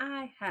thing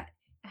I had?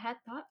 I had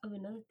thought of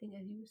another thing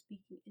as you were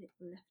speaking, and it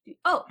left you.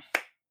 Oh,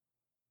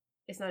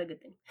 it's not a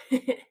good thing.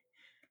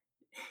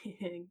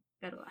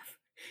 Gotta laugh.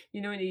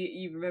 You know when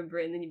you remember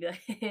it and then you be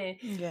like,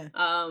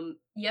 yeah.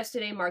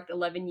 Yesterday marked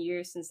 11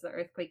 years since the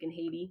earthquake in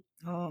Haiti.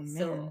 Oh man.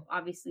 So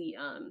obviously,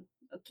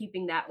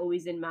 keeping that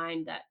always in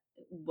mind, that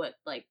what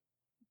like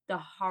the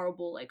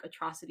horrible like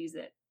atrocities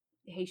that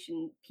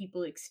Haitian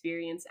people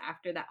experienced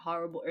after that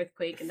horrible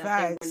earthquake, and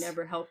that they were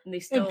never helped, and they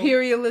still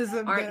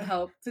imperialism aren't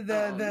helped.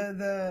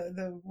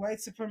 The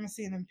white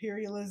supremacy and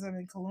imperialism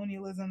and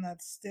colonialism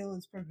that still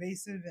is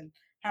pervasive, and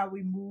how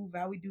we move,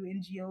 how we do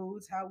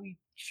NGOs, how we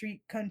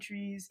treat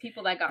countries.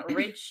 People that got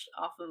rich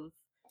off of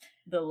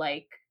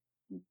the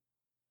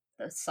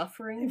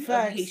suffering of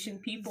Haitian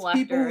people after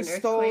who an earthquake.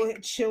 Stole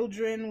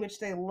children, which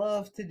they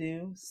love to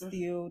do,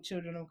 steal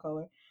children of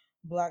color,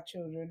 Black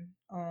children.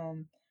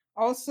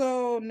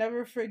 Also,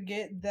 never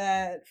forget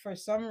that for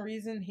some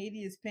reason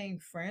Haiti is paying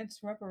France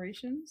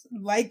reparations.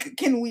 Like,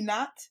 can we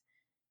not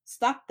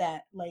stop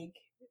that? Like,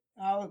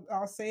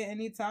 I'll say it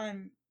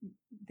anytime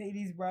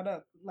Haiti's brought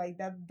up. Like,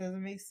 that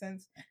doesn't make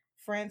sense.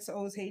 France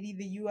owes Haiti,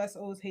 the US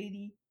owes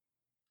Haiti.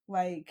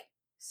 Like,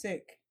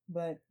 sick.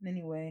 But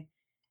anyway,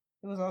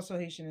 it was also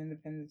Haitian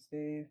Independence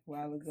Day a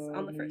while ago,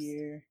 on the New 1st.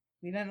 Year.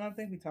 I don't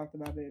think we talked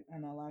about it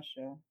on our last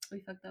show. We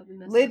fucked up. We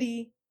messed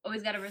Liddy. up.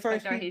 Always gotta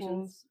respect our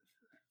Haitians.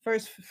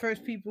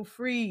 First people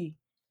free.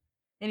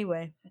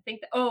 Anyway, I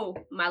think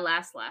my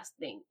last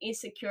thing.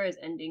 Insecure is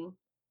ending.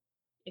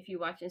 If you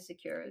watch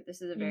Insecure,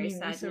 this is a very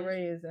sad Issa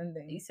Rae is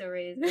ending. Issa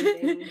Rae is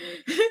ending.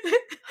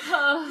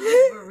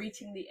 We're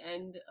reaching the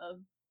end of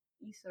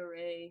Issa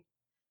Rae.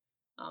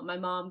 My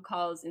mom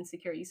calls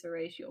Insecure Issa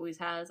Rae. She always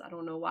has. I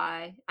don't know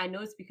why. I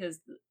know it's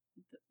because the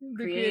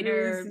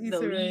creator, the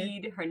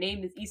lead, her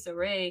name is Issa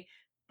Rae,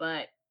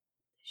 but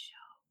the show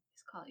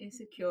is called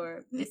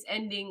Insecure. It's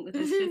ending with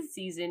this 5th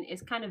season.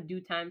 It's kind of due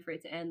time for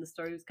it to end. The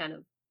story was kind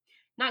of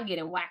not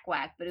getting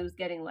whack, but it was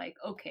getting like,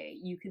 okay,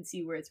 you can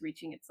see where it's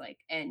reaching its like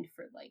end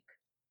for like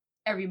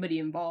everybody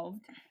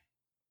involved.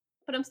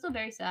 But I'm still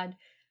very sad.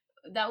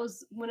 That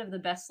was one of the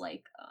best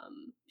like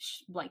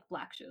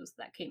Black shows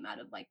that came out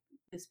of like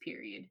this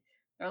period.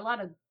 There are a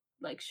lot of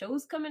like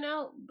shows coming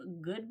out,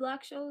 good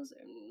Black shows,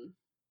 and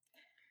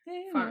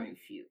far and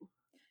few.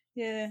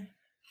 Yeah.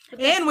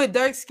 And with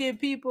dark-skinned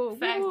people.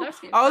 Facts,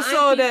 dark-skinned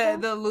also,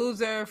 people. the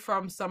loser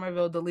from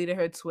Somerville deleted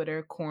her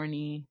Twitter.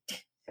 Corny.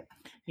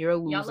 You're a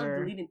loser. Y'all love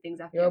deleting things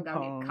after y'all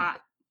get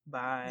caught.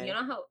 Bye.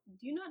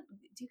 Do you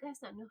guys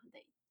not know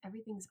that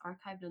everything's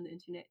archived on the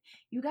internet?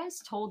 You guys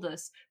told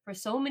us for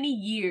so many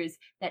years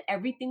that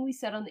everything we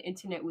said on the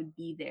internet would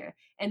be there.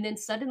 And then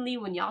suddenly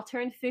when y'all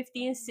turned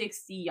 50 and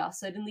 60, y'all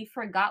suddenly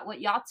forgot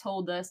what y'all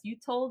told us. You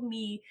told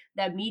me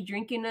that me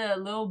drinking a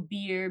little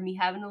beer, me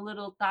having a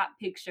little thought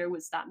picture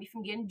would stop me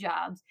from getting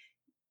jobs.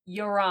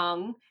 You're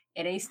wrong.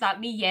 It ain't stopped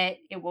me yet.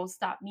 It won't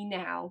stop me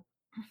now.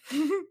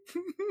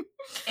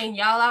 And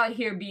y'all out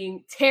here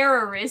being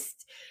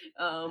terrorists.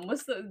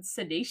 What's the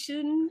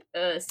sedition?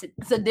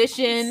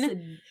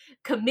 Sedition.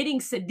 Committing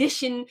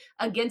sedition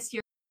against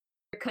your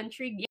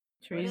country. Yeah,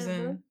 treason.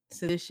 Whatever.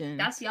 Sedition.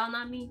 That's y'all,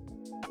 not me.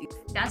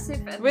 That's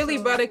it. Really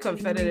about a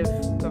Confederate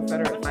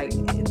fight.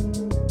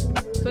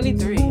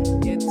 23.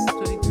 It's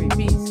 23.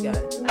 Peace,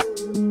 guys.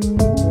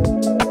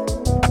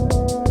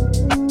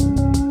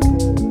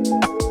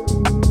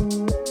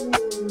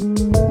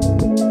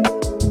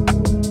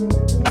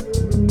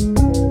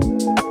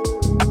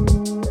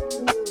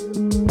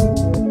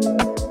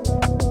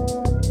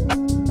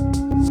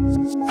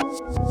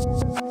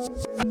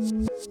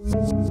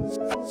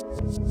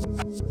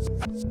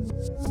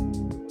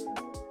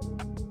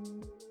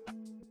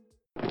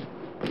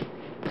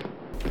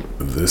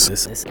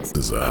 This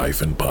is a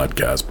Hyphen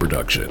Podcast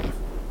production.